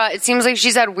Kendra. It seems like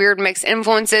she's had weird mixed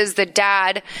influences. The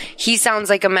dad, he sounds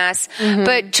like a mess. Mm-hmm.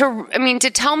 But to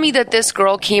tell me that this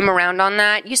girl came around on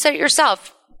that, you said it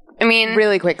yourself. I mean,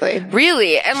 really quickly.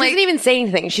 Really. And she doesn't even say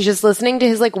anything. She's just listening to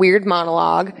his like weird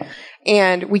monologue.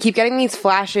 And we keep getting these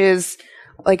flashes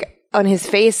like on his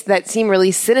face that seem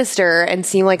really sinister and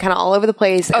seem like kind of all over the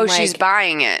place. Oh, and, like, she's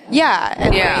buying it. Yeah.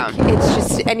 And like, it's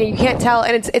just, and you can't tell.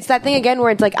 And it's that thing again where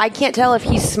it's like, I can't tell if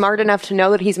he's smart enough to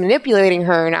know that he's manipulating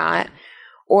her or not.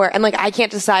 And like, I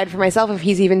can't decide for myself if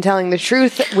he's even telling the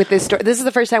truth with this story. This is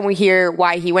the first time we hear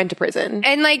why he went to prison.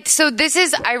 And like, so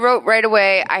I wrote right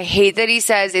away, I hate that he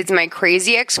says it's my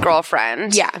crazy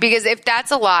ex-girlfriend. Yeah. Because if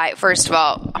that's a lie, first of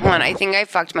all, hold on, I think I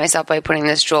fucked myself by putting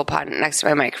this jewel pod next to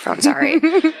my microphone. Sorry.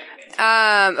 Okay,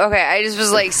 I just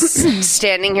was like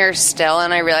standing here still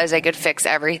and I realized I could fix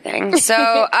everything. So,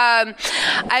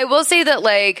 I will say that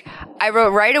like, I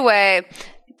wrote right away,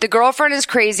 the girlfriend is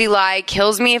crazy lie,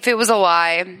 kills me if it was a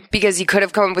lie, because he could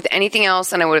have come up with anything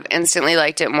else and I would have instantly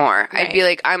liked it more. Right. I'd be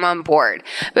like, I'm on board.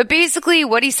 But basically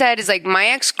what he said is like, my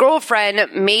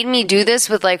ex-girlfriend made me do this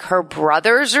with like her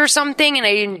brothers or something and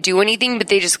I didn't do anything, but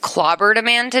they just clobbered a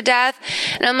man to death.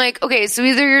 And I'm like, okay, so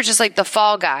either you're just like the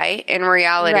fall guy in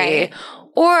reality, right,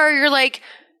 or you're like,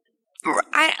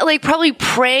 probably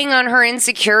preying on her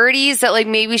insecurities that like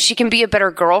maybe she can be a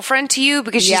better girlfriend to you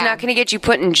because she's not going to get you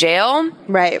put in jail.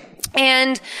 Right.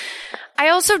 And I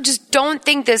also just don't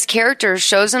think this character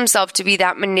shows himself to be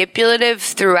that manipulative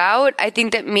throughout. I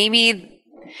think that maybe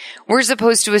we're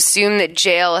supposed to assume that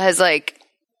jail has like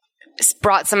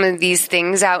brought some of these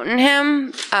things out in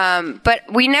him. But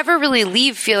we never really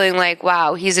leave feeling like,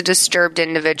 wow, he's a disturbed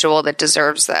individual that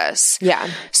deserves this. Yeah.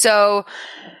 So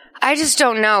I just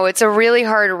don't know. It's a really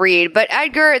hard read. But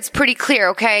Edgar, it's pretty clear,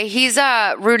 okay? He's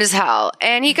rude as hell.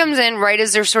 And he comes in right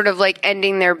as they're sort of like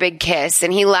ending their big kiss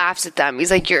and he laughs at them.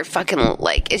 He's like, you're fucking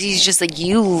like, he's just like,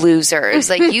 you losers.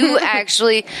 Like,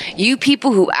 you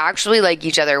people who actually like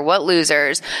each other, what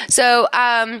losers? So,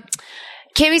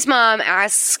 Cammy's mom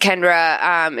asks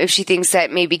Kendra if she thinks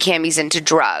that maybe Cammy's into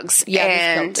drugs. Yeah,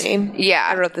 and this killed me. Yeah.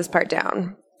 I wrote this part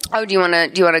down. Oh, do you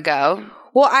want to go?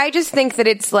 Well, I just think that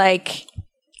it's like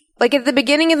at the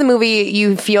beginning of the movie,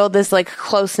 you feel this like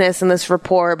closeness and this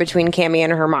rapport between Cammy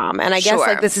and her mom. And I guess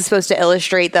like this is supposed to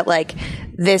illustrate that like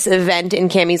this event in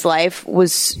Cammy's life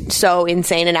was so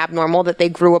insane and abnormal that they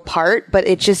grew apart. But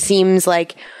it just seems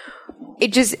like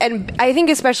and I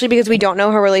think especially because we don't know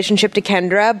her relationship to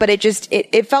Kendra, but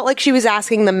it felt like she was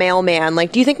asking the mailman,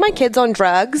 like, do you think my kid's on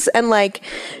drugs? And like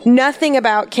nothing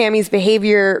about Cammy's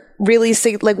behavior really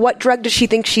like what drug does she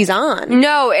think she's on?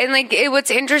 No, and like what's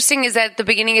interesting is that at the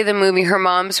beginning of the movie, her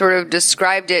mom sort of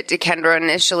described it to Kendra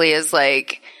initially as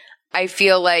like, I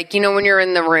feel like, when you're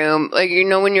in the room, like,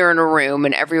 when you're in a room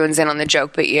and everyone's in on the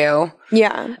joke but you.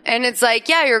 Yeah. And it's like,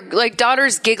 yeah, your like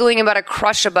daughter's giggling about a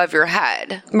crush above your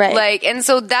head. Right. Like, and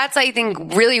so that's, I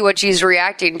think, really what she's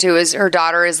reacting to is her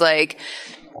daughter is like,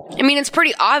 I mean, it's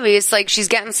pretty obvious, like, she's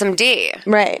getting some D.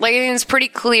 Right. Like, I think it's pretty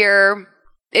clear.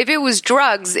 If it was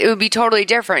drugs, it would be totally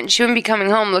different. She wouldn't be coming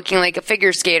home looking like a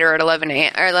figure skater at 11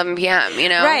 p.m.,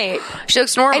 Right. She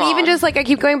looks normal. And even just like, I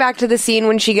keep going back to the scene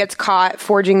when she gets caught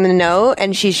forging the note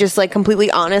and she's just like completely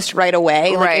honest right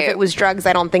away. Like if it was drugs,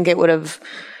 I don't think it would have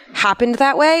happened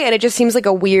that way. And it just seems like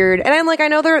a weird, and I'm like, I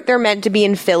know they're meant to be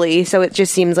in Philly, so it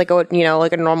just seems like a,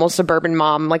 like a normal suburban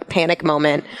mom, like panic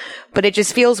moment. But it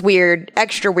just feels weird,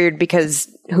 extra weird, because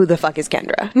who the fuck is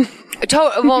Kendra?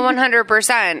 Well,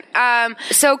 100%.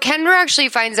 So Kendra actually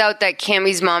finds out that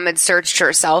Cammy's mom had searched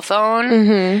her cell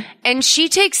phone, and she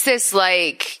takes this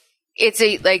like it's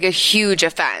a huge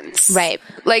offense. Right.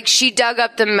 Like, she dug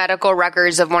up the medical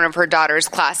records of one of her daughter's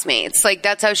classmates. Like,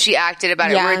 that's how she acted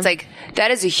about it, where it's like,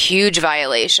 that is a huge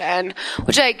violation.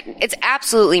 Which, like, it's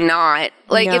absolutely not.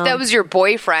 Like, if that was your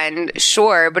boyfriend,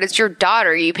 sure, but it's your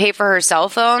daughter. You pay for her cell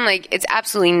phone. Like, it's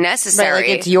absolutely necessary. Right,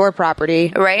 like, it's your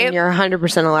property. Right? And you're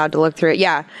 100% allowed to look through it.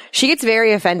 Yeah. She gets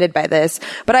very offended by this.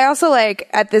 But I also, like,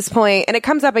 at this point, and it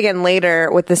comes up again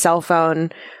later with the cell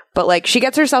phone, But like, she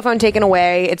gets her cell phone taken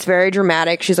away. It's very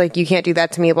dramatic. She's like, you can't do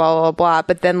that to me, blah, blah, blah.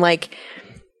 But then like,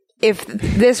 if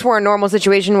this were a normal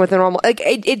situation with a normal, like,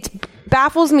 it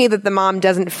baffles me that the mom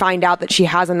doesn't find out that she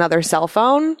has another cell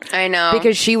phone. I know.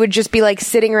 Because she would just be like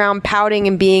sitting around pouting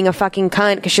and being a fucking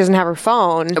cunt because she doesn't have her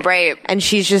phone. Right. And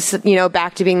she's just,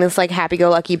 back to being this like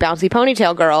happy-go-lucky bouncy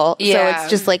ponytail girl. Yeah. So it's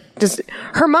just like,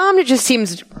 her mom, it just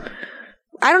seems,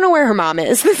 I don't know where her mom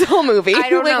is this whole movie.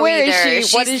 I don't know where either. is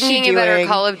she? What is she thinking doing? about her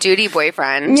Call of Duty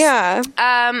boyfriend. Yeah.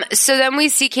 So then we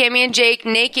see Cammy and Jake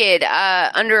naked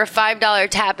under a $5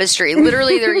 tapestry.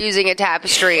 Literally, they're using a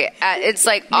tapestry. It's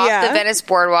like off the Venice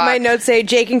boardwalk. My notes say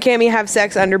Jake and Cammy have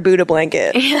sex under Buddha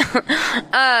blanket.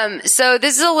 So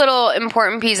this is a little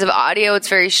important piece of audio. It's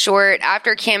very short.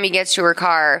 After Cammy gets to her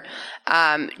car,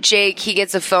 Jake, he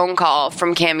gets a phone call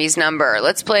from Cammy's number.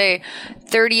 Let's play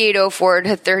 3804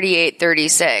 to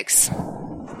 3836.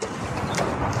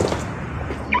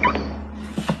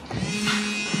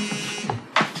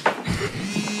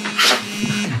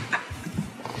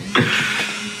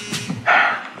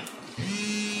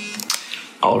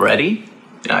 Already?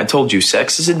 I told you,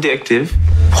 sex is addictive.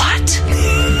 What?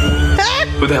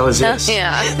 Who the hell is this?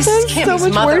 Yeah. This is That's Cammy's so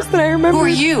much mother. worse than I remember. Who are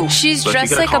you? She's Look, you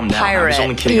dressed gotta like a calm down. I was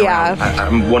only pirate. kidding around.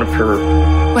 I'm one of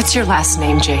her... What's your last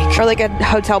name, Jake? Or like a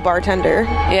hotel bartender.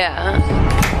 Yeah.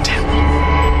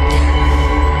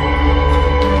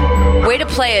 Way to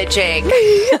play it, Jake.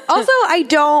 Also, I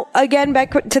don't, again,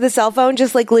 back to the cell phone,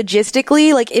 just like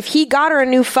logistically, like if he got her a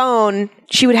new phone,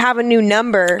 she would have a new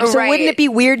number. So Right. wouldn't it be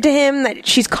weird to him that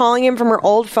she's calling him from her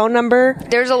old phone number?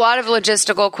 There's a lot of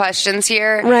logistical questions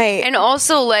here. Right. And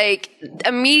also, like,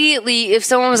 immediately, if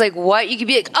someone was like, what? You could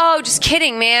be like, oh, just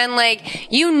kidding, man. Like,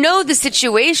 you know the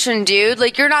situation, dude.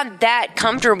 Like, you're not that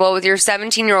comfortable with your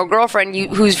 17-year-old girlfriend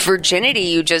whose virginity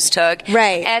you just took.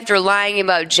 Right. After lying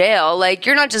about jail. Like,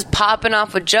 you're not just popping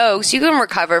off with jokes. You can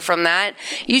recover from that.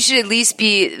 You should at least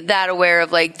be that aware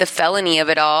of, like, the felony of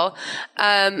it all.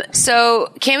 So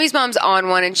Cammy's mom's on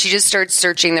one and she just starts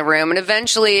searching the room. And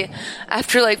eventually,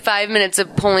 after like 5 minutes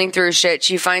of pulling through shit,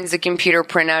 she finds the computer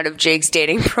printout of Jake's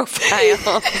dating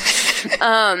profile.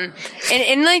 And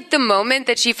in like the moment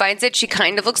that she finds it, she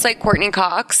kind of looks like Courtney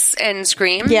Cox in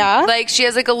Scream. Yeah. Like she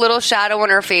has like a little shadow on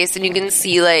her face and you can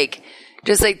see like,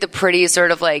 just like the pretty sort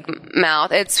of like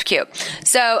mouth. It's cute.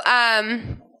 So,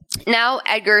 now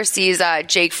Edgar sees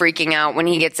Jake freaking out when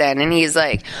he gets in and he's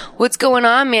like, what's going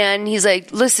on, man? And he's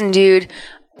like, listen, dude,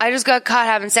 I just got caught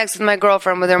having sex with my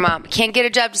girlfriend with her mom. Can't get a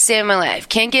job to save my life.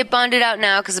 Can't get bonded out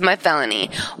now because of my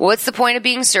felony. What's the point of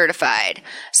being certified?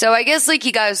 So I guess like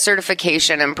he got a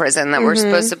certification in prison that we're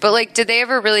supposed to, but like, did they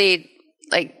ever really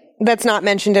like, That's not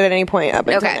mentioned at any point up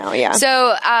until now, yeah.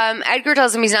 So, Edgar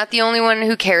tells him he's not the only one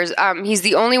who cares. He's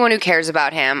the only one who cares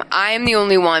about him. I am the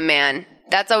only one, man.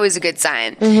 That's always a good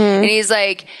sign. And he's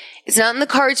like, it's not in the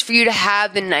cards for you to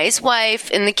have the nice wife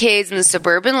and the kids and the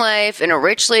suburban life and a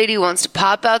rich lady who wants to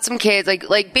pop out some kids.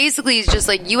 Like basically he's just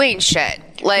like, you ain't shit.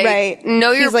 Like, right.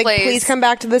 know your He's like, place. please come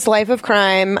back to this life of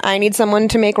crime. I need someone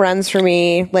to make runs for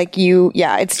me. Like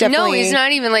it's definitely. No, he's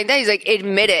not even like that. He's like,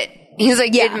 admit it. He's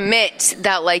like, admit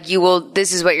that like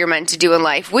this is what you're meant to do in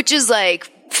life, which is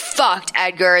like, fucked,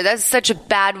 Edgar. That's such a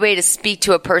bad way to speak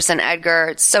to a person, Edgar.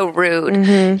 It's so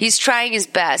rude. He's trying his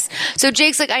best. So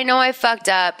Jake's like, I know I fucked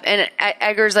up. And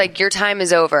Edgar's like, your time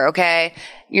is over, okay?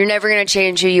 You're never going to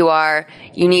change who you are.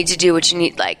 You need to do what you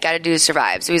need, like, got to do to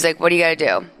survive. So he's like, what do you got to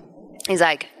do? He's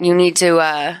like, you need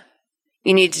to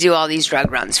do all these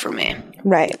drug runs for me.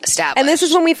 Right. Established. And this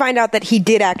is when we find out that he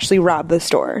did actually rob the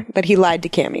store, that he lied to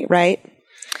Cammy, right?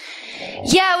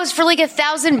 Yeah, it was for like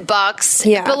 $1,000.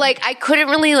 Yeah. But like, I couldn't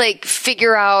really like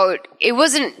figure out, it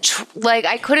wasn't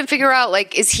I couldn't figure out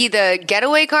like, is he the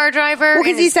getaway car driver? Well,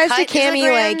 because he says to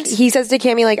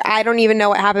Cammy, like, I don't even know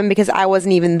what happened because I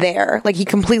wasn't even there. Like, he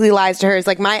completely lies to her. It's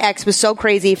like, my ex was so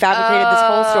crazy, fabricated this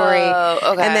whole story.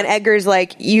 Okay. And then Edgar's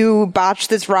like, you botched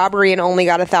this robbery and only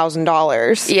got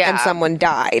 $1,000. Yeah. And someone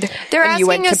died. They're and you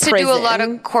asking went us to prison. do a lot of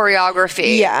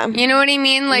choreography. Yeah. You know what I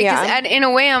mean? Like, 'cause in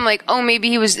a way, I'm like, oh, maybe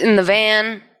he was in the van.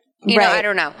 You know, I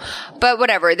don't know. But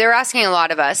whatever. They're asking a lot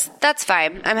of us. That's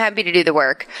fine. I'm happy to do the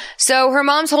work. So her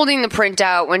mom's holding the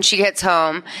printout when she gets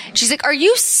home. She's like, are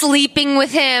you sleeping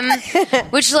with him?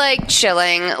 Which, like,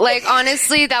 chilling. Like,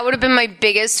 honestly, that would have been my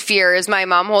biggest fear is my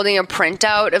mom holding a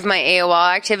printout of my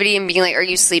AOL activity and being like, are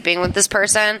you sleeping with this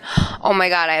person? Oh my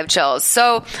God, I have chills.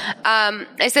 So,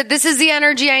 I said, this is the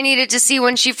energy I needed to see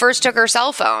when she first took her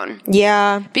cell phone.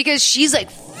 Yeah. Because she's like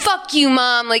fuck you,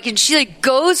 Mom. Like, and she like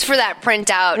goes for that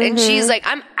printout and she's like,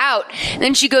 I'm out. And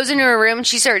then she goes into her room and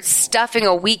she starts stuffing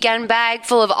a weekend bag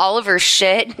full of all of her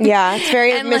shit. Yeah, it's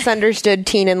very misunderstood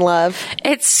teen in love.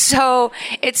 It's so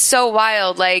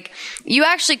wild. Like, you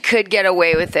actually could get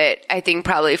away with it, I think,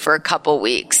 probably for a couple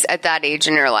weeks at that age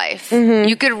in your life.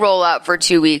 You could roll out for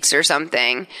 2 weeks or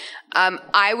something.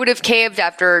 I would have caved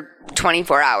after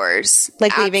 24 hours.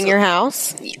 Like leaving your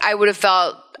house? I would have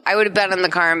been in the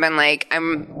car and been like,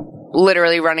 I'm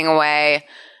literally running away.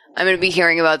 I'm going to be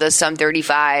hearing about this on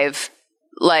 35.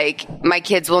 Like, my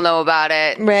kids will know about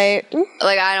it. Right.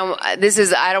 Like, I don't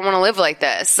want to live like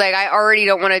this. Like, I already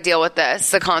don't want to deal with this,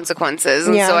 the consequences.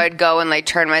 And so I'd go and like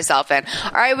turn myself in.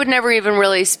 Or I would never even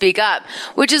really speak up,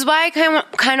 which is why I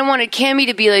kind of wanted Cammie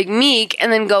to be like meek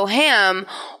and then go ham,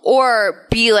 or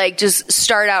be like, just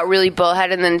start out really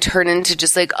bullhead and then turn into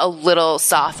just like a little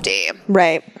softy.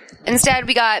 Right. Instead,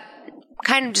 we got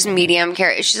kind of just medium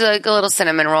character. She's like a little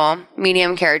cinnamon roll.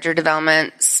 Medium character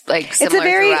development, like similar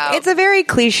throughout. It's a very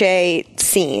cliche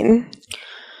scene.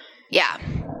 Yeah.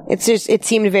 It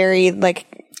seemed very like,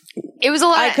 it was a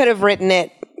lot. I could have written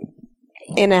it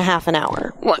in a half an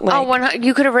hour.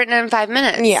 You could have written it in 5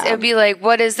 minutes. Yeah. It'd be like,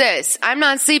 what is this? I'm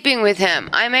not sleeping with him.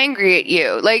 I'm angry at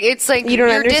you. Like, it's like, you don't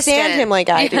you're understand distant. him like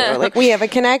I do. Like, we have a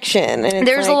connection. And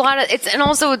there's a lot of, and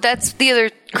also that's the other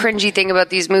cringy thing about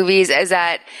these movies is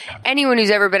that anyone who's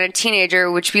ever been a teenager,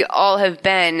 which we all have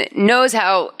been, knows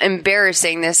how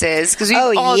embarrassing this is because we've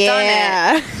all done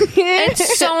it.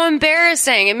 It's so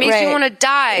embarrassing. It makes you want to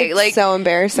die. It's like, so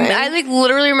embarrassing. I like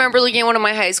literally remember looking at one of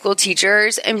my high school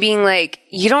teachers and being like,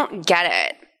 you don't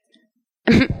get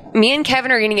it. Me and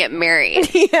Kevin are going to get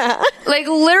married. Yeah. Like,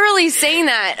 literally saying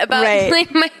that about,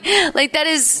 like, that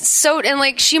is so, and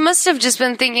like, she must have just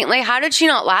been thinking, like, how did she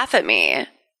not laugh at me?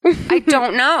 I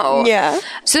don't know. Yeah.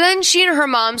 So then she and her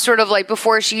mom sort of like,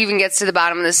 before she even gets to the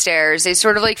bottom of the stairs, they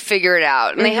sort of like figure it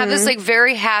out. And they have this like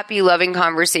very happy, loving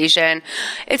conversation.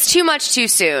 It's too much too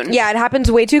soon. Yeah, it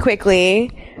happens way too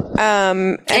quickly.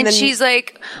 And then she's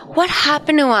like, what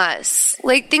happened to us?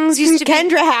 Like, things used to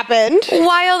Kendra happened.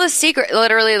 Why all the secret?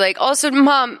 Literally, like, also,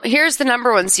 Mom, here's the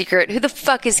number one secret. Who the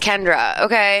fuck is Kendra?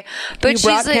 Okay. But you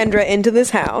brought Kendra into this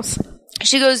house.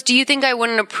 She goes, do you think I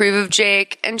wouldn't approve of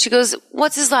Jake? And she goes,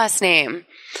 what's his last name?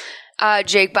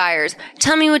 Jake Byers.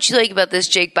 Tell me what you like about this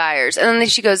Jake Byers. And then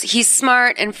she goes, he's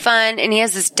smart and fun and he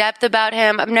has this depth about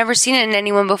him. I've never seen it in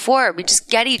anyone before. We just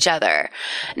get each other.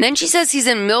 And then she says he's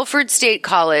in Milford State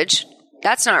College.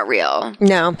 That's not real.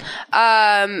 No.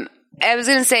 I was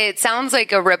going to say it sounds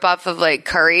like a ripoff of like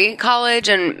Curry College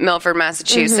in Milford,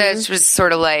 Massachusetts, which was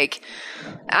sort of like,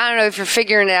 I don't know, if you're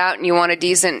figuring it out and you want a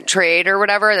decent trade or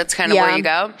whatever, that's kind of where you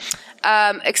go.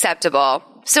 Acceptable.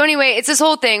 So anyway, it's this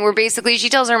whole thing where basically she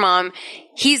tells her mom,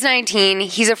 he's 19,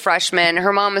 he's a freshman.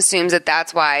 Her mom assumes that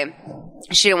that's why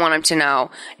she didn't want him to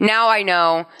know. Now I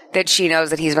know that she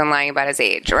knows that he's been lying about his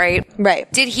age, right? Right.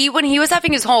 Did he, when he was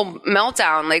having his whole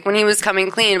meltdown, like when he was coming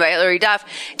clean by Hillary Duff,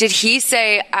 did he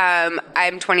say,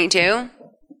 I'm 22?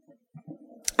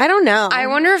 I don't know. I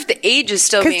wonder if the age is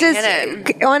still being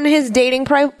hidden. On his dating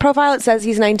profile, it says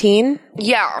he's 19.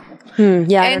 Yeah.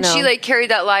 Yeah, and she like carried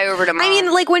that lie over to Mom. I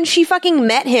mean, like when she fucking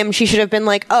met him, she should have been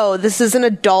like, "Oh, this is an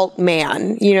adult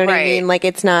man." You know what I mean? Like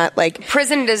it's not like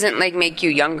prison doesn't like make you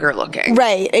younger looking.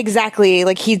 Right? Exactly.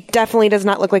 Like he definitely does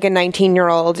not look like a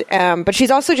 19-year-old. But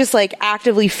she's also just like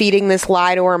actively feeding this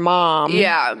lie to her mom.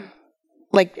 Yeah.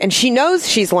 Like, and she knows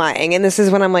she's lying. And this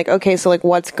is when I'm like, okay, so like,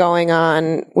 what's going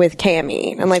on with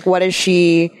Cammie? And like, what is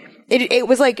she? It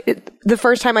was like the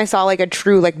first time I saw like a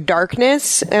true like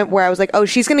darkness where I was like, oh,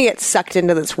 she's going to get sucked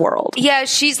into this world. Yeah,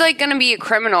 she's like going to be a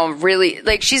criminal, really.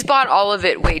 Like she's bought all of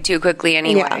it way too quickly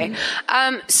anyway.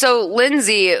 Yeah. So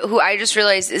Lindsay, who I just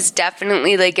realized is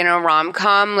definitely like in a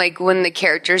rom-com, like when the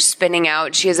character's spinning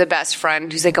out, she has a best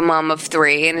friend who's like a mom of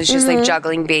 3 and is just like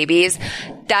juggling babies.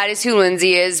 That is who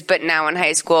Lindsay is, but now in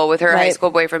high school with her high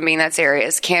school boyfriend being that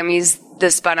serious. Cammie's the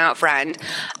spun out friend.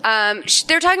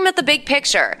 They're talking about the big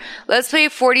picture. Let's play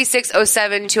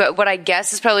 4607 to what I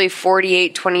guess is probably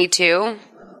 4822.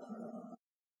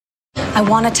 I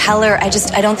want to tell her. I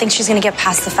don't think she's going to get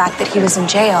past the fact that he was in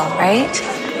jail, right?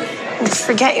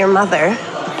 Forget your mother.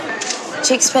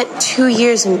 Jake spent 2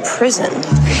 years in prison.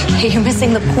 Hey, you're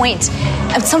missing the point.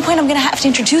 At some point, I'm going to have to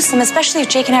introduce them, especially if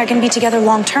Jake and I are going to be together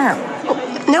long term.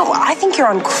 No, I think you're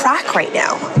on crack right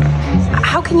now.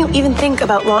 How can you even think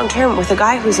about long-term with a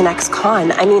guy who's an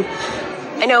ex-con? I mean,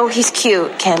 I know he's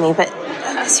cute, Cammie, but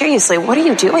seriously, what are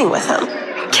you doing with him?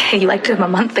 Okay, you liked him a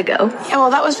month ago. Yeah, well,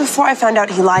 that was before I found out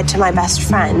he lied to my best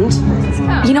friend.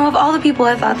 You know, of all the people,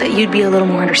 I thought that you'd be a little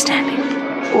more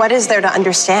understanding. What is there to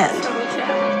understand?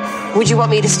 Would you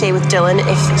want me to stay with Dylan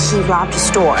if he robbed a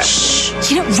store? Shh.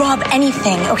 He didn't rob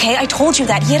anything, okay? I told you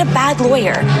that. He had a bad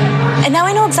lawyer. And now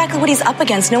I know exactly what he's up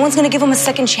against. No one's gonna give him a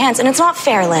second chance, and it's not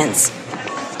fair, Linz.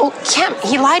 Well, Kim,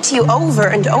 he lied to you over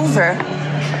and over.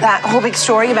 That whole big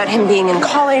story about him being in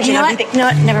college You know and what? everything. You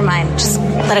know what? Never mind. Just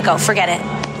let it go. Forget it.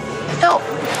 No,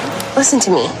 listen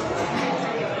to me.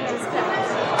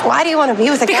 Why do you want to be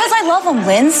with a guy? Because I love him,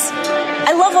 Linz.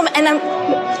 I love him, and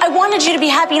I wanted you to be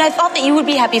happy, and I thought that you would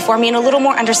be happy for me and a little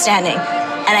more understanding.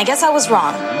 And I guess I was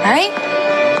wrong, all right?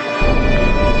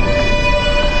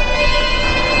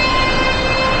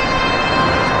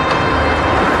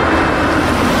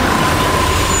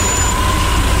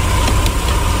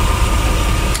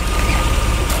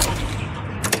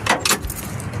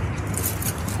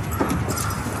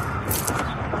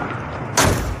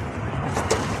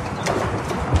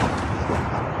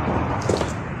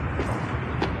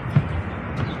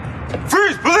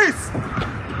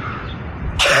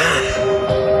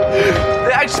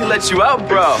 Let you out,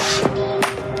 bro.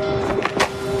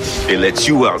 They let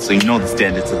you out, so you know the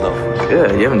standards are low.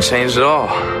 Good, you haven't changed at all.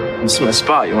 This is my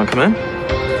spot. You want to come in?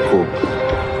 Cool.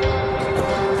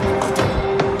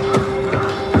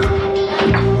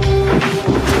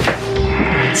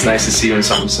 It's nice to see you in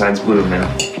something besides blue, man.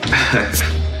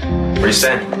 Where you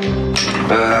staying?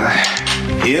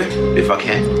 Here, if I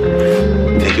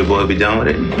can. Think your boy will be done with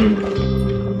it?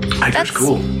 That's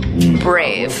cool.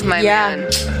 Brave, my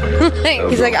man.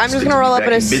 He's like, I'm just gonna roll up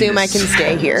and assume I can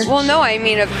stay here. Well, no, I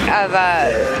mean of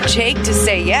Jake to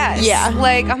say yes. Yeah.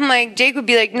 Like I'm like Jake would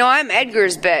be like, no, I'm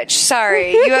Edgar's bitch.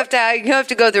 Sorry, you have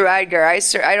to go through Edgar. I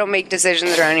don't make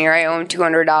decisions around here. I owe him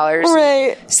 $200.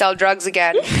 Right. Sell drugs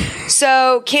again.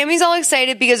 So Cammie's all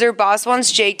excited because her boss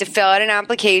wants Jake to fill out an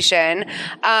application.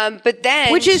 But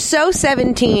then, which is so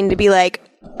 17 to be like,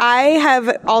 I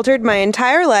have altered my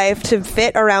entire life to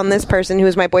fit around this person who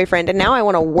is my boyfriend, and now I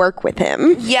want to work with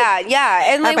him. Yeah.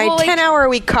 And at my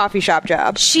 10-hour-a-week coffee shop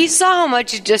job. She saw how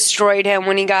much it destroyed him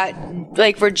when he got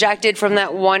rejected from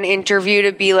that one interview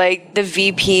to be like the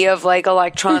VP of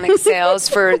electronic sales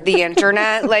for the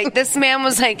internet. This man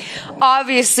was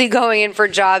obviously going in for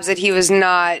jobs that he was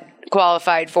not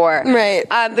qualified for. Right.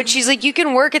 But she's like, you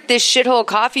can work at this shithole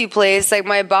coffee place.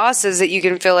 My boss says that you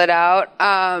can fill it out.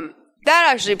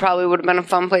 That actually probably would have been a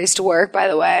fun place to work, by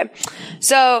the way.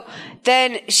 So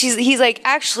then he's like,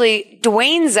 actually,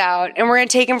 Dwayne's out and we're going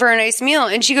to take him for a nice meal.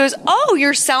 And she goes, oh,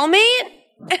 your cellmate?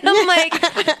 And I'm like,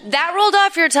 that rolled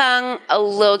off your tongue a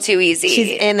little too easy.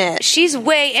 She's in it. She's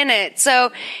way in it.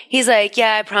 So he's like,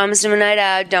 yeah, I promised him a night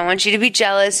out. Don't want you to be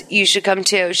jealous. You should come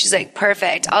too. She's like,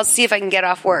 perfect. I'll see if I can get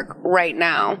off work right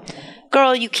now.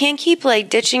 Girl, you can't keep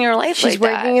ditching your life She's like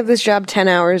that. working at this job 10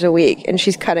 hours a week and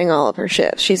she's cutting all of her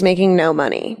shifts. She's making no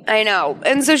money. I know.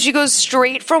 And so she goes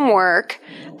straight from work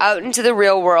out into the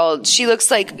real world. She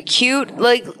looks cute.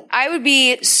 I would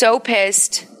be so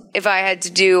pissed if I had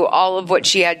to do all of what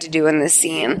she had to do in this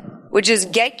scene, which is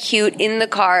get cute in the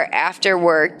car after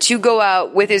work to go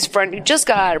out with his friend who just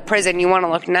got out of prison. You want to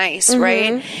look nice,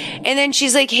 right? And then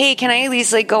she's like, hey, can I at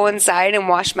least go inside and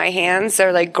wash my hands?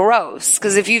 They're gross.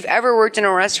 Because if you've ever worked in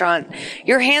a restaurant,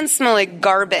 your hands smell like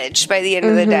garbage by the end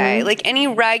of the day. Any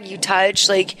rag you touch,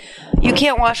 you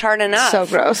can't wash hard enough. So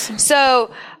gross.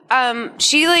 So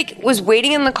she was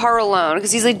waiting in the car alone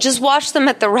because he's like, just watch them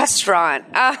at the restaurant.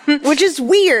 Which is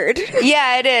weird.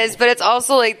 Yeah, it is. But it's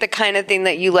also the kind of thing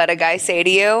that you let a guy say to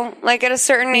you, at a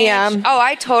certain age. Yeah. Oh,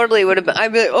 I totally would have been.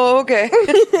 I'd be like, oh, okay.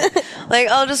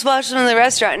 I'll just watch them in the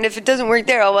restaurant. And if it doesn't work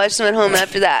there, I'll watch them at home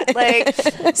after that.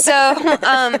 So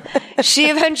she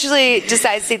eventually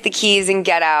decides to take the keys and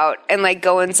get out and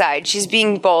go inside. She's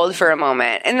being bold for a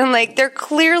moment. And then they're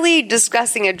clearly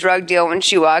discussing a drug deal when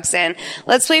she walks in.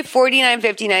 Let's play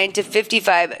 49-59 to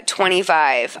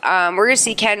 55-25. We're going to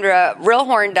see Kendra real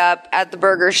horned up at the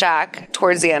Burger Shack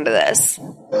towards the end of this.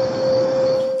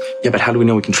 Yeah, but how do we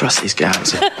know we can trust these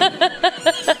guys?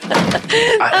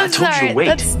 I told you to wait.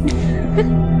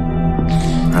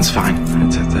 That's fine.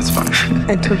 That's fine.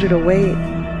 I told you to wait.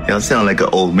 Y'all sound like an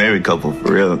old married couple,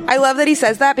 for real. I love that he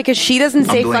says that because she doesn't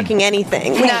say fucking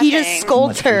anything. He just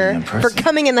scolds her for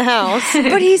coming in the house.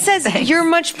 But he says, you're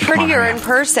much prettier in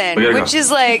person, which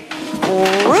is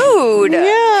rude.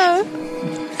 Yeah.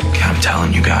 I'm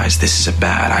telling you guys, this is a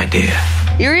bad idea.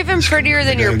 You're even prettier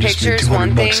than your pictures,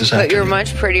 one thing, but you're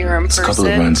much prettier in person. A couple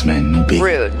of runs, man.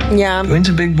 Rude. Yeah. Dwayne's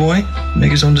a big boy. Make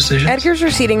his own decisions. Edgar's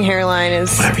receding hairline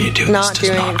is whatever you do, not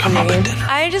doing it for me.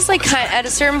 I just at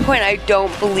a certain point, I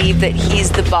don't believe that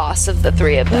he's the boss of the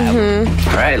three of them. All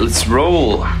right, let's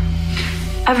roll.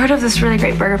 I've heard of this really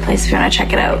great burger place if you want to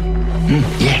check it out.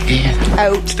 Yeah.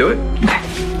 Out. Let's do it.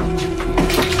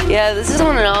 Yeah, this is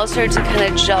when it all started to kind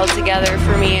of gel together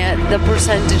for me at the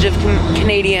percentage of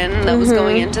Canadian that was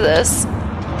going into this.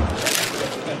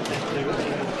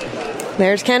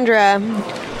 There's Kendra.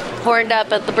 Horned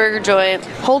up at the burger joint.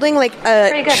 Holding like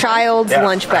a child's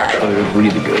lunch bag. Oh,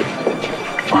 really good.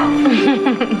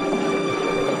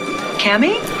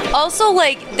 Cammy? Also,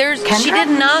 like, she did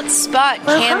not spot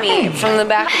Cammy from the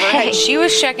back of her head. She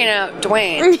was checking out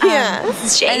Dwayne. Yeah.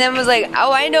 And then was like,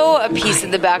 oh, I know a piece of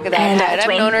the back of that head. I've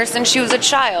Dwayne. known her since she was a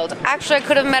child. Actually, I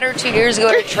could have met her 2 years ago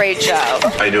at a trade show.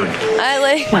 How you doing?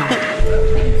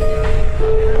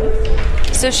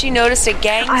 So she noticed a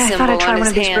gang symbol I'd try on one his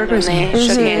of these hand burgers. when they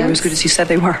shook They were hands. as good as you said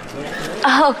they were.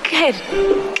 Oh, good.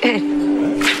 Good.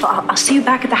 Well, I'll see you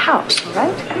back at the house, all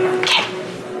right? Okay.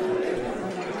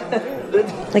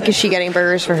 Like, is she getting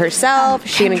burgers for herself?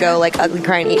 Is she gonna go like ugly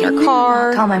cry and eat in her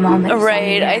car? Call my mom.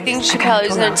 Right. I think she probably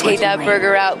was going to take that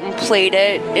burger out and plate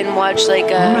it and watch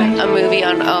like a movie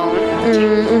on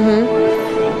OWN.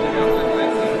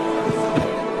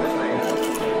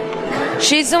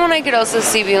 She's someone I could also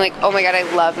see being like, oh my god, I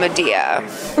love Medea.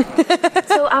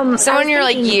 So, someone you're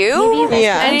like, you?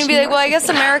 Yeah. And you'd be like, well, I guess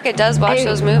America does watch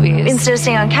those movies. Instead of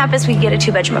staying on campus, we get a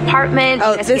 2-bedroom apartment.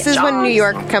 Oh, this is when New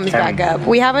York comes back up.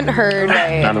 We haven't heard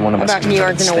Neither one of us about can New stay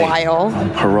York in a state while. on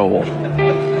parole.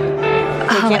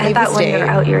 can't I leave thought the when you're state.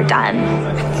 out, you're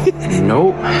done.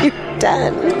 Nope.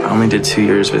 Done. I only did 2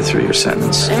 years with a 3-year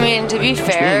sentence. I mean, to be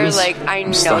fair, means like, I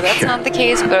know stuck that's here. not the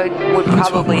case, but I would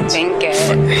probably think it.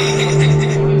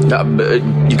 But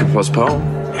you could postpone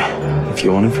if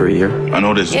you wanted for a year. I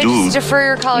know this Yeah, dude. just defer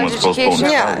your college wants to postpone education.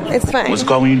 his Yeah, college. it's fine. What's it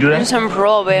called when you do that? Just on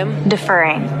parole, babe.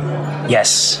 Deferring.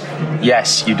 Yes,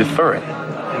 you defer it.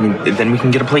 I mean, then we can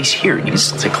get a place here. You can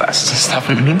still take classes and stuff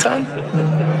in the meantime.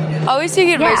 Always take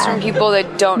advice from people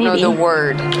that don't know the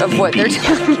word of what they're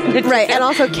doing. Right, and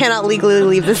also cannot legally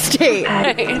leave the state.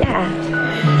 Yeah.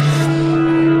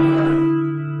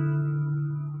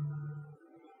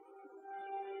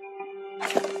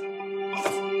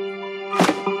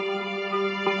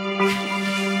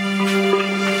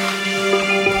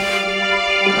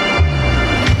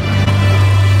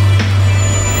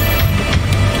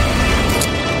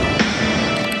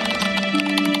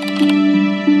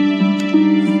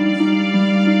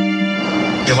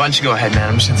 Yeah, why don't you go ahead, man?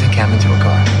 I'm just gonna take Cam into a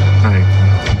car. All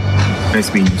right.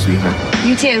 Nice meeting you, sweetheart.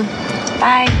 You too.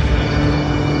 Bye.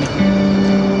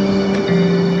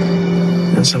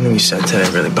 And something you said today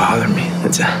really bothered me.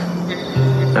 It's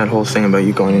that whole thing about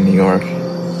you going to New York.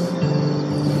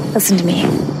 Listen to me.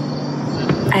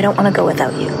 I don't want to go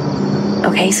without you.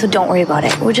 Okay, so don't worry about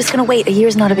it. We're just gonna wait. A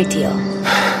year's not a big deal.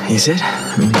 Is it?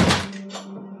 I mean,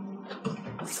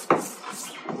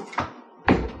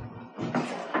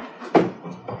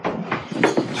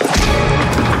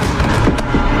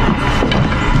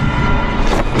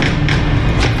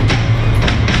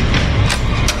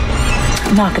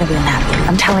 I'm not gonna be unhappy.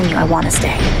 I'm telling you, I want to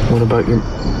stay. what about your...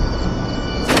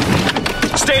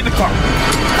 Stay in the car!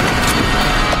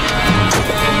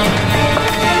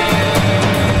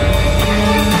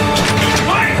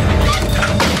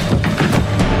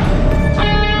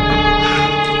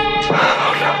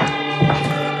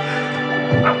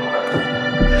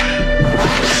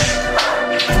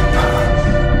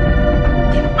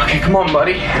 Okay, come on,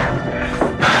 buddy.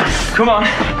 Come on.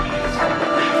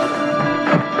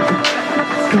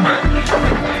 Come on.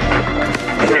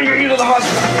 I'm gonna get you to the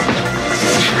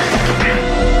hospital.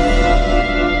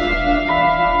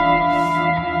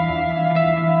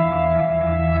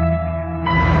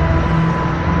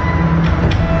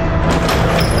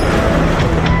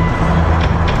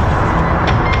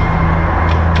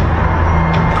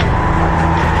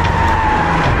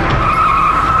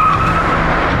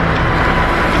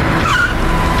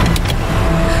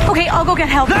 Okay, I'll go get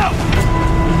help.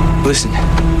 Listen,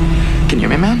 can you hear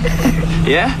me, man?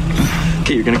 Yeah?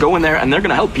 Okay, you're gonna go in there and they're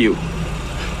gonna help you.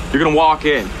 You're gonna walk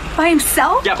in. By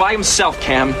himself? Yeah, by himself,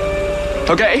 Cam.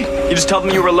 Okay? You just tell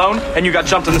them you were alone and you got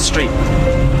jumped in the street.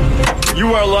 You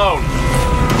were alone.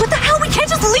 What the hell? We can't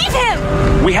just leave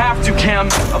him! We have to, Cam.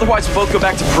 Otherwise, we'll both go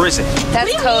back to prison.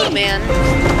 That's code, man.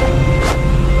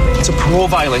 It's a parole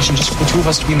violation just for the two of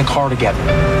us to be in the car together.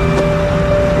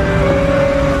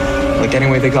 Like any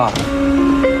way they got him.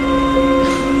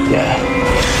 Yeah.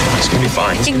 It's gonna be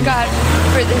fine. Thank God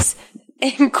for this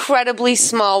incredibly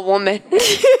small woman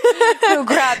who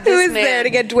grabbed Who this is man. there to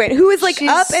get Dwayne? Who is like She's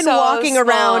up and so walking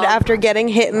around small. after getting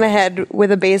hit in the head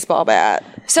with a baseball bat.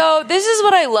 So this is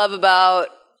what I love about,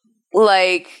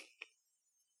 like,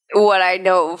 what I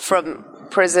know from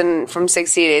prison from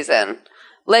 60 Days In.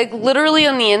 Like, literally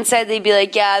on the inside, they'd be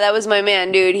like, yeah, that was my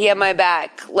man, dude. He had my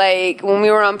back. Like, when we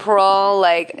were on parole,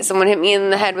 like, someone hit me in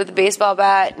the head with a baseball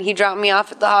bat. He dropped me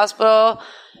off at the hospital,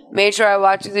 made sure I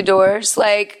walked through the doors.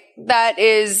 Like, that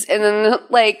is, and then,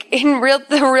 like, in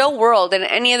the real world, in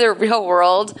any other real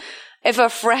world, if a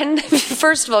friend,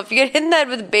 first of all, if you get hit in the head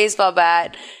with a baseball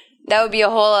bat, that would be a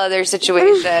whole other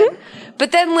situation.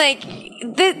 But then, like,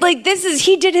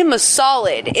 he did him a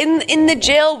solid. In the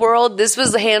jail world, this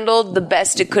was handled the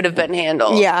best it could have been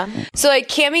handled. Yeah. So, like,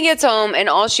 Cammie gets home, and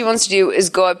all she wants to do is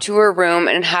go up to her room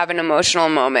and have an emotional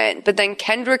moment. But then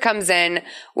Kendra comes in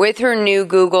with her new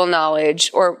Google knowledge,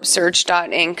 or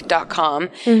search.inc.com,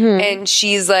 and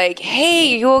she's like,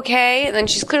 hey, you okay? And then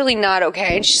she's clearly not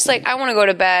okay. And she's like, I want to go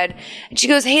to bed. And she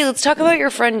goes, hey, let's talk about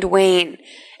your friend Dwayne.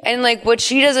 And, like, what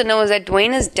she doesn't know is that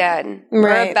Dwayne is dead.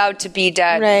 Right. Or about to be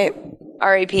dead. Right.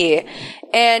 R.I.P.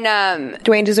 And,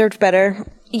 Dwayne deserved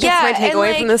better. Yeah. That's my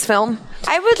takeaway from this film.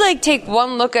 I would, like, take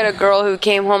one look at a girl who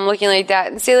came home looking like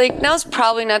that and say, like, now's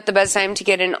probably not the best time to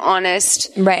get an honest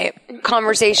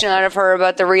conversation out of her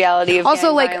about the reality of also,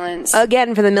 gang like, violence.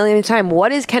 Again, for the millionth time,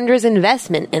 what is Kendra's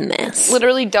investment in this?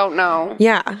 Literally don't know.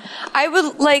 Yeah. I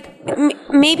would, like,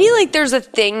 maybe, like, there's a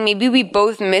thing, maybe we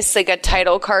both miss, like, a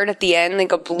title card at the end,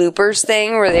 like a bloopers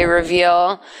thing where they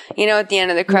reveal, you know, at the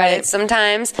end of the credits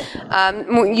sometimes.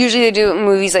 Usually they do it in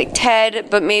movies like Ted,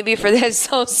 but maybe for this,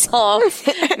 they'll solve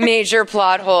major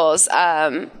plot holes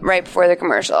right before the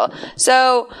commercial.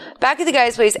 So, back at the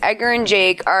guy's place, Edgar and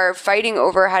Jake are fighting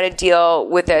over how to deal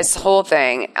with this whole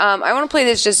thing. I want to play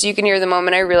this just so you can hear the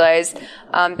moment I realized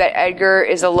that Edgar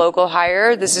is a local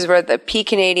hire. This is where the P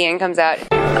Canadian comes out.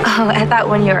 Oh, I thought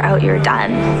when you were out, you were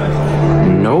done.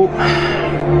 Nope.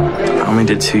 I only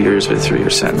did 2 years with a 3-year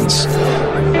sentence,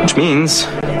 which means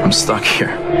I'm stuck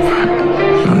here.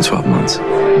 Another 12 months.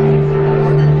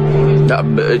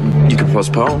 You could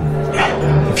postpone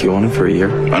if you wanted for a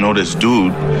year. I know this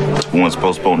dude who wants to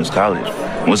postpone his college.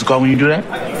 What's it called when you do that?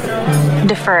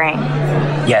 Deferring.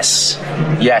 Yes,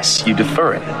 you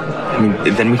defer it. I mean,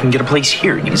 then we can get a place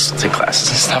here. You can just take classes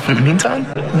and stuff in the meantime.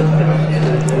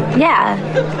 Yeah,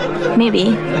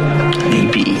 maybe.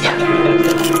 Maybe. Yeah.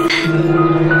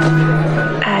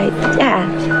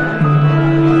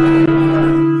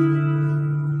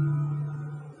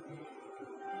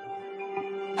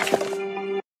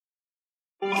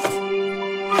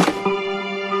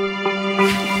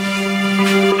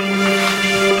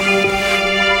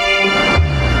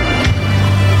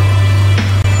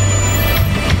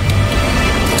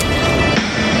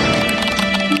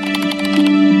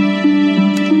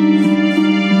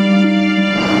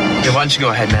 Why don't you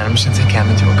go ahead, man? I'm just gonna take Cam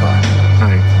into a car.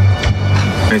 All right.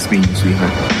 Nice meeting you,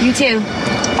 sweetheart. You too.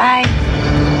 Bye.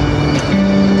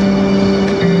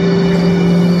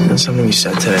 You know, something you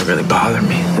said today really bothered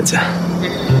me. It's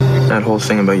that whole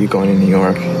thing about you going to New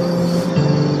York.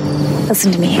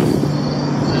 Listen to me.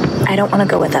 I don't want to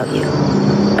go without you.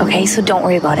 Okay, so don't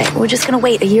worry about it. We're just gonna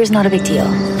wait. A year's not a big deal.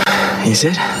 Is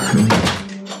it? I mean,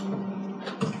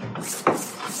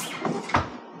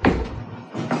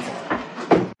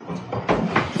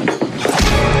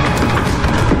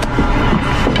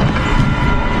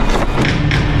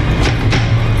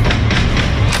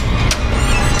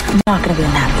 I'm not gonna be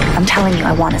unhappy. I'm telling you,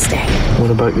 I want to stay. what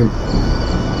about your...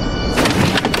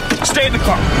 Stay in the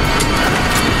car.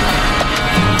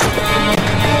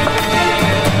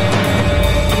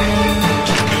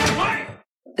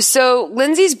 So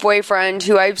Lindsay's boyfriend,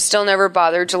 who I've still never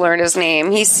bothered to learn his name,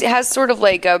 he has sort of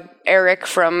like a Eric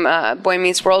from Boy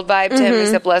Meets World vibe to him,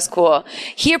 except less cool.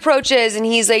 He approaches and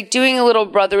he's like doing a little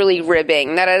brotherly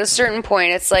ribbing that at a certain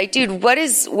point it's like, dude, why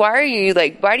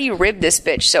do you rib this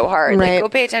bitch so hard? Right. Like, go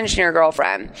pay attention to your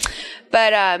girlfriend.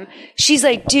 But she's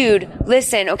like, dude,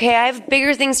 listen, okay, I have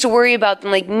bigger things to worry about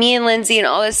than like me and Lindsay and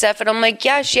all this stuff. And I'm like,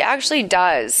 yeah, she actually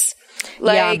does.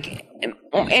 Like,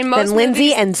 in most Then Lindsay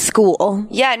movies, and school.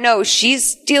 yeah, no,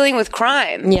 she's dealing with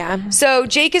crime. Yeah. So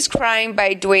Jake is crying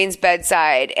by Dwayne's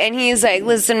bedside, and he's like,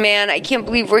 listen, man, I can't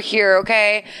believe we're here,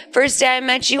 okay? First day I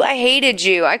met you, I hated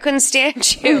you. I couldn't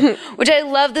stand you. Which I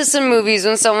love this in movies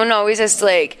when someone always has to,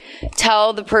 like,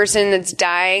 tell the person that's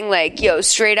dying, like, yo,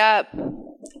 straight up,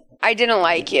 I didn't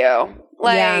like you.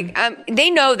 Like, they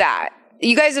know that.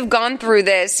 You guys have gone through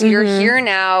this. You're here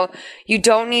now. You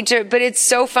don't need to, but it's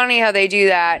so funny how they do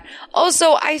that.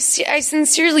 Also, I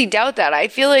sincerely doubt that. I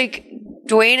feel like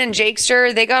Dwayne and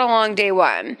Jakester, they got along day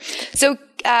one. So,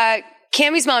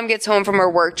 Cammy's mom gets home from her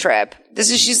work trip.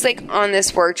 She's like on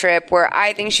this work trip where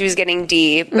I think she was getting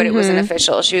D, but it wasn't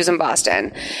official. She was in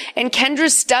Boston. And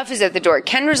Kendra's stuff is at the door.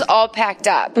 Kendra's all packed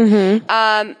up.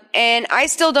 And I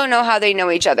still don't know how they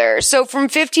know each other. So from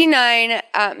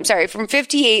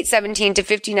 58:17 to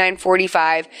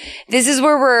 59:45, this is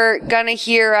where we're gonna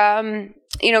hear,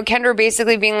 Kendra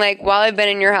basically being like, while I've been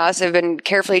in your house, I've been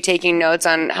carefully taking notes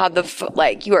on how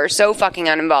you are so fucking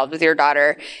uninvolved with your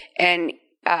daughter. And,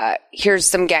 here's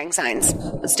some gang signs.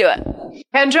 Let's do it.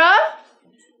 Kendra?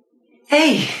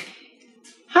 Hey.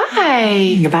 Hi.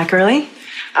 You're back early?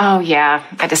 Oh, yeah.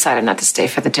 I decided not to stay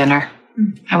for the dinner.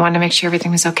 I wanted to make sure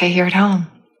everything was okay here at home.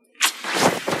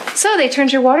 So they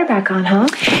turned your water back on, huh?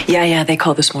 Yeah, they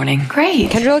called this morning.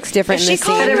 Great. Kendra looks different in this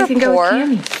scene. Everything go poor?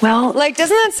 Well, like,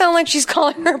 doesn't that sound like she's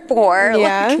calling her poor?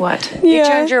 Yeah. Like, what? You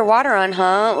turned your water on,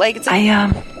 huh? Like, it's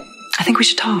I think we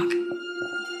should talk.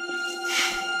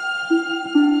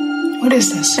 What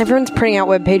is this? Everyone's printing out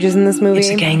web pages in this movie. It's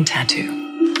a gang tattoo.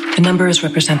 The numbers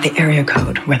represent the area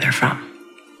code where they're from.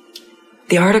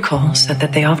 The article said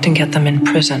that they often get them in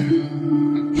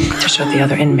prison to show the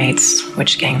other inmates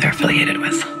which gang they're affiliated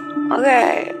with.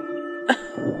 Okay.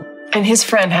 And his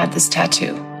friend had this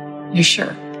tattoo. You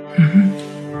sure?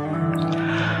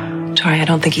 Tori, I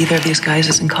don't think either of these guys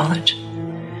is in college.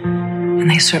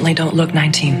 And they certainly don't look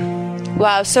 19.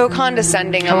 Wow, so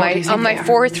condescending on my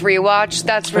 4th rewatch.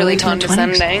 That's really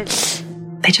condescending.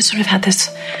 They just sort of had this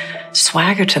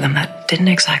swagger to them that didn't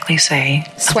exactly say.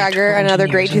 Swagger, another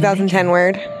great 2010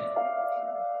 word.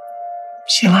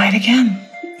 She lied again.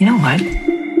 You know what?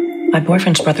 My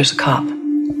boyfriend's brother's a cop.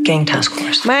 Gang task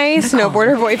force. My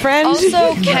snowboarder boyfriend.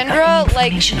 Also, Kendra,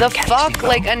 like, the fuck?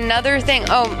 Like, another thing.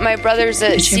 Oh, my brother's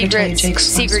a secret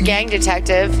gang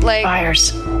detective. Like,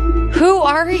 Byers. Who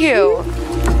are you?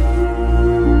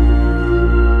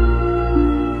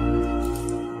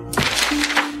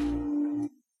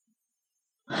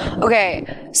 Okay,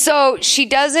 so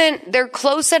they're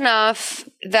close enough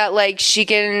that, like, she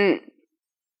can,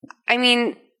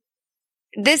 they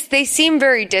seem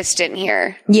very distant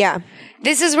here. Yeah.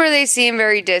 This is where they seem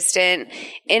very distant.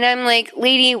 And I'm like,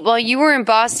 lady, while you were in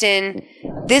Boston,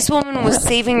 this woman was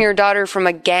saving your daughter from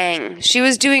a gang. She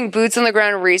was doing boots on the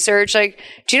ground research. Like,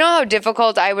 do you know how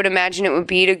difficult I would imagine it would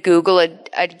be to Google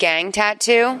a gang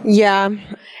tattoo? Yeah.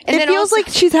 And it feels like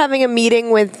she's having a meeting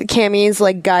with Cammy's,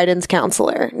 like, guidance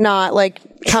counselor, not, like,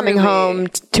 coming home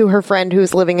to her friend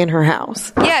who's living in her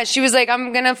house. Yeah, she was like,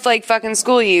 I'm gonna, like, fucking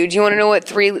school you. Do you want to know what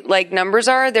 3, like, numbers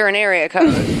are? They're an area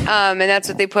code. And that's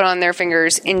what they put on their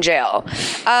fingers in jail.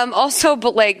 Also,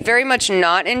 but, like, very much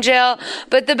not in jail.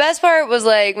 But the best part was,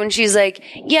 like, when she's like,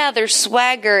 yeah, they're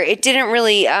swagger. It didn't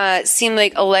really seem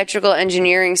like electrical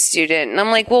engineering student. And I'm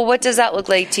like, well, what does that look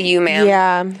like to you, ma'am?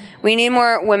 Yeah. We need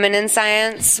more women in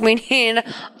science. We need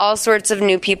all sorts of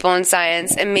new people in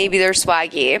science, and maybe they're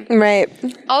swaggy. Right.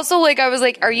 Also, like, I was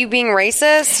like, are you being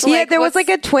racist? Yeah, like, there was like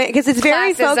a twin, because it's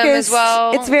very focused. As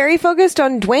well. It's very focused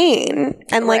on Dwayne.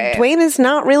 And like, Dwayne is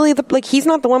not really he's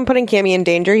not the one putting Cammy in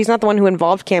danger. He's not the one who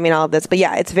involved Cammy in all of this. But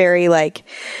yeah, it's very like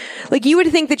you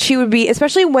would think that she would be,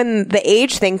 especially when the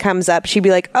age thing comes up, she'd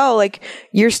be like, oh, like,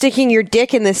 you're sticking your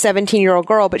dick in this 17-year-old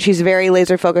girl, but she's very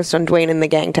laser focused on Dwayne and the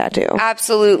gang tattoo.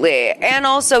 Absolutely. And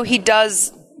also, he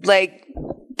does, like,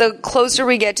 the closer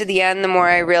we get to the end, the more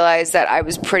I realize that I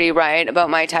was pretty right about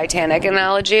my Titanic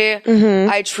analogy.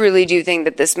 Mm-hmm. I truly do think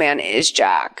that this man is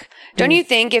Jack. Don't you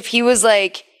think if he was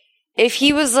like,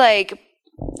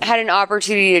 had an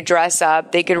opportunity to dress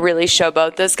up, they could really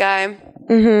showboat this guy?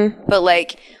 Mm-hmm. But,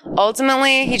 like,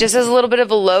 ultimately, he just has a little bit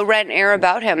of a low rent air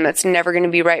about him that's never going to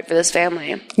be right for this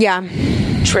family. Yeah.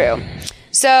 True.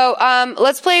 So,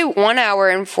 let's play 1 hour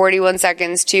and 41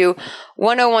 seconds to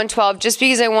 101:12, just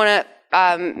because I want to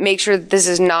make sure that this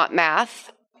is not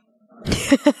math.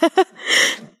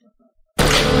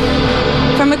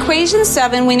 From equation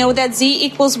 7, we know that z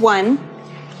equals 1,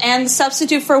 and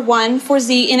substitute for 1 for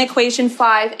z in equation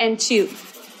 5 and 2.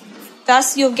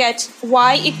 Thus, you'll get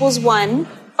y equals 1.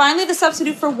 Finally, the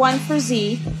substitute for 1 for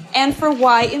z, and for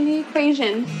y in the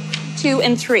equation 2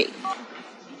 and 3.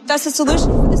 Thus, the solution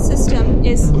for the system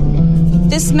is,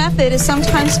 this method is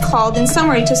sometimes called, in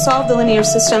summary, to solve the linear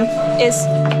system, is,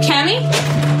 Cammy?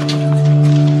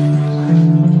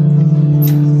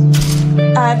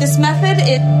 This method,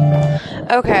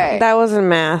 Okay. That wasn't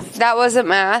math. That wasn't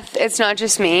math. It's not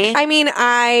just me. I mean,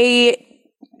 I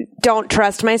don't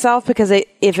trust myself because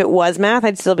if it was math,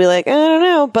 I'd still be like, I don't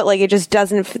know. But like, it just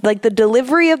doesn't, like the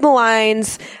delivery of the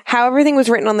lines, how everything was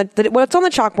written on what's on the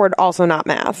chalkboard, also not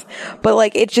math. But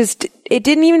like, it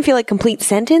didn't even feel like complete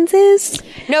sentences.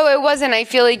 No, it wasn't. I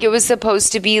feel like it was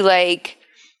supposed to be like,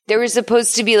 there was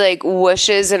supposed to be like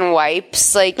whooshes and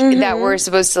wipes, like that were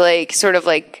supposed to like sort of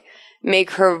like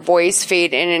make her voice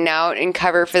fade in and out and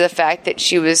cover for the fact that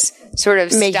she was sort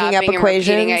of making stopping up and equations.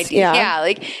 repeating ideas. Yeah,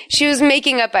 like she was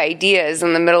making up ideas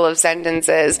in the middle of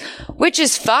sentences, which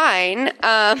is fine.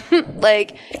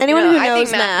 Like anyone who knows I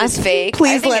think math is fake.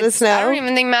 please let us know. I don't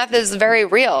even think math is very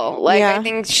real. Like I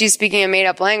think she's speaking a made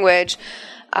up language,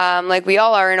 like we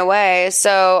all are in a way.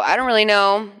 So I don't really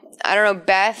know. I don't know,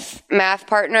 Beth, math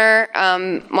partner.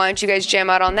 Why don't you guys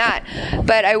jam out on that?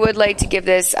 But I would like to give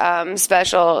this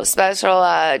special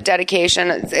dedication.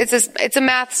 It's a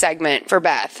math segment for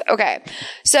Beth. Okay,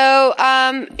 so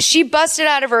she busted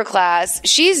out of her class.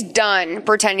 She's done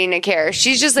pretending to care.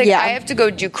 She's just like, I have to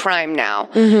go do crime now.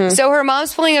 So her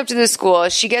mom's pulling up to the school.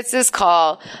 She gets this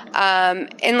call,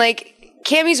 and like.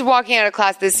 Cammy's walking out of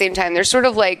class at the same time. They're sort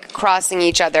of like crossing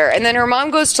each other. And then her mom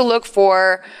goes to look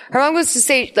for, her mom goes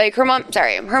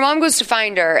to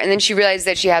find her. And then she realizes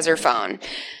that she has her phone.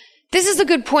 This is a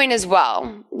good point as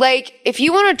well. Like, if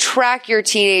you want to track your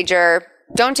teenager,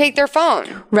 don't take their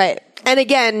phone. Right. And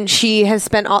again, she has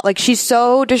spent she's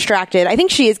so distracted. I think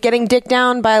she is getting dicked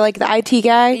down by like the IT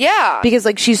guy. Yeah. Because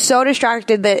like she's so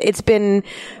distracted that it's been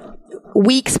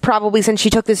weeks probably since she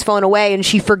took this phone away and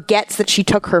she forgets that she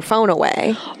took her phone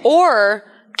away. Or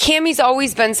Cammy's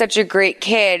always been such a great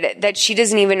kid that she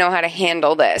doesn't even know how to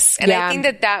handle this. And I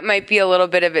think that might be a little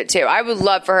bit of it too. I would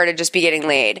love for her to just be getting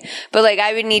laid. But like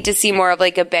I would need to see more of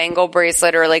like a bangle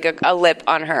bracelet or like a lip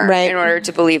on her in order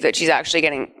to believe that she's actually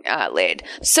getting laid.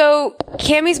 So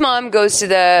Cammy's mom goes to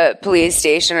the police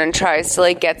station and tries to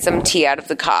like get some tea out of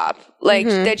the cop. Like,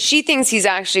 that she thinks he's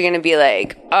actually going to be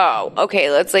like, oh, okay,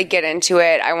 let's like get into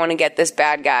it. I want to get this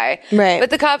bad guy. Right.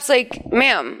 But the cop's like,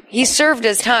 ma'am, he served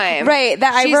his time. Right.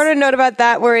 I wrote a note about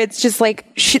that where it's just like,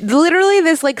 literally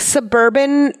this like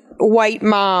suburban white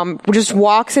mom just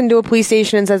walks into a police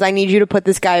station and says, I need you to put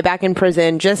this guy back in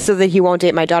prison just so that he won't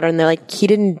date my daughter. And they're like, he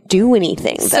didn't do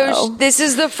anything though. So this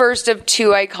is the first of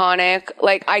two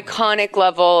iconic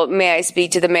level, may I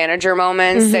speak to the manager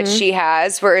moments that she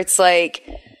has where it's like,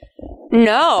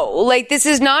 no, like this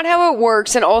is not how it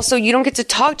works. And also you don't get to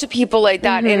talk to people like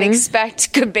that and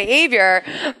expect good behavior.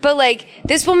 But like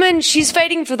this woman, she's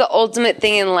fighting for the ultimate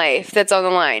thing in life that's on the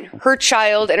line, her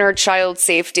child and her child's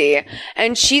safety.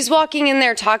 And she's walking in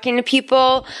there talking to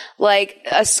people like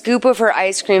a scoop of her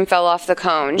ice cream fell off the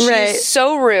cone. She's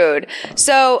so rude.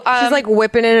 So, she's like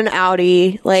whipping in an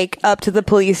Audi, like up to the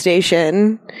police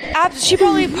station. She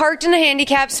probably parked in a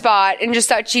handicapped spot and just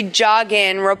thought she'd jog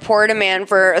in, report a man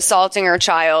for assaulting her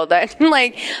child.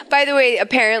 Like, by the way,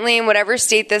 apparently in whatever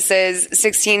state this is,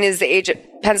 16 is the age of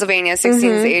Pennsylvania, 16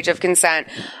 is the age of consent.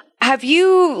 Have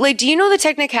you, like, do you know the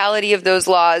technicality of those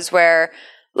laws where,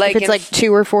 like, if it's like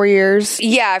 2 or 4 years?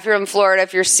 Yeah, if you're in Florida,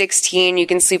 if you're 16, you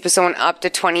can sleep with someone up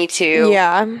to 22.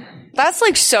 Yeah. That's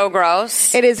like so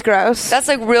gross. It is gross. That's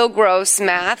like real gross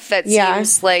math that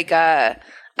seems like a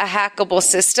hackable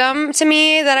system to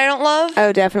me that I don't love.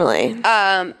 Oh, definitely.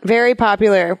 Very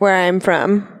popular where I'm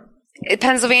from.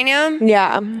 Pennsylvania?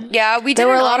 Yeah, we did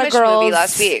a lot of girls movie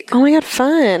last week. Oh my god,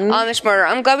 fun! Amish murder.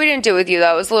 I'm glad we didn't do it with you.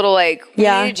 That was a little like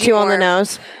too on the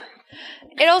nose.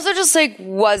 It also just like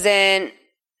wasn't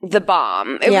the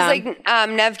bomb. It was like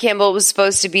Nev Campbell was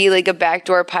supposed to be like a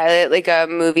backdoor pilot, like a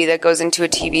movie that goes into a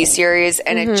TV series,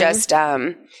 and it just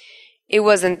it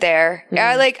wasn't there.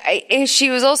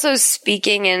 She was also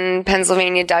speaking in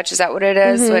Pennsylvania Dutch. Is that what it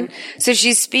is? So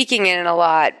she's speaking in it a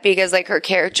lot because like her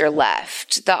character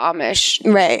left the Amish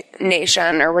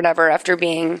nation or whatever after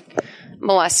being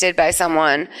molested by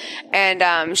someone.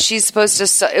 And she's supposed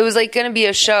to, it was like going to be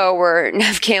a show where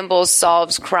Nev Campbell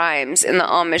solves crimes in the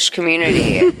Amish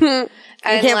community.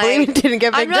 I can't believe it didn't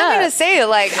get picked up. I'm not going to say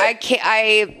like,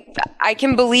 I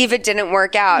can believe it didn't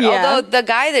work out. Yeah. Although the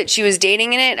guy that she was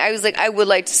dating in it, I was like, I would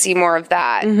like to see more of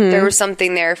that. There was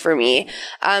something there for me.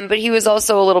 But he was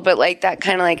also a little bit like that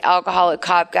kind of like alcoholic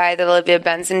cop guy that Olivia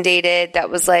Benson dated that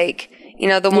was like, you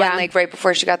know, the one like right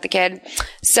before she got the kid.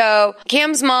 So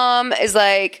Cam's mom is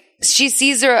like, she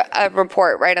sees a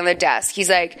report right on the desk. He's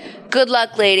like, good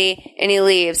luck, lady. And he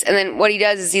leaves. And then what he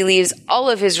does is he leaves all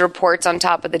of his reports on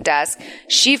top of the desk.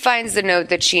 She finds the note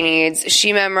that she needs.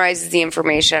 She memorizes the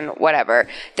information, whatever.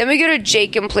 Then we go to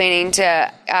Jake complaining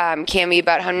to Cammy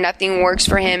about how nothing works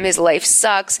for him. His life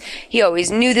sucks. He always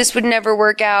knew this would never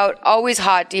work out. Always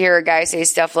hot to hear a guy say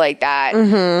stuff like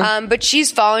that. But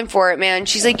she's falling for it, man.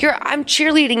 She's like, I'm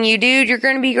cheerleading you, dude. You're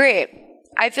going to be great.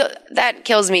 I feel that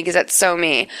kills me because that's so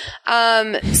me.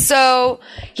 So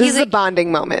this is a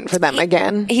bonding moment for them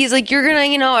again. He's like, you're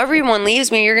going to, everyone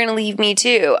leaves me. You're going to leave me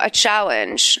too. A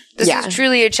challenge. This is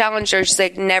truly a challenge. She's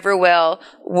like, never will,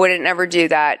 wouldn't ever do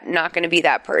that. Not going to be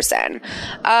that person.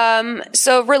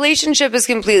 So relationship is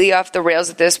completely off the rails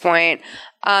at this point.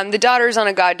 The daughter's on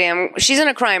she's in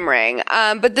a crime ring.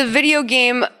 But the video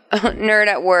game nerd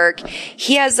at work,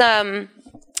 he has,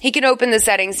 he can open the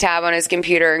settings tab on his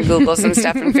computer and Google some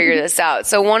stuff and figure this out.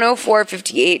 So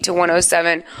 104.58 to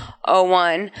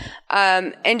 107.01.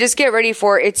 And just get ready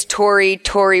for it's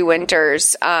Tori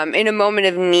Winters. In a moment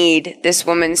of need, this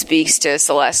woman speaks to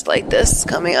Celeste like this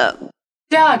coming up.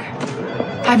 Doug,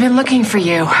 I've been looking for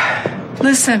you.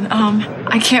 Listen,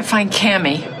 I can't find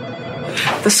Cammie.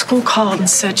 The school called and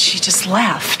said she just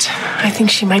left. I think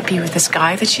she might be with this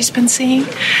guy that she's been seeing.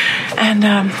 And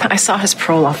I saw his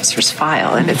parole officer's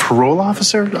file. And Parole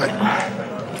officer?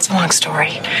 It's a long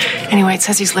story. Anyway, it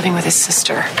says he's living with his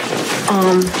sister.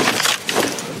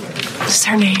 What's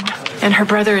her name? And her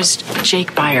brother is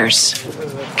Jake Byers.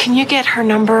 Can you get her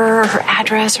number or her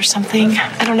address or something?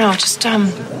 I don't know. Just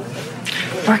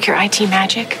work your IT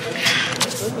magic.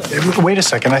 Wait a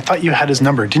second. I thought you had his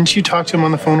number. Didn't you talk to him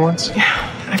on the phone once? Yeah,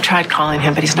 I've tried calling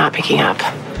him, but he's not picking up.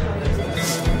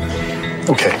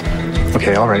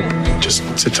 Okay, all right. Just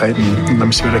sit tight and let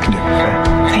me see what I can do, okay?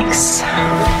 Thanks.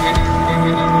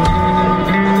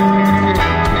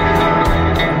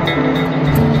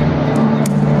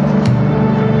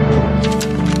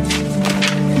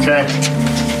 Okay.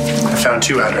 I found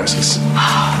 2 addresses.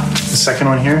 The second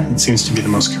one here, it seems to be the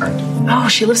most current. Oh,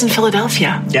 she lives in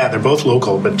Philadelphia. Yeah, they're both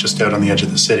local, but just out on the edge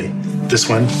of the city. This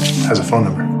one has a phone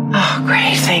number. Oh,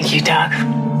 great. Thank you, Doug.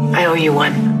 I owe you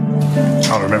one.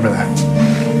 I'll remember that.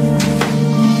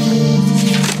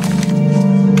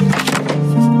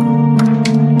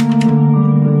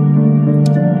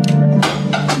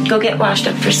 Go get washed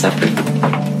up for supper.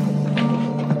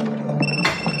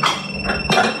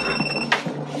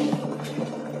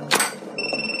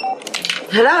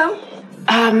 Hello?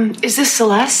 Is this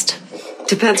Celeste?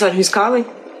 Depends on who's calling.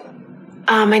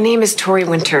 My name is Tori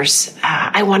Winters.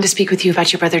 I wanted to speak with you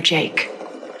about your brother Jake.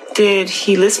 Did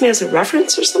he list me as a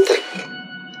reference or something?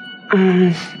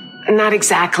 Not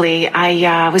exactly.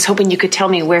 I was hoping you could tell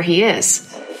me where he is.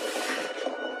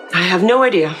 I have no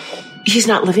idea. He's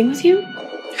not living with you?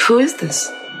 Who is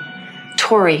this?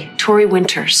 Tori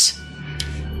Winters.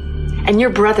 And your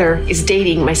brother is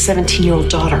dating my 17-year-old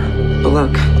daughter.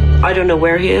 Look, I don't know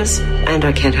where he is, and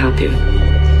I can't help you.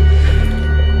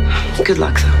 Good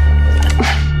luck, though.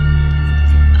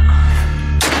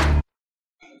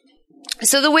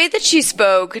 So the way that she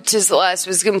spoke to Celeste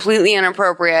was completely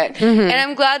inappropriate. And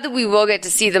I'm glad that we will get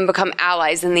to see them become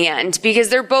allies in the end because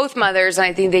they're both mothers and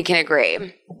I think they can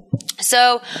agree.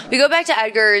 So we go back to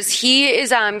Edgar's. He is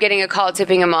getting a call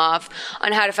tipping him off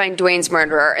on how to find Dwayne's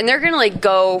murderer, and they're gonna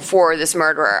go for this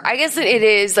murderer. I guess that it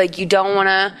is you don't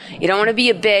wanna be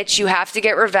a bitch. You have to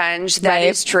get revenge. That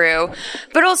is true.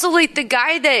 But also the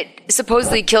guy that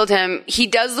supposedly killed him, he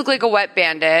does look like a wet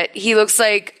bandit. He looks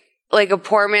like a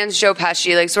poor man's Joe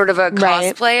Pesci, sort of a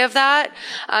cosplay of that.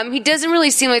 He doesn't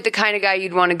really seem like the kind of guy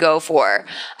you'd want to go for.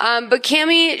 But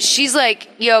Cammie, she's like,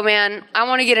 yo, man, I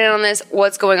want to get in on this.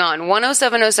 What's going on?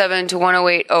 107.07 to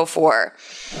 108.04.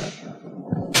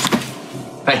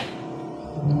 Hey.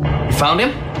 You found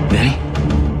him? Danny?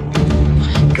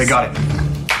 Okay, got it.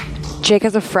 Jake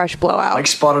has a fresh blowout. Mike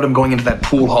spotted him going into that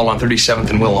pool hall on 37th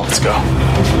and Willow. Let's go.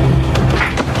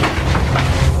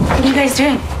 What are you guys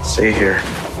doing? Stay here.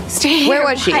 Stay here. Where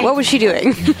was she? Why? What was she doing?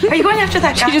 Are you going after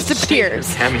that guy? She just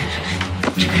appears. Cammie.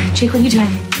 Jake, what are you doing?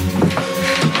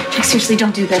 Jake, seriously,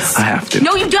 don't do this. I have to.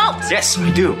 No, you don't! Yes,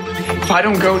 I do. If I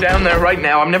don't go down there right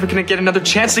now, I'm never gonna get another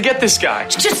chance to get this guy.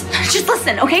 Just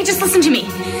listen, okay? Just listen to me.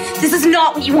 This is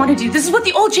not what you want to do. This is what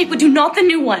the old Jake would do, not the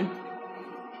new one.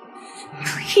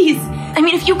 Please. I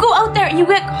mean, if you go out there and you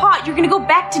get caught, you're gonna go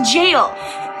back to jail.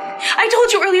 I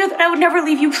told you earlier that I would never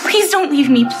leave you. Please don't leave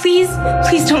me. Please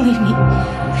don't leave me.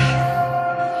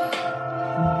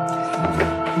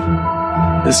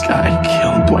 This guy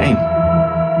killed Dwayne.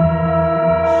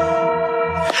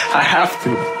 I have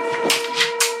to.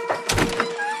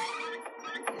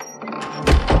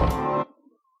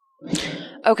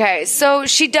 Okay, so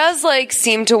she does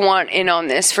seem to want in on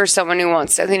this for someone who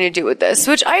wants nothing to do with this,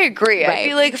 which I agree. I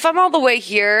feel like if I'm all the way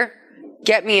here,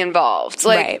 get me involved.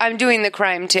 I'm doing the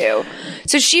crime too.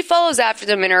 So she follows after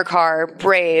them in her car,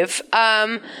 brave.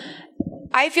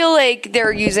 I feel like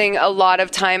they're using a lot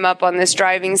of time up on this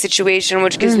driving situation,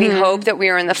 which gives me hope that we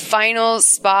are in the final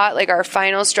spot, our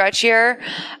final stretch here.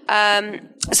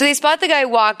 So they spot the guy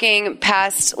walking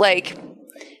past,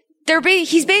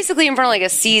 he's basically in front of like a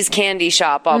See's candy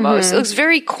shop almost. It looks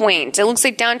very quaint. It looks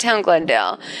like downtown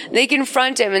Glendale. They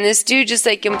confront him, and this dude just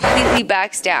like completely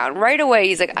backs down right away.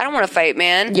 He's like, I don't want to fight,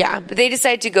 man. Yeah. But they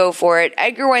decide to go for it.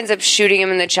 Edgar winds up shooting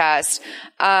him in the chest.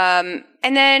 And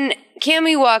then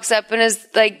Cammy walks up and is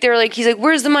like, he's like,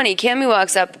 where's the money? Cammy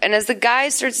walks up, and as the guy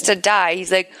starts to die,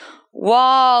 he's like,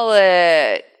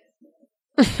 wallet.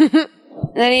 And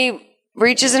then he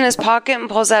reaches in his pocket and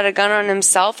pulls out a gun on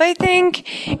himself, I think.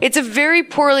 It's a very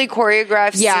poorly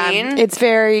choreographed scene. It's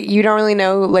very, you don't really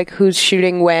know, like, who's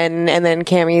shooting when, and then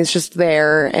Cammy's just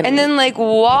there. And then, like,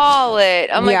 wallet.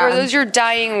 I'm like, are those your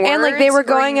dying words? And, like, they were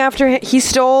going after him. He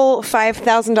stole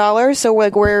 $5,000, so,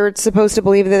 like, we're supposed to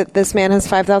believe that this man has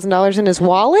 $5,000 in his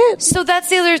wallet? So that's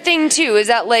the other thing, too, is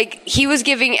that, like,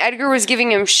 Edgar was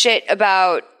giving him shit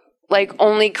about, like,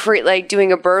 only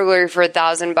doing a burglary for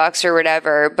 $1,000 or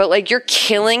whatever, but like you're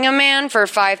killing a man for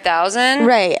 $5,000,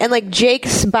 right? And like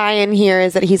Jake's buy-in here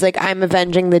is that he's like, I'm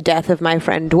avenging the death of my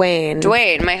friend Dwayne,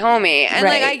 my homie, and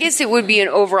like I guess it would be an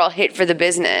overall hit for the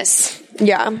business,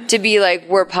 to be like,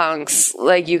 we're punks,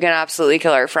 like you can absolutely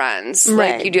kill our friends,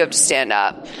 like you do have to stand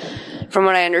up, from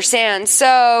what I understand.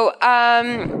 So,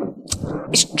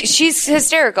 she's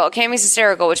hysterical. Cammy's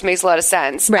hysterical, which makes a lot of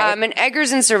sense. And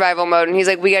Edgar's in survival mode, and he's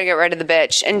like, we gotta get rid of the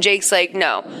bitch. And Jake's like,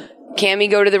 no.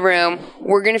 Cammy, go to the room.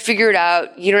 We're gonna figure it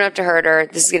out. You don't have to hurt her.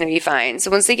 This is gonna be fine.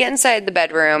 So once they get inside the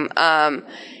bedroom,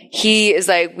 he is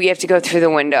like, we have to go through the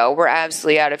window. We're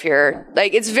absolutely out of here.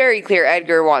 Like, it's very clear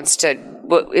Edgar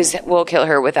will kill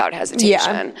her without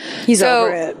hesitation. Yeah. He's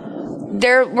over it.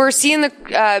 We're seeing the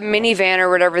minivan or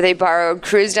whatever they borrowed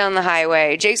cruise down the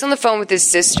highway. Jake's on the phone with his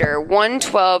sister,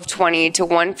 1:12:20 to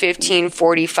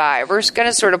 1:15:45. We're just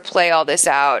gonna sort of play all this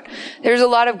out. There's a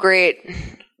lot of great.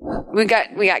 We got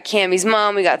Cammy's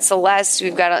mom. We got Celeste.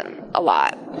 We've got a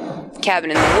lot.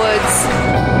 Cabin in the woods.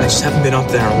 I just haven't been up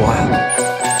there in a while.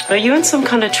 Are you in some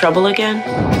kind of trouble again?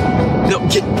 No,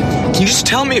 can you just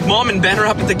tell me if Mom and Ben are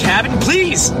up at the cabin,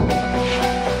 please?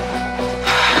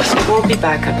 I won't be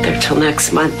back up there till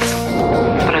next month,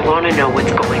 but I want to know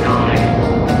what's going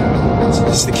on. So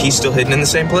is the key still hidden in the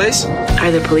same place? Are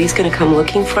the police going to come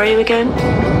looking for you again?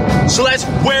 Celeste,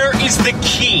 where is the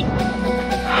key?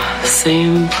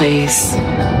 Same place.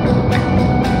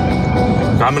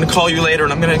 I'm going to call you later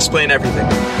and I'm going to explain everything.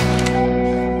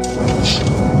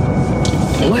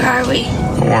 Where are we?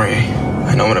 Don't worry.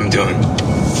 I know what I'm doing.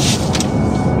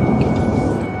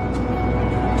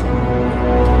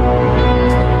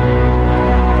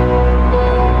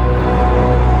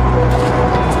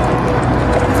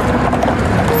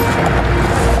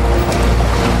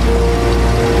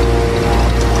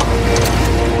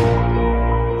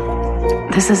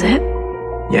 This is it?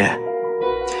 Yeah.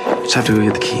 Just have to go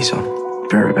get the keys, so I'll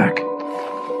be right back.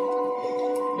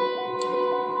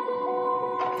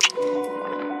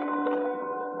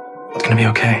 It's gonna be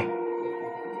okay.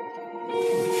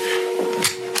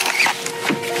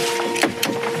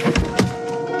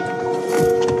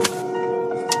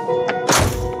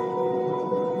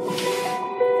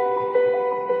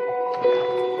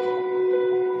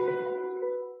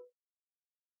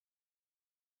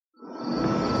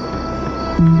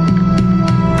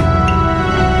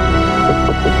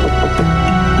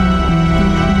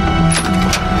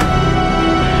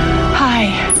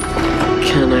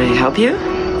 You?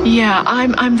 Yeah,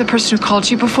 I'm the person who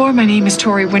called you before. My name is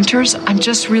Tori Winters. I'm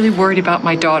just really worried about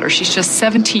my daughter. She's just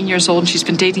 17 years old and she's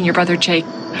been dating your brother Jake.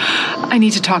 I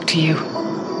need to talk to you.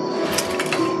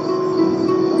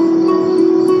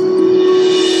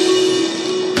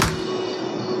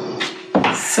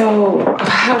 So,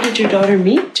 how did your daughter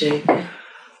meet Jake?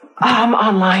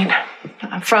 Online.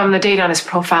 From the date on his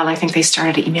profile, I think they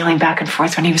started emailing back and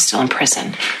forth when he was still in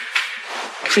prison.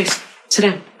 Please, sit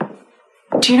down.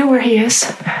 Do you know where he is?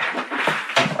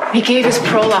 He gave his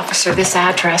parole officer this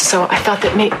address, so I thought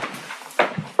that maybe...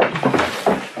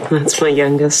 That's my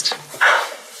youngest.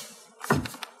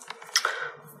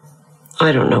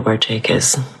 I don't know where Jake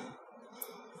is.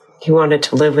 He wanted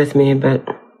to live with me, but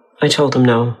I told him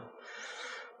no.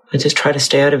 I just try to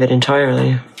stay out of it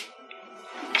entirely.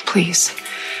 Please.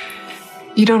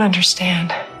 You don't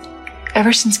understand.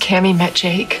 Ever since Cammy met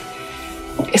Jake,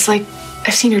 it's like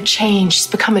I've seen her change. She's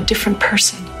become a different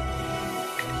person.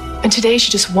 And today she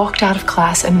just walked out of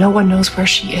class and no one knows where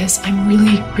she is. I'm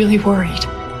really, really worried.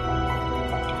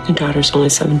 Your daughter's only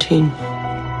 17.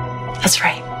 That's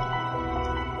right.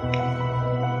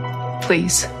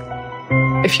 Please,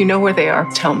 if you know where they are,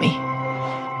 tell me.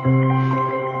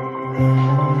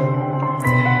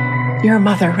 You're a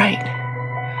mother, right?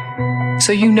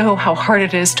 So you know how hard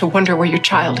it is to wonder where your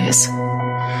child is.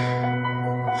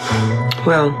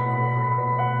 Well,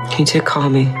 he did call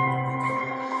me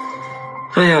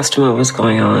I asked him what was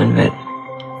going on, but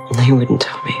he wouldn't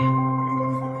tell me.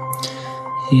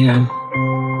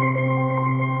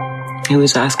 He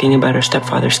was asking about her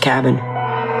stepfather's cabin.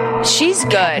 She's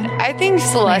good. I think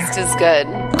Celeste is good.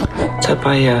 It's up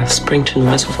by Springton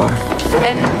Reservoir.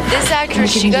 And this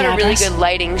actress, she got a really good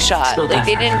lighting shot. Like,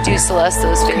 they didn't do Celeste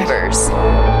those favors.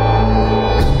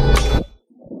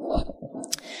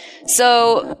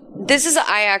 So,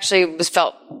 I actually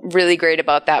felt really great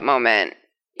about that moment.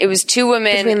 It was two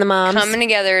women between the moms coming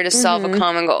together to solve a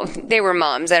common goal. They were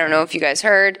moms. I don't know if you guys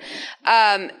heard.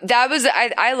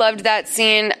 I loved that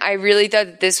scene. I really thought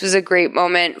that this was a great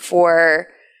moment for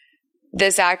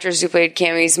this actress who played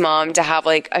Cammy's mom to have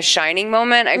like a shining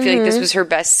moment. I feel like this was her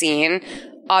best scene.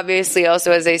 Obviously,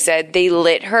 also, as I said, they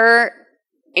lit her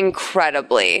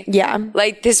incredibly. Yeah.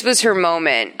 Like, this was her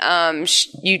moment.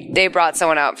 They brought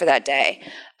someone out for that day.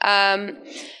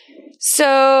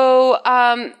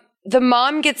 The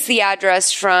mom gets the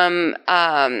address from,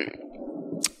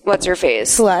 what's her face?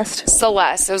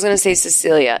 Celeste. I was going to say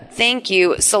Cecilia. Thank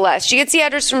you, Celeste. She gets the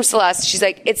address from Celeste. She's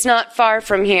like, it's not far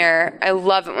from here. I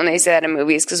love it when they say that in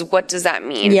movies, because what does that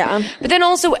mean? Yeah. But then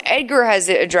also Edgar has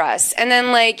the address. And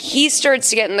then, like, he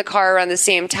starts to get in the car around the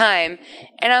same time.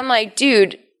 And I'm like,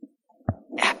 dude,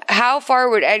 how far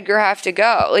would Edgar have to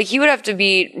go? Like, he would have to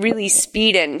be really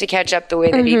speeding to catch up the way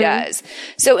that he does.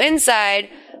 So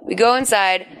we go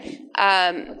inside.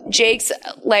 Jake's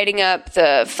lighting up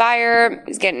the fire.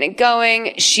 He's getting it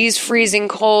going. She's freezing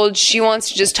cold. She wants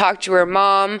to just talk to her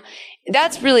mom.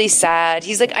 That's really sad.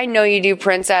 He's like, I know you do,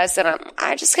 princess. And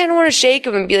I just kind of want to shake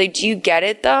him and be like, do you get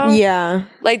it, though? Yeah.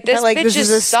 Like, this bitch this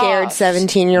is a scared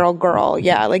 17-year-old girl.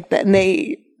 Yeah. Like,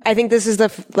 I think this is the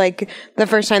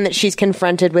first time that she's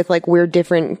confronted with, like, we're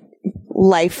different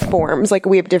life forms. Like,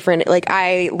 we have different, like,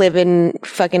 I live in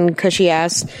fucking cushy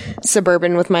ass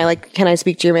suburban with my, like, can I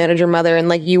speak to your manager mother? And,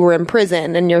 like, you were in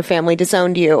prison and your family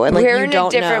disowned you. And, like, we're in a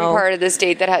different part of the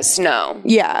state that has snow.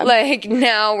 Yeah. Like,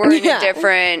 now we're in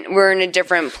a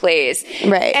different place.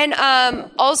 Right. And,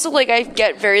 also, like, I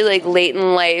get very, like, late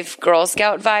in life Girl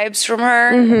Scout vibes from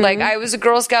her. Like, I was a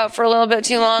Girl Scout for a little bit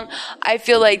too long. I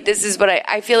feel like this is what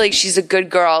I feel like she's a good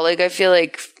girl. Like, I feel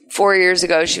like 4 years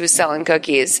ago she was selling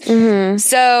cookies.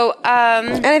 So,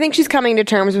 and I think she's coming to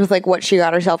terms with, like, what she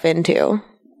got herself into.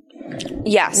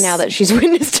 Yes. Now that she's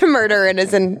witnessed a murder and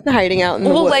is hiding out in the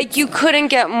woods. Well, like, you couldn't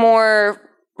get more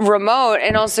remote,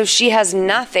 and also she has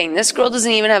nothing. This girl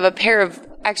doesn't even have a pair of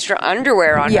extra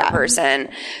underwear on her person.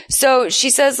 So she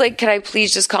says, like, can I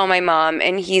please just call my mom?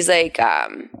 And he's like,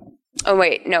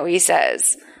 he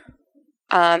says,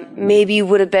 maybe you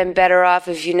would have been better off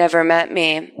if you never met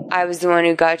me. I was the one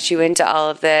who got you into all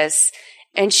of this.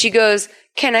 And she goes,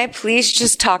 can I please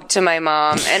just talk to my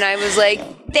mom? And I was like,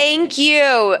 thank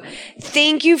you.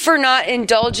 Thank you for not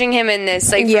indulging him in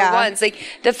this, like, for once. Like,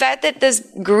 the fact that this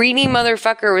greedy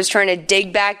motherfucker was trying to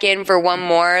dig back in for one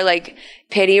more, like,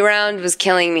 pity round was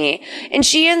killing me. And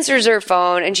she answers her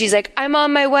phone and she's like, I'm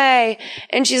on my way.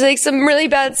 And she's like, some really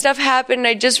bad stuff happened.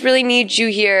 I just really need you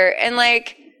here. And,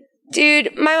 like,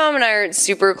 dude, my mom and I aren't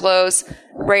super close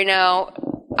right now.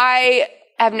 I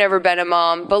have never been a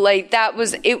mom, but, like,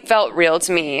 it felt real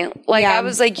to me. Like, I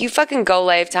was like, you fucking go,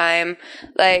 Lifetime.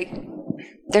 Like,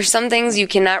 there's some things you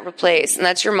cannot replace, and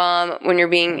that's your mom when you're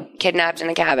being kidnapped in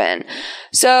a cabin.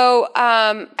 So,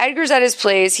 Edgar's at his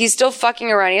place. He's still fucking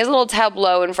around. He has a little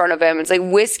tableau in front of him. It's like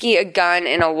whiskey, a gun,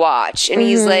 and a watch. And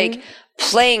he's like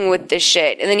playing with this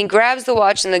shit. And then he grabs the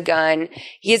watch and the gun.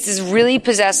 He gets this really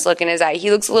possessed look in his eye. He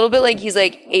looks a little bit like he's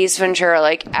like Ace Ventura,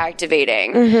 like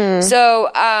activating.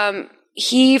 So,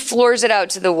 he floors it out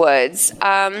to the woods.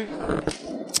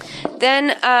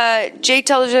 Then Jake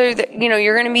tells her that, you know,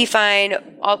 you're going to be fine.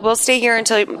 We'll stay here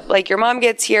until, like, your mom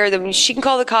gets here. Then she can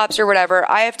call the cops or whatever.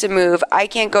 I have to move. I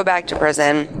can't go back to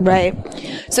prison. Right.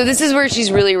 So this is where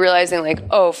she's really realizing, like,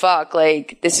 oh, fuck,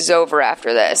 like, this is over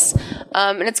after this.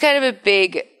 And it's kind of a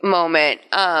big moment.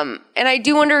 And I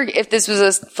do wonder if this was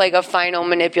a final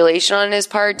manipulation on his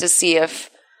part to see if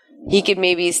he could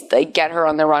maybe, like, get her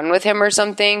on the run with him or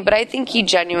something. But I think he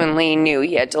genuinely knew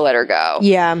he had to let her go.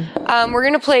 Yeah. We're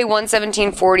going to play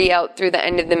 11740 out through the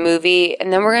end of the movie,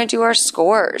 and then we're going to do our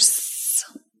scores.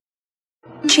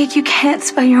 Jake, you can't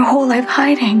spend your whole life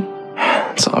hiding.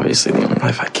 It's obviously the only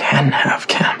life I can have,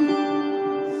 Cam.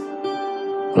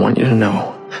 I want you to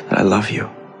know that I love you.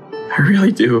 I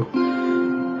really do.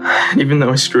 And even though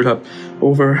I screwed up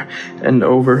over and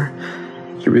over,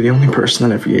 you were the only person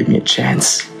that ever gave me a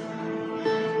chance.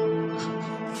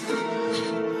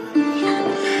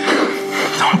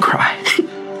 Don't cry.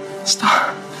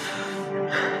 Stop.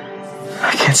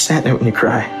 I can't stand it when you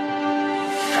cry.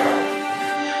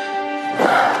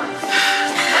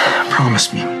 I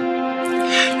promise me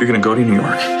you're gonna go to New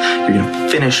York, you're gonna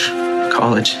finish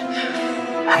college,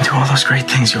 and do all those great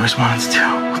things you always wanted to do,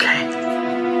 okay?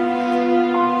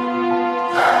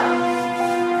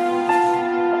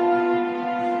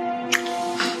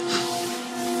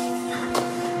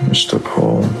 Mr.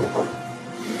 Cole.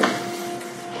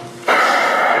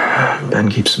 Ben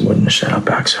keeps some wood in the shed out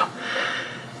back, so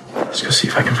let's go see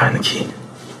if I can find the key.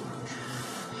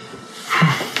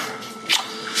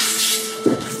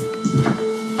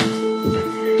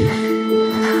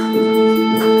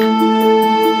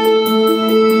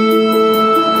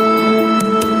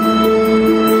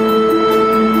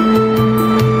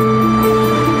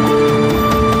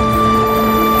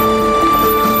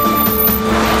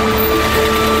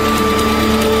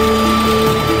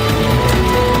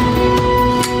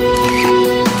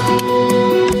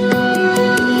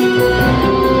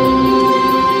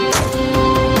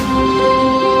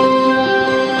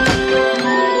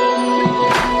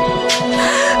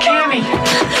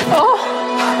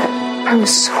 I'm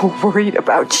so worried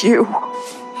about you.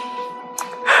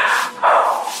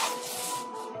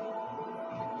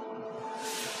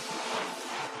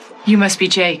 You must be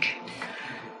Jake.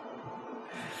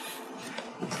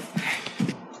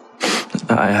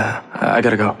 I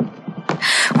gotta go.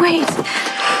 Wait.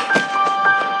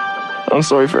 I'm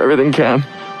sorry for everything, Cam.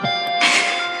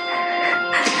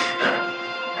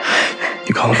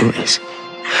 You call the police.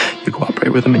 You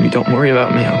cooperate with them and you don't worry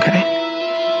about me, okay?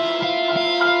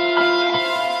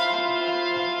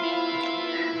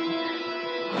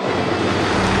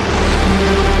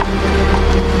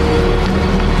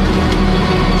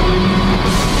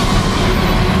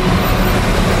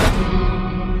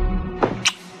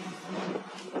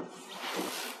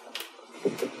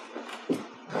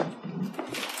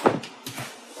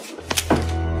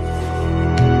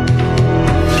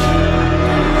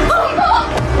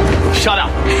 Shut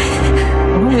up.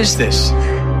 What is this?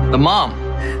 The mom.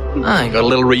 I got a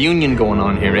little reunion going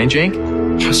on here, eh, Jake?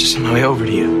 I was just on my way over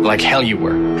to you. Like hell you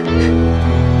were.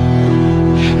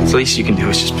 The least you can do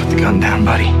is just put the gun down,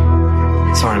 buddy.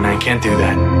 Sorry, man, can't do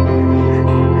that.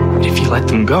 But if you let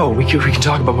them go, we can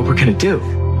talk about what we're gonna do.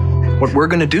 What we're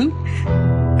gonna do?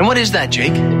 And what is that,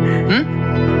 Jake?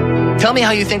 Tell me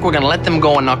how you think we're gonna let them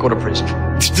go and not go to prison.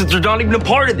 They're not even a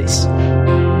part of this.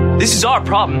 This is our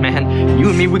problem, man. You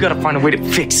and me, we gotta find a way to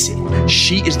fix it.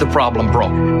 She is the problem,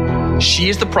 bro. She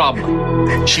is the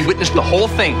problem. She witnessed the whole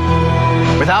thing.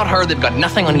 Without her, they've got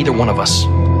nothing on either one of us.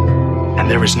 And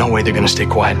there is no way they're gonna stay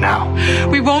quiet now.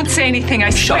 We won't say anything, I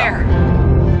swear.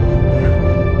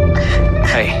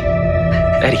 Hey,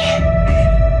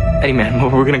 Eddie, man,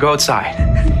 we're gonna go outside.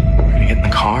 We're gonna get in the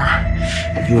car.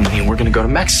 You and me, and we're gonna go to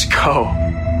Mexico.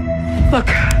 Look,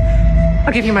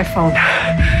 I'll give you my phone.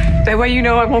 That way you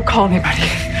know I won't call anybody.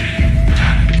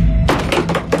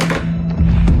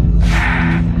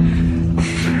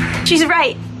 She's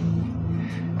right.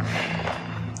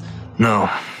 No,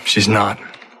 she's not.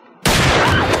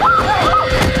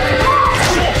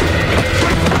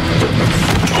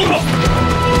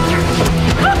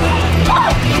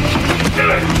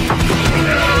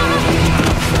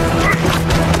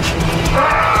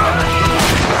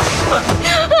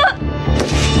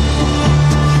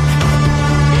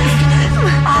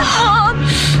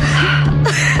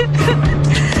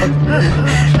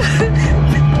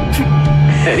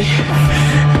 Eddie.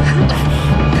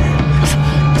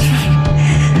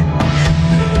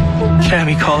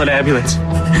 Cammy, call an ambulance.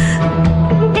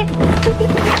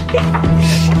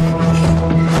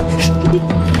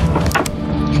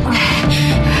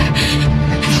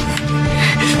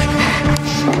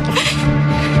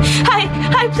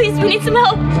 Hi, please, we need some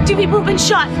help. 2 people have been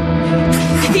shot.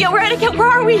 Yeah, we're at a camp. Where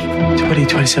are we?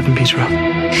 27 Beach Road.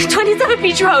 27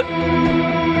 Beach Road.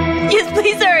 Yes,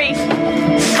 please hurry.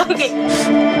 Okay.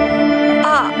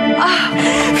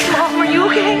 Mom, are you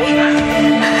okay?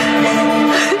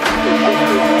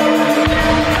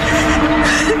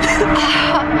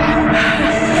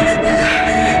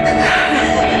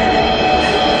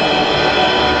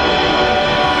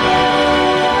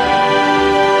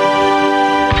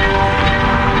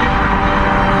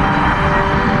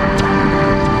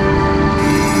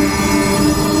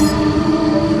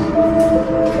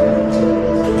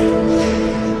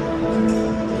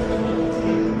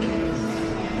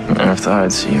 I thought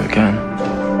I'd see you again.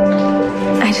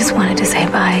 I just wanted to say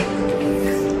bye.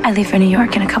 I leave for New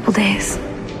York in a couple days.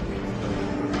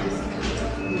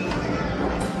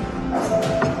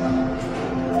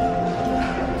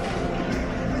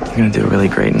 You're gonna do really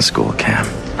great in school, Cam.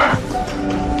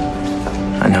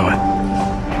 I know it.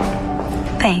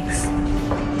 Thanks.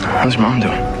 How's your mom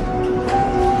doing?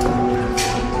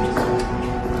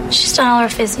 She's done all her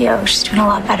physio. She's doing a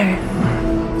lot better.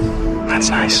 That's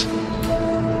nice.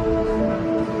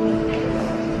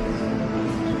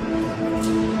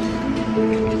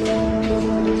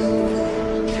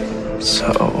 So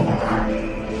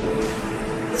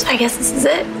I guess this is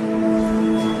it.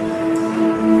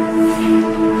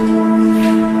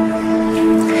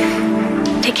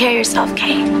 Take care of yourself,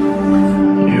 Kate.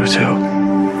 You too.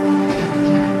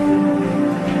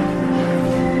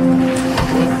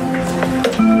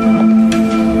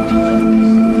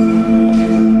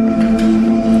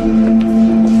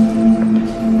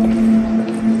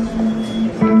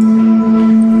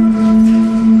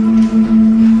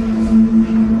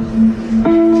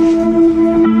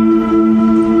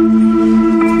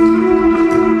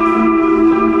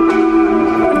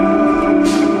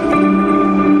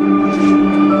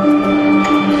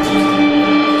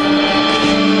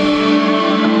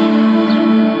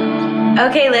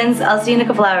 Okay, Linz, I'll see you in a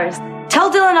couple hours.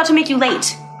 Tell Dylan not to make you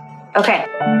late. Okay,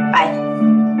 bye.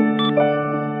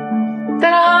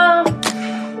 Ta-da!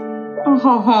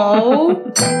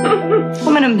 Oh,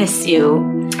 I'm gonna miss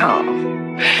you.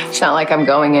 Oh, it's not like I'm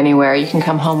going anywhere. You can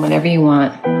come home whenever you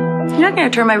want. You're not gonna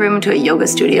turn my room into a yoga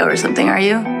studio or something, are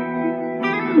you?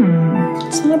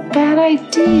 It's not a bad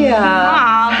idea.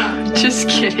 Mom. Just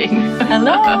kidding.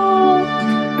 Hello?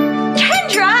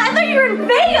 Kendra, I thought you were in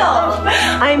Vail.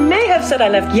 I may have said I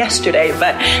left yesterday,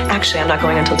 but actually I'm not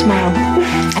going until tomorrow.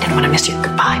 I didn't want to miss your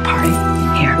goodbye party.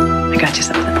 Here, I got you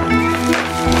something.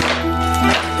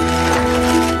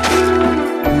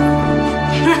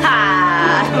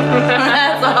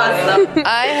 That's awesome.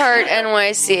 I Heart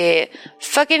NYC.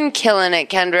 Fucking killing it,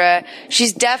 Kendra.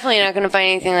 She's definitely not going to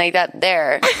find anything like that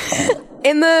there.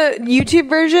 In the YouTube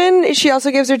version, she also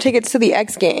gives her tickets to the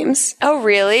X Games. Oh,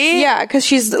 really? Yeah, because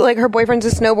she's like, her boyfriend's a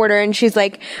snowboarder, and she's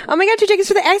like, oh my god, 2 tickets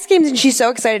for the X Games, and she's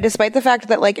so excited, despite the fact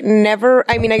that like never,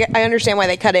 I mean, I understand why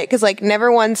they cut it, because like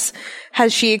never once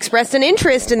has she expressed an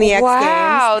interest in the X Games.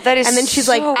 Wow, that is And then she's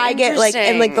so like, I get like,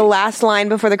 and like the last line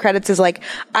before the credits is like,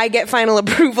 I get final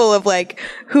approval of like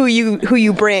who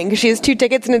you bring. 'Cause she has 2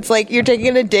 tickets, and it's like you're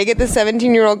taking a dig at the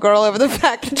 17-year-old girl over the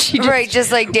fact that she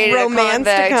just like dated romanced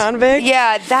a convict.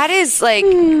 Yeah, that is like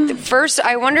first.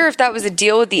 I wonder if that was a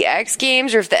deal with the X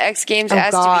Games or if the X Games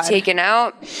has to be taken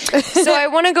out. So I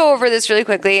want to go over this really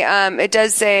quickly. It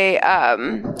does say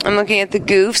I'm looking at the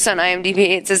goofs on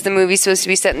IMDb. It says the movie's supposed to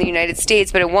be set in the United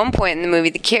States, but at one point in the movie,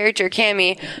 the character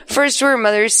Cammy refers to her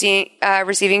mother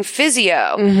receiving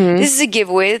physio. This is a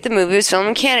giveaway that the movie was filmed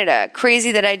in Canada.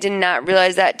 Crazy that I did not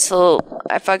realize that till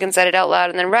I fucking said it out loud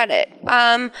and then read it.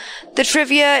 The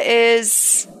trivia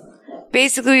is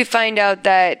basically we find out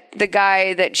that the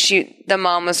guy that the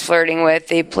mom was flirting with,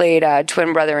 they played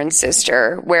twin brother and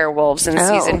sister werewolves in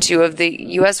season 2 of the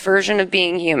U.S. version of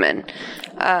Being Human,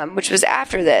 which was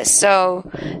after this. So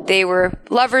they were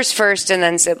lovers first and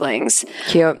then siblings.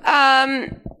 Cute. I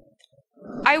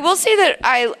will say that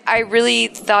I really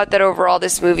thought that overall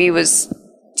this movie was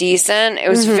decent. It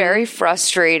was very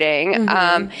frustrating.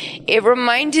 It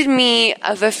reminded me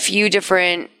of a few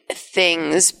different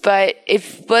things, but it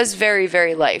was very,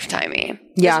 very Lifetimey.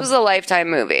 Yeah. This was a Lifetime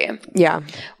movie. Yeah.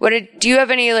 Do you have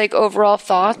any like overall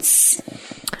thoughts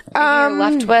you're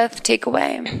left with?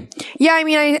 Takeaway? Yeah, I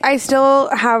mean, I still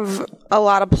have a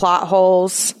lot of plot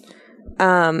holes.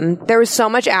 There was so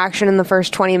much action in the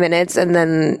first 20 minutes, and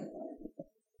then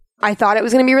I thought it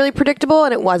was going to be really predictable,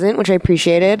 and it wasn't, which I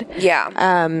appreciated.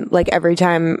 Yeah. Like every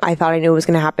time I thought I knew it was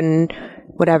going to happen,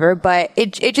 whatever. But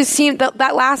it just seemed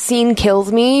that last scene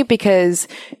kills me because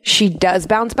she does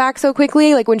bounce back so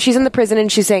quickly. Like when she's in the prison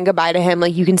and she's saying goodbye to him,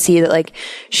 like you can see that like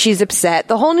she's upset.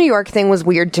 The whole New York thing was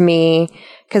weird to me.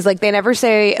 Cause like they never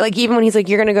say, like even when he's like,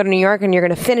 you're gonna go to New York and you're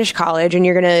gonna finish college and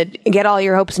you're gonna get all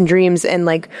your hopes and dreams, and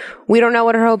like, we don't know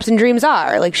what her hopes and dreams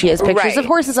are. Like she has pictures of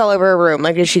horses all over her room.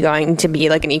 Like is she going to be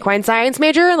like an equine science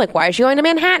major? Like why is she going to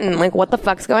Manhattan? Like what the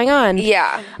fuck's going on?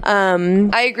 Yeah.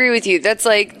 I agree with you. That's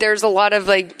like, there's a lot of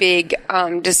like big,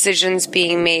 decisions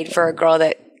being made for a girl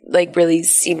that like really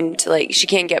seemed to like, she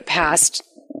can't get past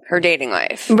her dating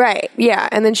life. Right. Yeah.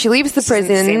 And then she leaves the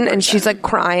prison and she's like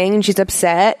crying and she's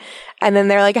upset. And then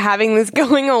they're like having this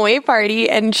going away party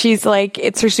and she's like,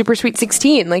 it's her super sweet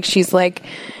 16. Like she's like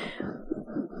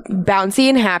bouncy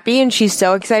and happy and she's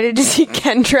so excited to see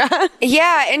Kendra.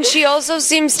 Yeah. And she also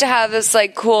seems to have this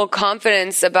like cool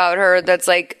confidence about her that's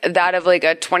like that of like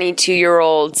a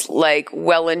 22-year-old, like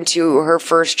well into her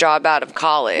first job out of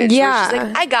college. Yeah. She's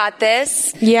like, I got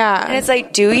this. Yeah. And it's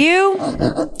like, do you?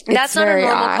 That's not a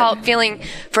normal feeling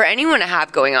for anyone to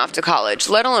have going off to college,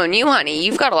 let alone you, honey.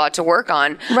 You've got a lot to work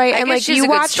on. Right. And like you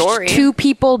watched 2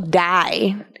 people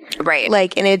die. Right.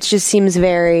 Like, and it just seems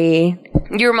very...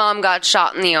 Your mom got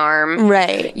shot in the arm.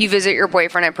 Right. You visit your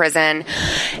boyfriend at prison.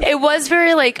 It was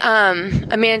very like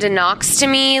Amanda Knox to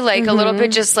me, like a little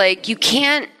bit just like, you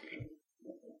can't,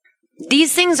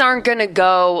 these things aren't going to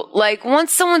go, like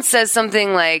once someone says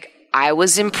something like, I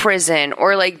was in prison,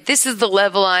 or like, this is the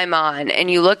level I'm on, and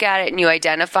you look at it and you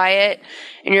identify it,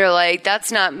 and you're like,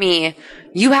 that's not me,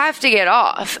 you have to get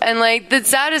off. And like, the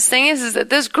saddest thing is that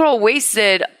this girl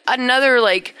wasted another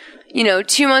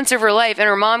 2 months of her life, and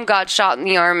her mom got shot in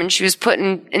the arm, and she was put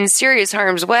in serious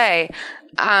harm's way,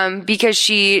 because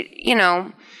she,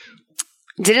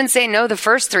 didn't say no the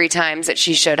first 3 times that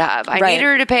she should have. I need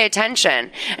her to pay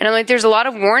attention. And I'm like, there's a lot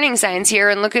of warning signs here,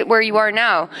 and look at where you are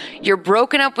now. You're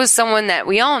broken up with someone that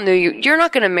we all knew you're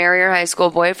not going to marry your high school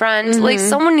boyfriend. Like,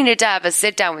 someone needed to have a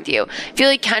sit down with you. I feel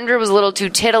like Kendra was a little too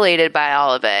titillated by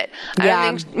all of it. I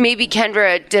don't think maybe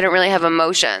Kendra didn't really have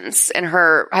emotions in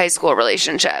her high school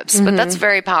relationships, but that's a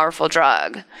very powerful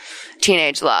drug.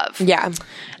 Teenage love. Yeah.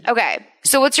 Okay.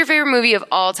 So what's your favorite movie of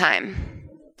all time?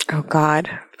 Oh, God.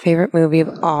 Favorite movie of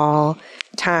all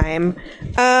time.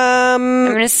 I'm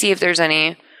going to see if there's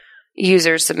any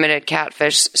user-submitted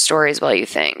catfish stories while you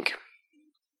think.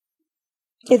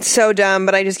 It's so dumb,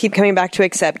 but I just keep coming back to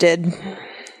Accepted.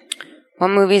 What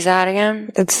movie is that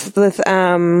again? It's with,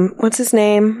 what's his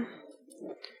name?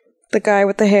 The guy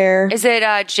with the hair. Is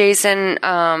it Jason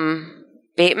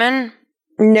Bateman?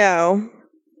 No.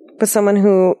 But someone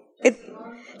who...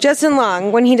 Justin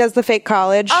Long, when he does the fake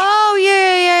college. Oh,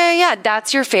 yeah.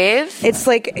 That's your fave? It's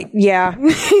like, yeah.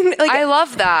 I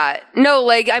love that. No,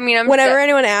 whenever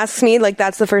anyone asks me,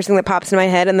 that's the first thing that pops in my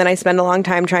head, and then I spend a long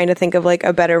time trying to think of,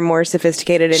 a better, more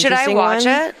sophisticated, interesting one. Should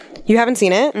I watch it? You haven't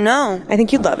seen it? No. I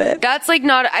think you'd love it. That's,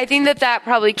 I think that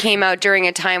probably came out during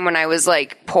a time when I was,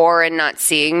 poor and not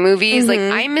seeing movies.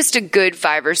 I missed a good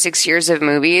 5 or 6 years of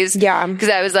movies. Yeah. Because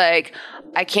I was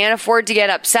I can't afford to get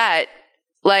upset.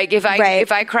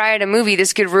 If I cry at a movie,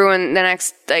 this could ruin the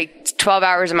next 12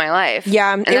 hours of my life.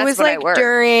 Yeah, and it was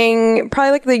during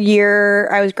probably the year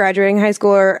I was graduating high school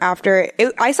or after.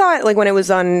 I saw it when it was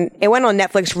on. It went on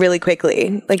Netflix really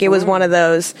quickly. It was one of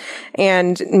those.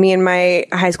 And me and my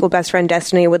high school best friend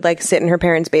Destiny would sit in her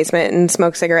parents' basement and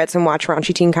smoke cigarettes and watch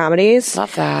raunchy teen comedies.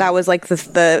 Love that. That was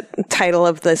the title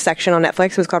of the section on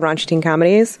Netflix. It was called Raunchy Teen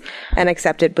Comedies, and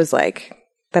Accepted was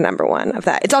the number one of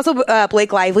that. It's also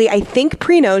Blake Lively, I think,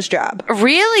 pre-Nose Job.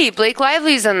 Really? Blake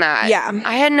Lively's in that? Yeah.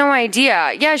 I had no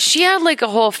idea. Yeah, she had a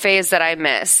whole phase that I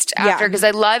missed after, because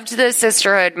I loved the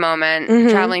sisterhood moment.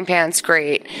 Traveling Pants,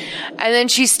 great. And then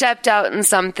she stepped out in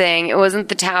something. It wasn't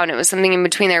The Town. It was something in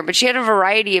between there. But she had a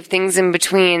variety of things in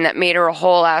between that made her a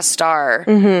whole-ass star.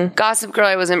 Gossip Girl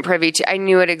I wasn't privy to. I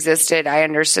knew it existed. I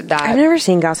understood that. I've never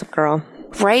seen Gossip Girl.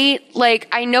 Right?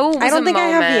 I know it was I don't think I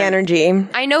have the energy.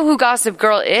 I know who Gossip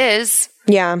Girl is.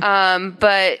 Yeah.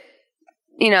 But,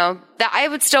 that I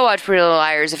would still watch Pretty Little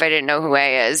Liars if I didn't know who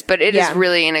A is, but it is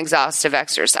really an exhaustive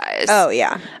exercise. Oh,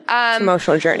 yeah. It's an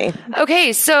emotional journey.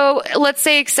 Okay, so let's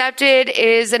say Accepted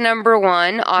is a number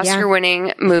 1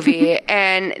 Oscar-winning movie,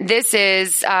 and this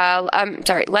is,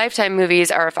 Lifetime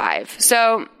movies are a 5.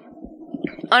 So,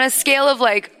 on a scale of,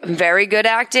 very good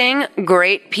acting,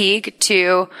 great peak,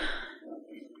 to...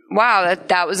 wow,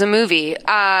 that was a movie.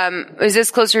 Is this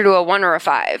closer to a 1 or a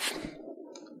 5?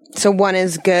 So 1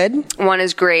 is good? 1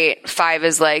 is great. 5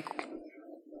 is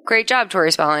great job,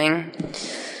 Tori Spelling.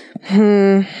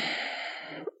 I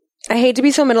hate to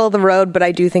be so middle of the road, but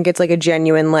I do think it's a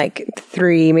genuine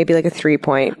 3, maybe a 3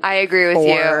 point. I agree with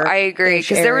you. I agree.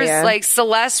 Because there was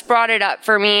Celeste brought it up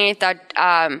for me.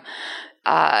 Thought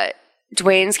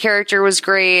Dwayne's character was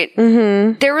great.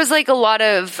 There was a lot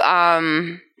of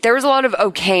there was a lot of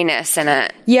okayness in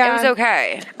it. Yeah. It was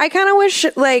okay. I kind of wish,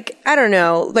 I don't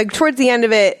know, towards the end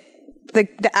of it,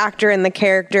 the actor and the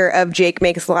character of Jake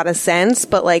makes a lot of sense,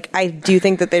 but, I do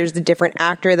think that there's a different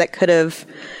actor that could have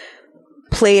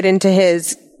played into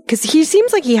his... Because he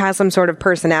seems like he has some sort of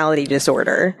personality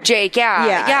disorder. Jake,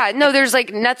 yeah. No, there's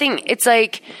nothing. It's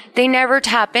they never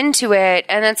tap into it.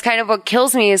 And that's kind of what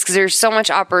kills me, is because there's so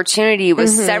much opportunity with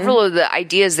several of the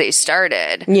ideas they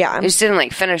started. Yeah. They just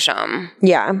didn't finish them.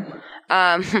 Yeah.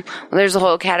 Well, there's a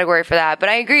whole category for that. But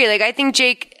I agree. I think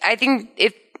Jake, I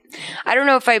don't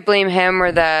know if I blame him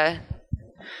or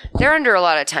they're under a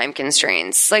lot of time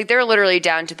constraints. They're literally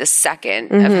down to the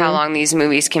second of how long these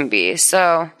movies can be.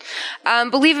 So,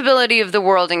 believability of the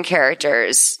world and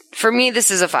characters. For me,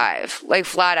 this is a 5.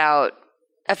 Flat out,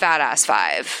 a fat ass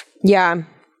 5. Yeah.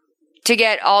 To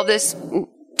get all this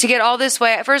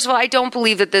way, first of all, I don't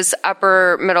believe that this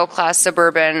upper middle class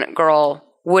suburban girl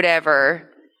would ever,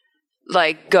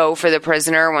 go for the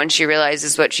prisoner when she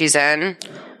realizes what she's in.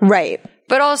 Right.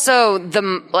 But also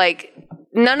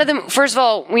none of them, first of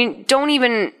all, we don't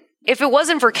even, if it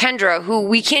wasn't for Kendra, who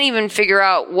we can't even figure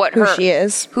out who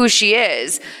she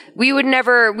is, we wouldn't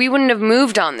have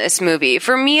moved on this movie.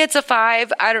 For me, it's a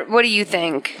 5. What do you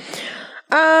think?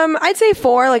 I'd say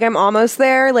 4. Like, I'm almost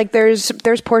there. Like, there's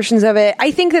portions of it.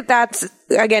 I think that's,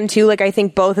 again, too, like, I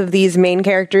think both of these main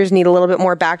characters need a little bit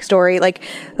more backstory.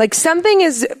 Like something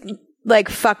is, like,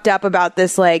 fucked up about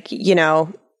this, like, you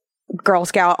know, Girl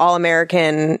Scout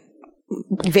All-American,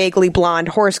 vaguely blonde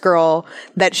horse girl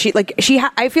that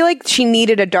I feel like she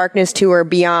needed a darkness to her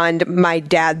beyond my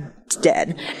dad's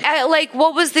dead.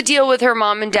 What was the deal with her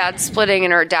mom and dad splitting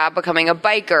and her dad becoming a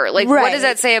biker? Like, what does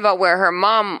that say about where her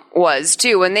mom was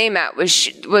too when they met?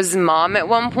 Was mom at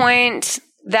one point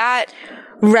that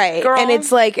right girl? And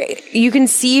it's like you can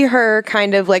see her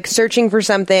kind of like searching for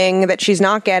something that she's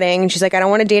not getting. She's like, I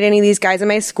don't want to date any of these guys in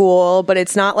my school, but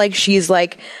it's not like she's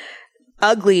like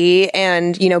ugly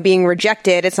and, you know, being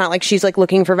rejected. It's not like she's like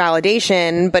looking for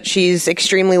validation, but she's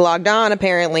extremely logged on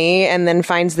apparently, and then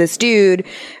finds this dude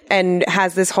and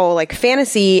has this whole like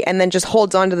fantasy and then just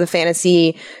holds on to the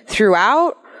fantasy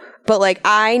throughout. But like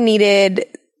I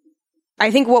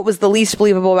think what was the least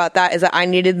believable about that is that I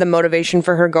needed the motivation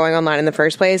for her going online in the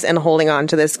first place and holding on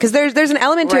to this. Cause there's an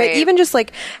element to it, even just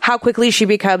like how quickly she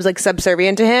becomes like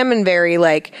subservient to him and very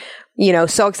like, you know,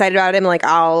 so excited about him. Like,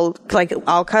 I'll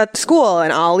cut school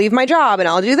and I'll leave my job and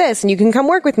I'll do this and you can come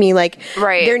work with me. Like,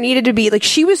 there needed to be, like,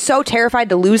 she was so terrified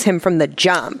to lose him from the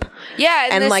jump. Yeah.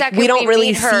 And like, we don't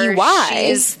really see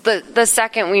why. The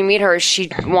second we meet her,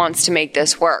 she wants to make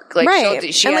this work. Like, right.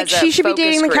 And like, she should be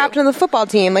dating the captain of the football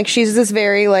team. Like, she's this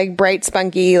very, like, bright,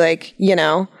 spunky, like, you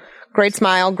know, great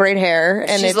smile, great hair.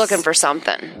 And she's looking for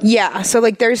something. Yeah. So,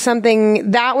 like, there's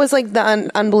something that was, like, the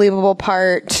unbelievable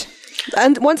part.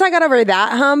 And once I got over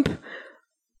that hump,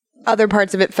 other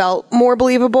parts of it felt more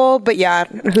believable. But yeah,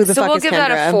 who the fuck is Kendra? So we'll give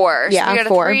that a 4. Yeah, so we got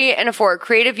 4. a 3 and a 4.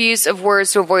 Creative use of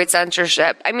words to avoid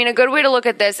censorship. I mean, a good way to look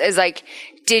at this is like,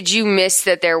 did you miss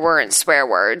that there weren't swear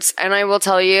words? And I will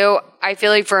tell you, I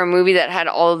feel like for a movie that had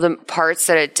all of the parts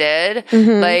that it did,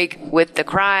 like with the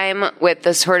crime, with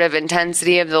the sort of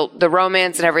intensity of the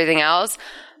romance and everything else,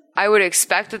 I would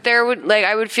expect that there would, like,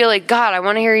 I would feel like, God, I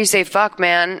want to hear you say fuck,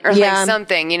 man, or like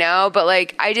something, you know? But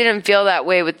like, I didn't feel that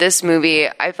way with this movie.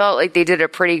 I felt like they did a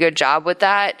pretty good job with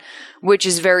that, which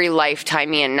is very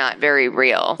lifetimey and not very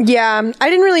real. Yeah. I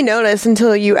didn't really notice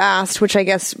until you asked, which I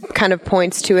guess kind of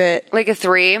points to it. Like a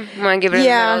 3? Want to give it in the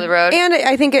middle of the road? And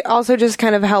I think it also just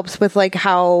kind of helps with like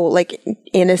how like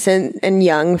innocent and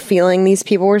young feeling these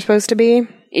people were supposed to be.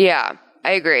 Yeah,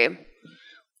 I agree.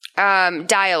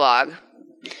 Dialogue.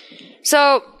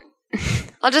 So,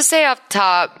 I'll just say off the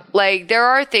top, like, there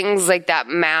are things like that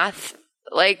math,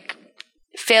 like,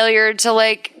 failure to,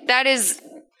 like, that is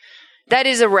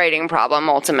a writing problem,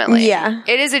 ultimately. Yeah.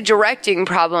 It is a directing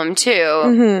problem,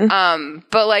 too.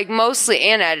 But, like, mostly,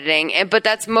 and editing, but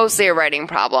that's mostly a writing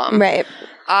problem. Right.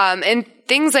 And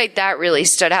things like that really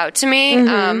stood out to me.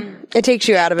 It takes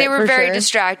you out of it. They were very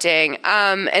distracting.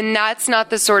 And that's not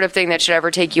the sort of thing that should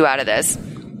ever take you out of this.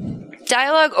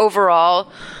 Dialogue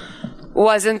overall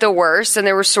wasn't the worst, and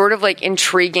there were sort of like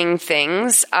intriguing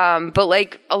things, but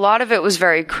like a lot of it was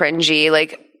very cringy.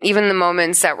 Like even the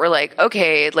moments that were like,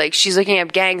 okay, like she's looking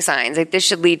up gang signs, like this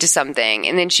should lead to something,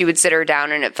 and then she would sit her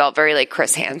down and it felt very like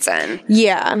Chris Hansen.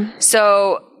 Yeah.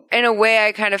 So in a way,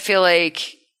 I kind of feel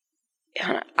like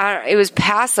it was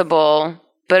passable,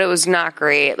 but it was not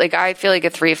great. Like I feel like a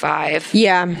 3.5.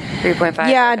 Yeah. 3.5.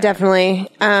 Yeah, definitely.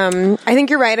 I think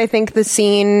you're right. I think the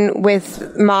scene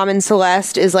with Mom and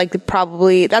Celeste is like that's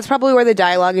probably where the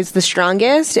dialogue is the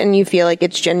strongest, and you feel like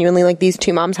it's genuinely like these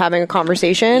two moms having a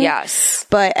conversation. Yes.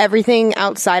 But everything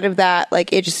outside of that,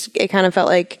 like it kind of felt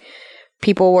like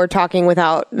people were talking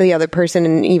without the other person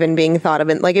and even being thought of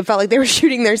it. Like it felt like they were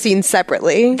shooting their scenes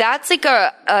separately. That's like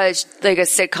a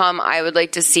sitcom I would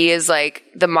like to see is like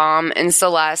the mom and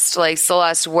Celeste. Like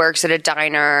Celeste works at a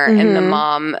diner and the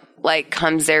mom like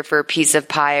comes there for a piece of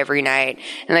pie every night.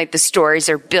 And like the stories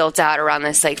are built out around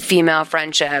this like female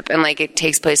friendship and like it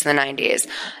takes place in the 90s.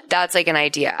 That's like an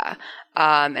idea.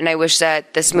 And I wish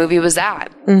that this movie was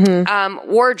that.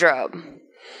 Wardrobe.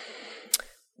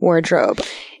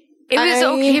 It was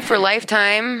okay for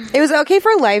Lifetime. It was okay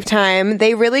for Lifetime.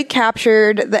 They really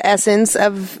captured the essence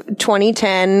of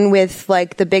 2010 with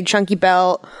like the big chunky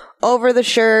belt over the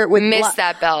shirt with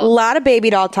that belt. A lot of baby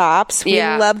doll tops.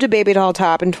 Yeah. We loved a baby doll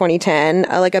top in 2010.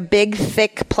 Like a big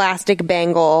thick plastic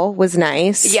bangle was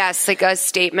nice. Yes, like a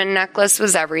statement necklace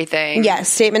was everything. Yes,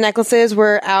 statement necklaces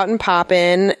were out and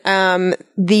poppin'.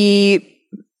 The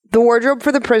wardrobe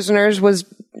for the prisoners was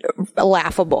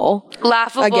laughable.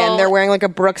 Again, they're wearing like a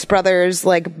Brooks Brothers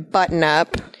like button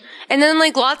up. And then,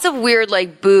 like, lots of weird,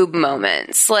 like, boob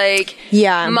moments. Like,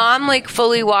 mom, like,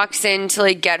 fully walks in to,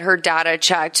 like, get her data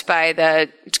checked by the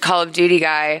Call of Duty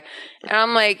guy. And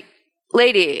I'm like,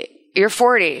 lady, you're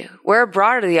 40. Wear a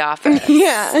bra to the office.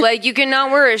 Like, you cannot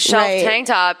wear a shelf tank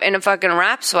top and a fucking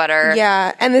wrap sweater.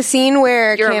 Yeah. And the scene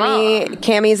where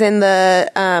Cammy's in the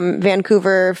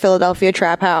Vancouver, Philadelphia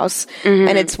trap house.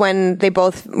 And it's when they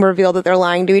both reveal that they're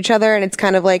lying to each other. And it's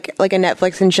kind of like a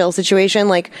Netflix and chill situation.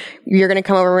 Like, you're going to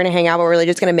come over, we're going to hang out, but we're really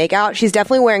just going to make out. She's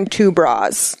definitely wearing 2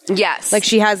 bras. Yes. Like,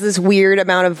 she has this weird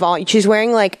amount of volume. She's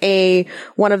wearing like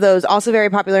one of those, also very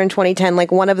popular in 2010,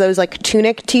 like one of those like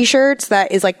tunic t-shirts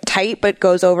that is like tight but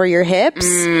goes over your hips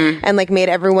and like made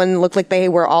everyone look like they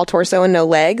were all torso and no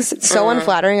legs. It's so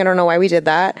unflattering. I don't know why we did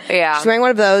that. Yeah. She's wearing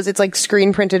one of those. It's like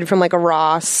screen printed from like a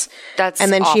Ross.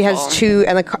 And then she has 2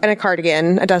 and a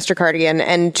cardigan, a duster cardigan,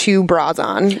 and 2 bras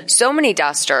on. So many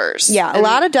dusters. Yeah, a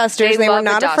lot of dusters. They were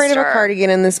not afraid of a cardigan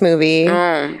in this movie.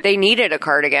 They needed a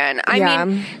cardigan. I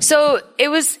mean, so it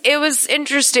was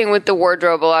interesting with the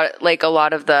wardrobe. A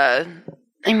lot of the,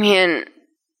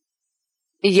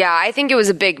 yeah, I think it was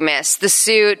a big miss. The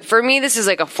suit, for me, this is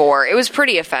like a 4. It was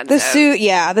pretty offensive.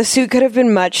 The suit could have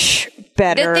been much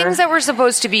better. The things that were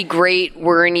supposed to be great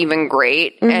weren't even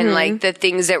great. And like the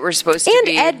things that were supposed to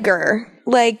be. And Edgar.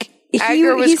 Like,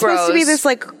 Edgar was he's gross. supposed to be this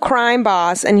like crime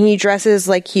boss and he dresses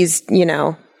like he's,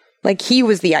 like he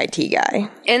was the IT guy.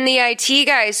 And the IT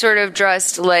guy sort of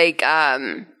dressed like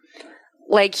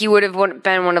he would have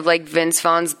been one of like Vince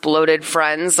Vaughn's bloated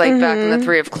friends, like back in the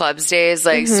 3 of Clubs days,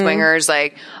 like swingers,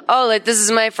 like, oh, like this is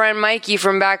my friend Mikey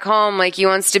from back home, like he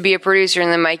wants to be a producer,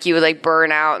 and then Mikey would like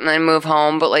burn out and then move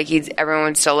home, but like everyone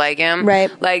would still like him,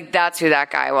 right? Like that's who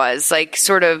that guy was. Like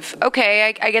sort of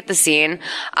okay, I get the scene.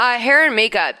 Hair and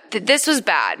makeup, this was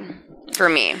bad for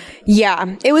me.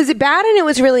 Yeah, it was bad and it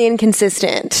was really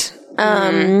inconsistent.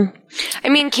 I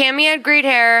mean, Cammy had great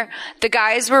hair. The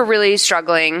guys were really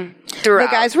struggling throughout.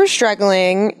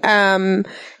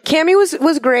 Cammy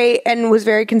was great and was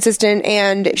very consistent,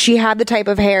 and she had the type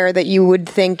of hair that you would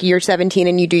think you're 17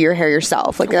 and you do your hair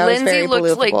yourself. Like that Lindsay was very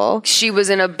looked believable. like she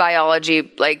was in a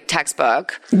biology like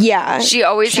textbook. Yeah, she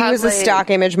was a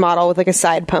stock image model with like a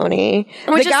side pony.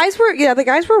 The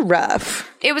guys were rough.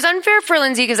 It was unfair for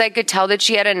Lindsay because I could tell that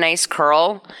she had a nice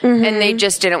curl and they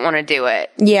just didn't want to do it.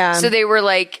 Yeah. So they were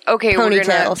like, okay, we're going to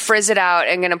Ponytails. frizz it out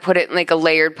and going to put it in like a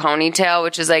layered ponytail,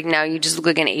 which is like now you just look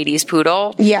like an 80s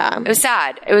poodle. Yeah. It was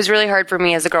sad. It was really hard for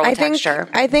me as a girl with texture.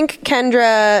 I think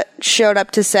Kendra showed up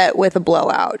to set with a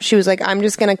blowout. She was like, I'm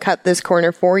just going to cut this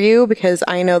corner for you because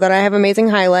I know that I have amazing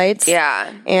highlights.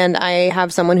 Yeah. And I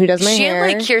have someone who does my hair. She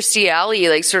had like Kirstie Alley,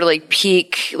 like sort of like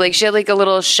peak, like she had like a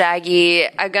little shaggy,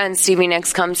 again, Stevie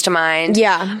Nicks comes to mind.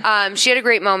 Yeah. She had a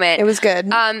great moment. It was good.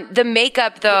 The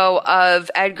makeup though of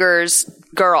Edgar's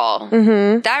girl,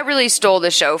 that really stole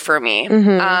the show for me.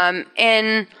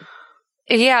 And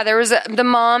yeah, there was the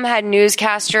mom had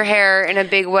newscaster hair in a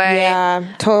big way.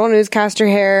 Yeah, total newscaster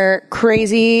hair,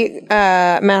 crazy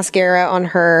mascara on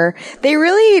her. They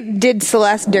really did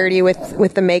Celeste dirty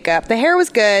with the makeup. The hair was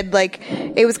good. Like,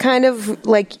 it was kind of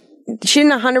like, she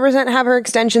didn't 100% have her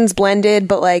extensions blended,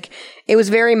 but like, it was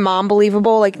very mom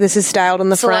believable. Like, this is styled in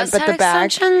the Celeste front, but the back.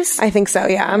 Extensions? I think so,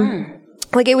 yeah.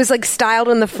 Like, it was like styled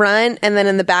in the front and then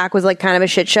in the back was like kind of a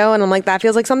shit show. And I'm like, that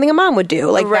feels like something a mom would do.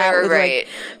 Like, that was right.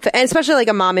 like, and especially like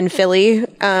a mom in Philly.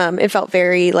 It felt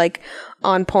very like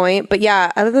on point. But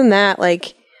yeah, other than that,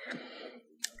 like,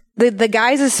 the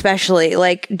guys especially,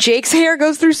 like, Jake's hair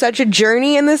goes through such a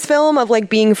journey in this film of like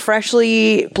being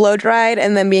freshly blow dried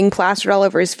and then being plastered all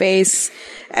over his face.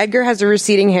 Edgar has a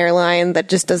receding hairline that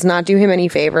just does not do him any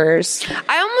favors.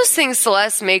 I almost think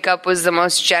Celeste's makeup was the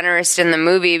most generous in the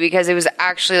movie because it was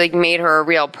actually like made her a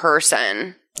real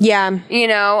person. Yeah. You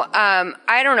know,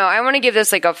 I don't know. I want to give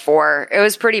this like a 4. It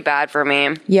was pretty bad for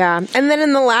me. Yeah. And then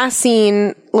in the last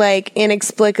scene, like,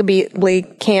 inexplicably,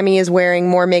 Cammy is wearing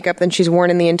more makeup than she's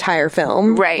worn in the entire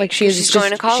film. Right. Like, she's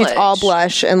going to college. She's all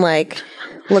blush and like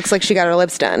looks like she got her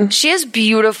lips done. She has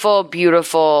beautiful,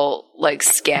 beautiful like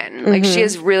skin. Like, she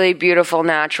has really beautiful,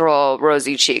 natural,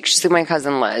 rosy cheeks. She's like my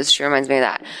cousin Liz. She reminds me of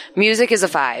that. Music is a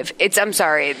 5. I'm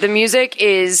sorry. The music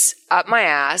is up my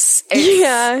ass.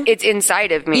 It's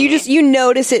inside of me. You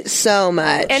notice it so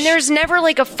much. And there's never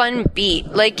like a fun beat.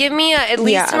 Like, give me at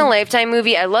least in a Lifetime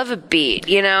movie, I love a beat,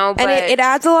 you know? But and it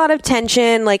adds a lot of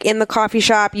tension. Like, in the coffee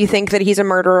shop, you think that he's a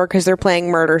murderer because they're playing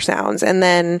murder sounds. And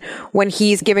then when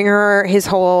he's giving her his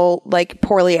whole like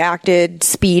poorly acted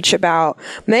speech about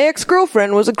my ex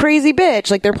ex-girlfriend was a crazy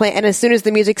bitch. Like they're playing, and as soon as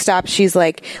the music stops, she's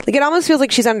like it almost feels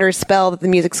like she's under a spell that the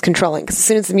music's controlling. Because as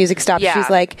soon as the music stops, she's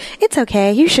like, it's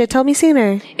okay. You should have told me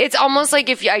sooner. It's almost like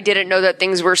if I didn't know that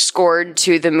things were scored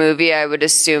to the movie, I would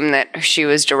assume that she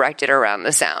was directed around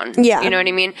the sound. Yeah. You know what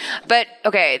I mean? But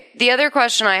okay, the other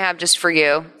question I have just for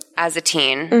you as a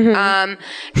teen,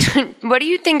 what do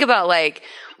you think about like,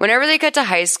 whenever they cut to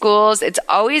high schools, it's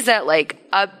always that like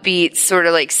upbeat sort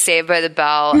of like Saved by the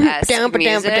Bell-esque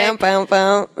music.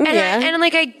 And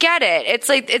like I get it. It's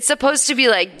like it's supposed to be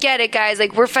like, get it, guys.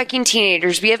 Like we're fucking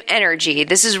teenagers. We have energy.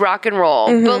 This is rock and roll.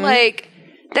 But like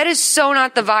that is so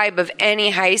not the vibe of any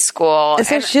high school.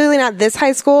 Especially not this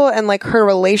high school and like her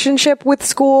relationship with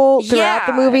school throughout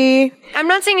the movie. I'm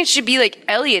not saying it should be like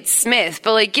Elliott Smith,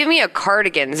 but like give me a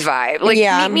Cardigans vibe. Like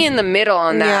meet me in the middle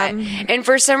on that. And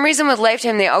for some reason with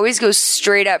Lifetime, they always go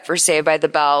straight up for Saved by the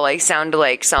Bell, like sound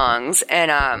alike songs.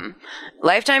 And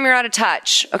Lifetime, you're out of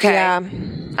touch. Okay.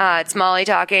 Yeah. It's Molly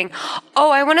talking.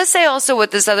 Oh, I want to say also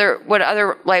what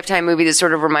other Lifetime movie this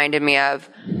sort of reminded me of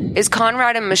is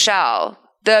Conrad and Michelle.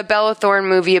 The Bella Thorne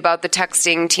movie about the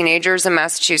texting teenagers in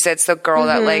Massachusetts, the girl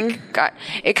that like got,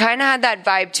 it kind of had that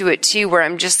vibe to it too, where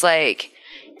I'm just like,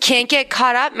 can't get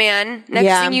caught up, man.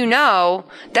 Next thing you know,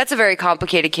 that's a very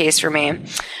complicated case for me.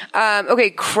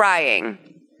 Okay, crying.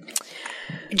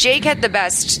 Jake had the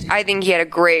best, I think he had a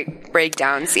great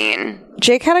breakdown scene.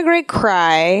 Jake had a great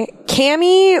cry.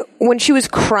 Cammy, when she was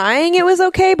crying, it was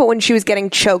okay, but when she was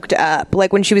getting choked up,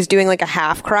 like when she was doing like a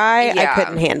half cry, I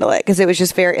couldn't handle it because it was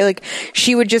just very, like,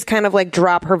 she would just kind of like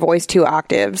drop her voice 2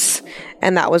 octaves,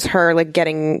 and that was her like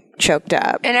getting choked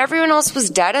up. And everyone else was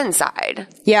dead inside.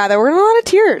 Yeah, there were a lot of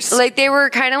tears. Like they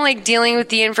were kind of like dealing with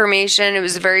the information. It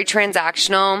was very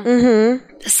transactional.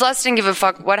 Celeste didn't give a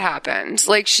fuck what happened.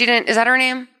 Like she didn't, is that her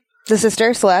name? The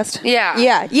sister, Celeste?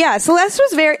 Yeah. Yeah. Celeste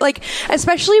was very, like,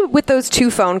 especially with those 2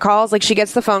 phone calls, like, she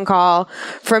gets the phone call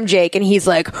from Jake, and he's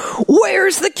like,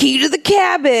 where's the key to the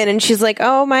cabin? And she's like,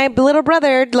 oh, my little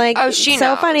brother, like, she so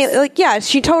knows. funny. Like, yeah,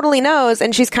 she totally knows,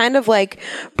 and she's kind of, like,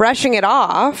 brushing it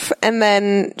off, and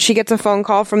then she gets a phone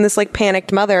call from this, like,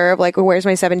 panicked mother of, like, where's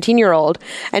my 17-year-old?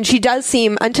 And she does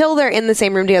seem, until they're in the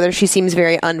same room together, she seems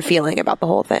very unfeeling about the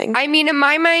whole thing. I mean, in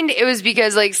my mind, it was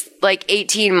because, like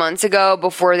 18 months ago,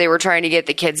 before they were trying to get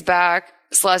the kids back,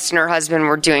 Celeste and her husband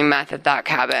were doing meth at that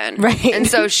cabin. Right. And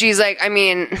so she's like, I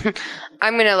mean,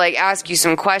 I'm going to like ask you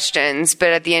some questions, but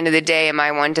at the end of the day, am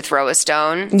I one to throw a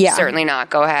stone? Yeah. Certainly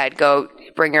not. Go ahead. Go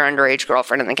bring your underage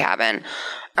girlfriend in the cabin.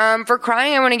 For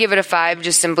crying, I want to give it a 5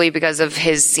 just simply because of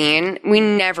his scene. We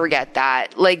never get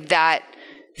that. Like that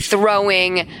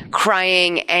throwing,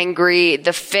 crying, angry,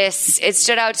 the fists. It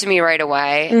stood out to me right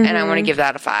away, and I want to give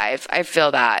that a 5. I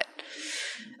feel that.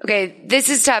 Okay, this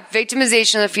is tough.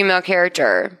 Victimization of the female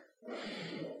character.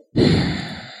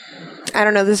 I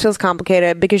don't know. This feels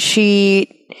complicated because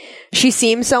she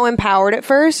seems so empowered at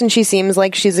first, and she seems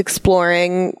like she's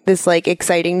exploring this like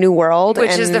exciting new world,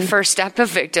 which is the first step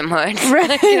of victimhood.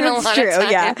 Right, in a that's lot true. of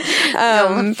time.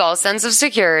 Yeah, false sense of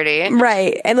security.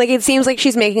 Right, and like it seems like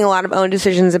she's making a lot of own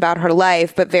decisions about her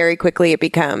life, but very quickly it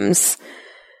becomes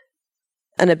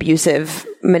an abusive,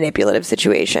 manipulative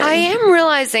situation. I am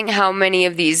realizing how many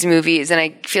of these movies, and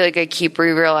I feel like I keep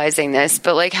re-realizing this,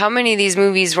 but like how many of these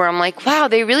movies where I'm like, wow,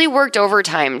 they really worked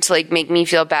overtime to like make me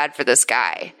feel bad for this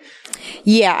guy.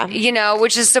 Yeah. You know,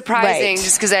 which is surprising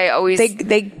just because I always...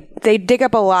 They dig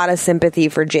up a lot of sympathy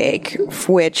for Jake,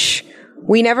 which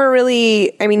we never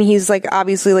really... I mean, he's like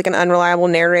obviously like an unreliable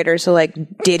narrator, so like,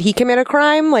 did he commit a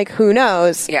crime? Like, who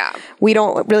knows? Yeah. We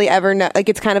don't really ever know. Like,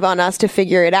 it's kind of on us to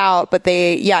figure it out, but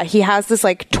he has this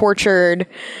like tortured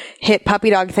hit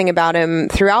puppy dog thing about him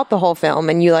throughout the whole film,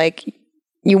 and you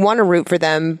want to root for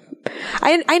them.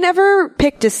 I never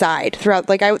picked a side throughout.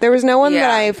 Like, there was no one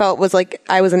that I felt was like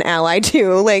I was an ally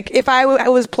to. Like, if I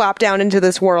was plopped down into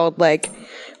this world, like,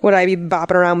 would I be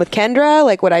bopping around with Kendra?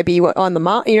 Like, would I be on the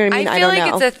mom? You know what I mean? I feel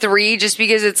like it's a 3 just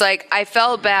because it's like, I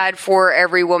felt bad for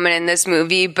every woman in this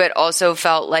movie, but also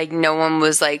felt like no one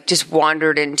was like just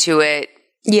wandered into it.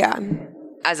 Yeah.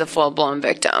 As a full-blown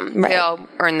victim. Right. They all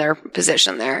earn their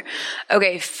position there.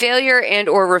 Okay. Failure and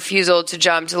or refusal to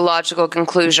jump to the logical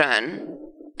conclusion.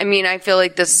 I mean, I feel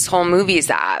like this whole movie is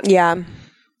that. Yeah.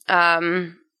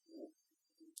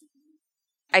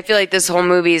 I feel like this whole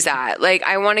movie is that. Like,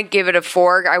 I want to give it a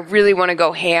 4. I really want to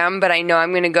go ham, but I know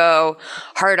I'm going to go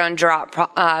hard on drop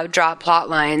plot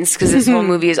lines because this whole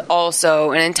movie is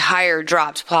also an entire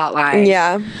dropped plot line.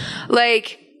 Yeah.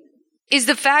 Like, is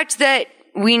the fact that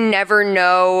we never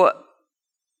know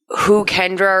who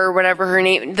Kendra or whatever her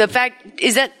name, the fact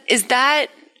is that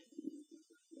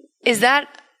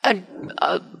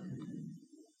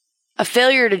a a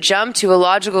failure to jump to a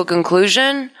logical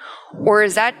conclusion? Or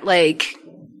is that like,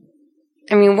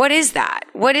 I mean, what is that?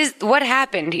 What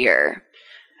happened here?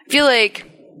 I feel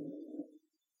like,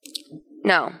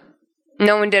 no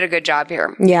one did a good job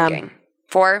here. Yeah. Thinking.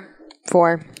 4?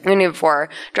 4. I'm going to give it 4.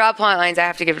 Draw plot lines, I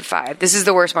have to give it 5. This is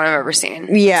the worst one I've ever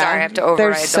seen. Yeah. Sorry, I have to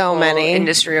override There's the so whole many.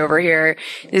 industry over here.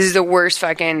 This is the worst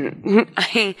fucking...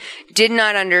 I did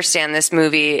not understand this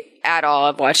movie at all.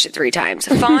 I've watched it 3 times.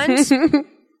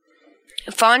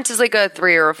 Font is like a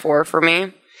 3 or a 4 for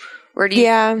me. Where do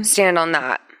you stand on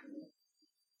that?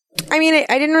 I mean,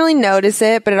 I didn't really notice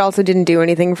it, but it also didn't do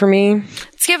anything for me.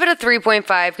 Let's give it a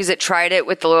 3.5 because it tried it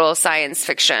with the little science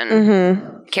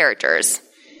fiction characters.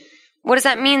 What does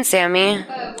that mean, Sammy? What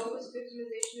was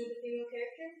victimization of the female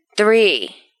character?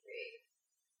 3.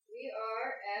 We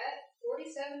are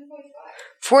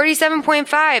at 47.5.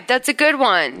 47.5. That's a good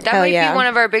one. That might be one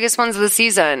of our biggest ones of the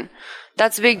season.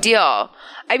 That's a big deal.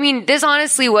 I mean, this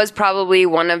honestly was probably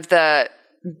one of the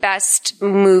best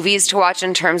movies to watch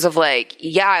in terms of like,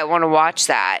 yeah, I want to watch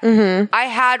that. I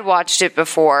had watched it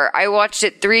before. I watched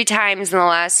it 3 times in the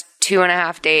last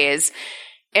 2.5 days,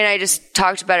 and I just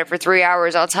talked about it for 3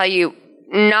 hours. I'll tell you,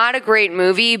 not a great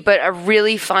movie, but a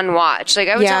really fun watch. Like,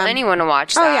 I would tell anyone to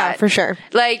watch that. Oh, yeah, for sure.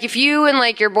 Like, if you and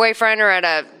like your boyfriend are at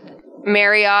a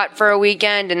Marriott for a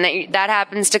weekend and that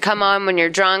happens to come on when you're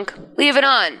drunk, leave it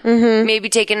on. Maybe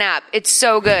take a nap. It's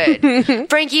so good.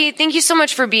 Frankie, thank you so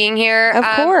much for being here. Of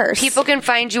course. People can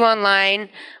find you online.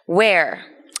 Where?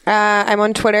 I'm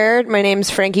on Twitter. My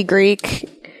name's Frankie Greek.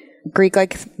 Greek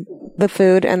like the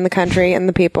food and the country and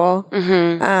the people.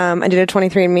 I did a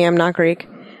 23andMe. I'm not Greek.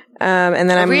 And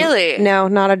then I'm really? No,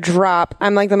 not a drop.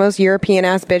 I'm like the most European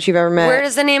ass bitch you've ever met. Where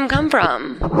does the name come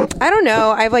from? I don't know.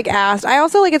 I've like asked. I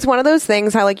also like, it's one of those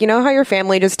things how like, you know how your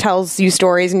family just tells you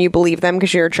stories and you believe them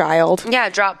because you're a child. Yeah,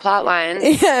 drop plot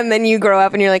lines. Yeah, and then you grow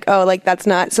up and you're like, oh, like that's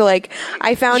not. So like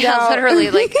I found out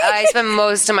literally like I spent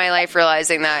most of my life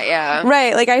realizing that. Yeah,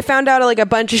 right. Like I found out like a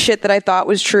bunch of shit that I thought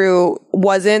was true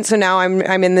wasn't. So now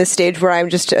I'm in this stage where I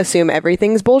just assume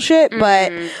everything's bullshit.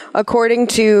 But according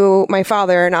to my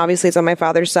father, and obviously it's on my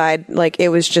father's side, like it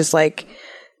was just like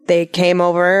they came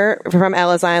over from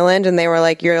Ellis Island and they were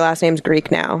like, your last name's Greek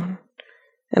now.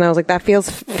 And I was like, that feels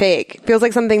fake. Feels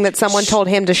like something that someone told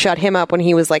him to shut him up when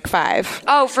he was like 5.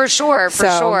 Oh, for sure.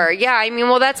 Yeah, I mean,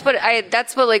 well, that's what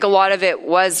like a lot of it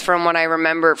was from what I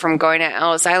remember from going to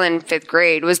Ellis Island 5th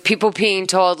grade was people being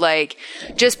told like,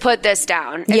 just put this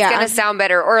down. It's going to sound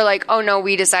better. Or like, oh no,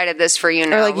 we decided this for you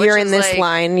now. Or like, you're in this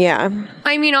line. Yeah.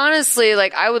 I mean, honestly,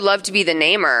 like I would love to be the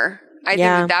namer. I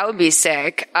think that would be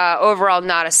sick. Overall,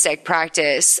 not a sick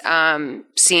practice.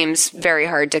 Seems very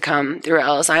hard to come through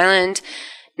Ellis Island.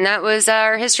 And that was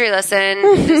our history lesson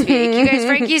this week. You guys,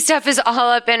 Frankie's stuff is all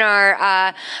up in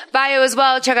our bio as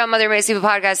well. Check out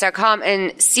mothermaysleeppodcast.com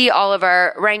and see all of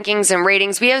our rankings and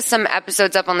ratings. We have some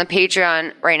episodes up on the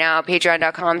Patreon right now,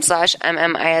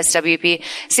 patreon.com/MMISWP.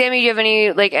 Sammy, do you have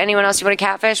anyone else you want to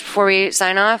catfish before we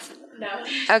sign off? No.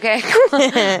 Okay, cool. All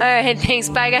right, thanks.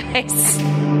 Bye, guys.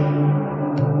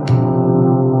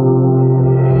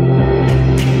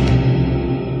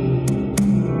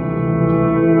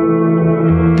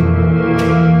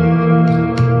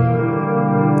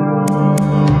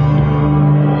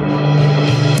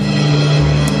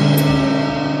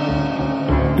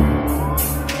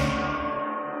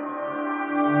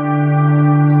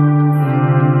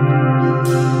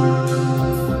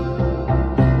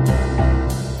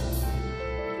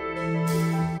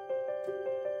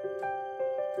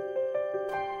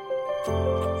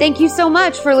 Thank you so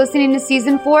much for listening to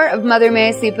Season 4 of Mother May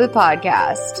I Sleep With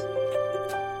podcast.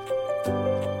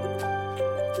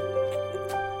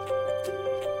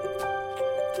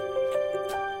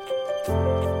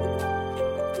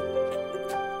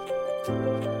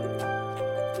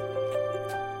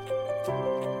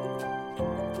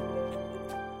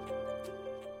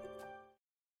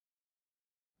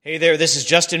 Hey there, this is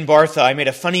Justin Bartha. I made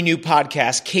a funny new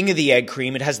podcast, King of the Egg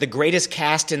Cream. It has the greatest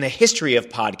cast in the history of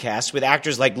podcasts with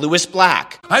actors like Louis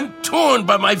Black. I'm torn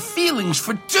by my feelings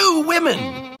for 2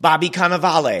 women. Bobby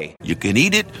Cannavale. You can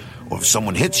eat it, or if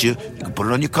someone hits you, you can put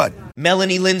it on your cut.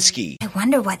 Melanie Linsky. I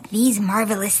wonder what these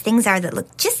marvelous things are that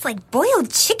look just like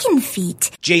boiled chicken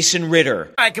feet. Jason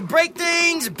Ritter. I can break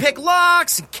things and pick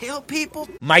locks and kill people.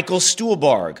 Michael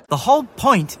Stuhlbarg. The whole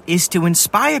point is to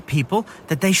inspire people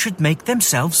that they should make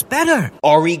themselves better.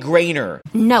 Ari Grainer.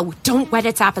 No, don't whet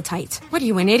its appetite. What are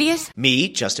you, an idiot? Me,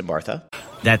 Justin Bartha.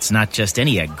 That's not just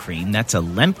any egg cream, that's a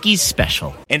Lemke's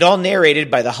special. And all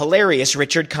narrated by the hilarious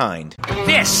Richard Kind.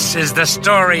 This is the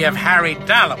story of Harry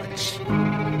Dalowitz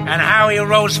and how he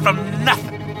rose from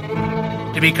nothing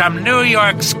to become New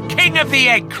York's King of the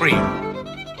Egg Cream.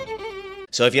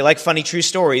 So if you like funny true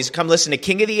stories, come listen to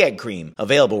King of the Egg Cream,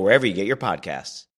 available wherever you get your podcasts.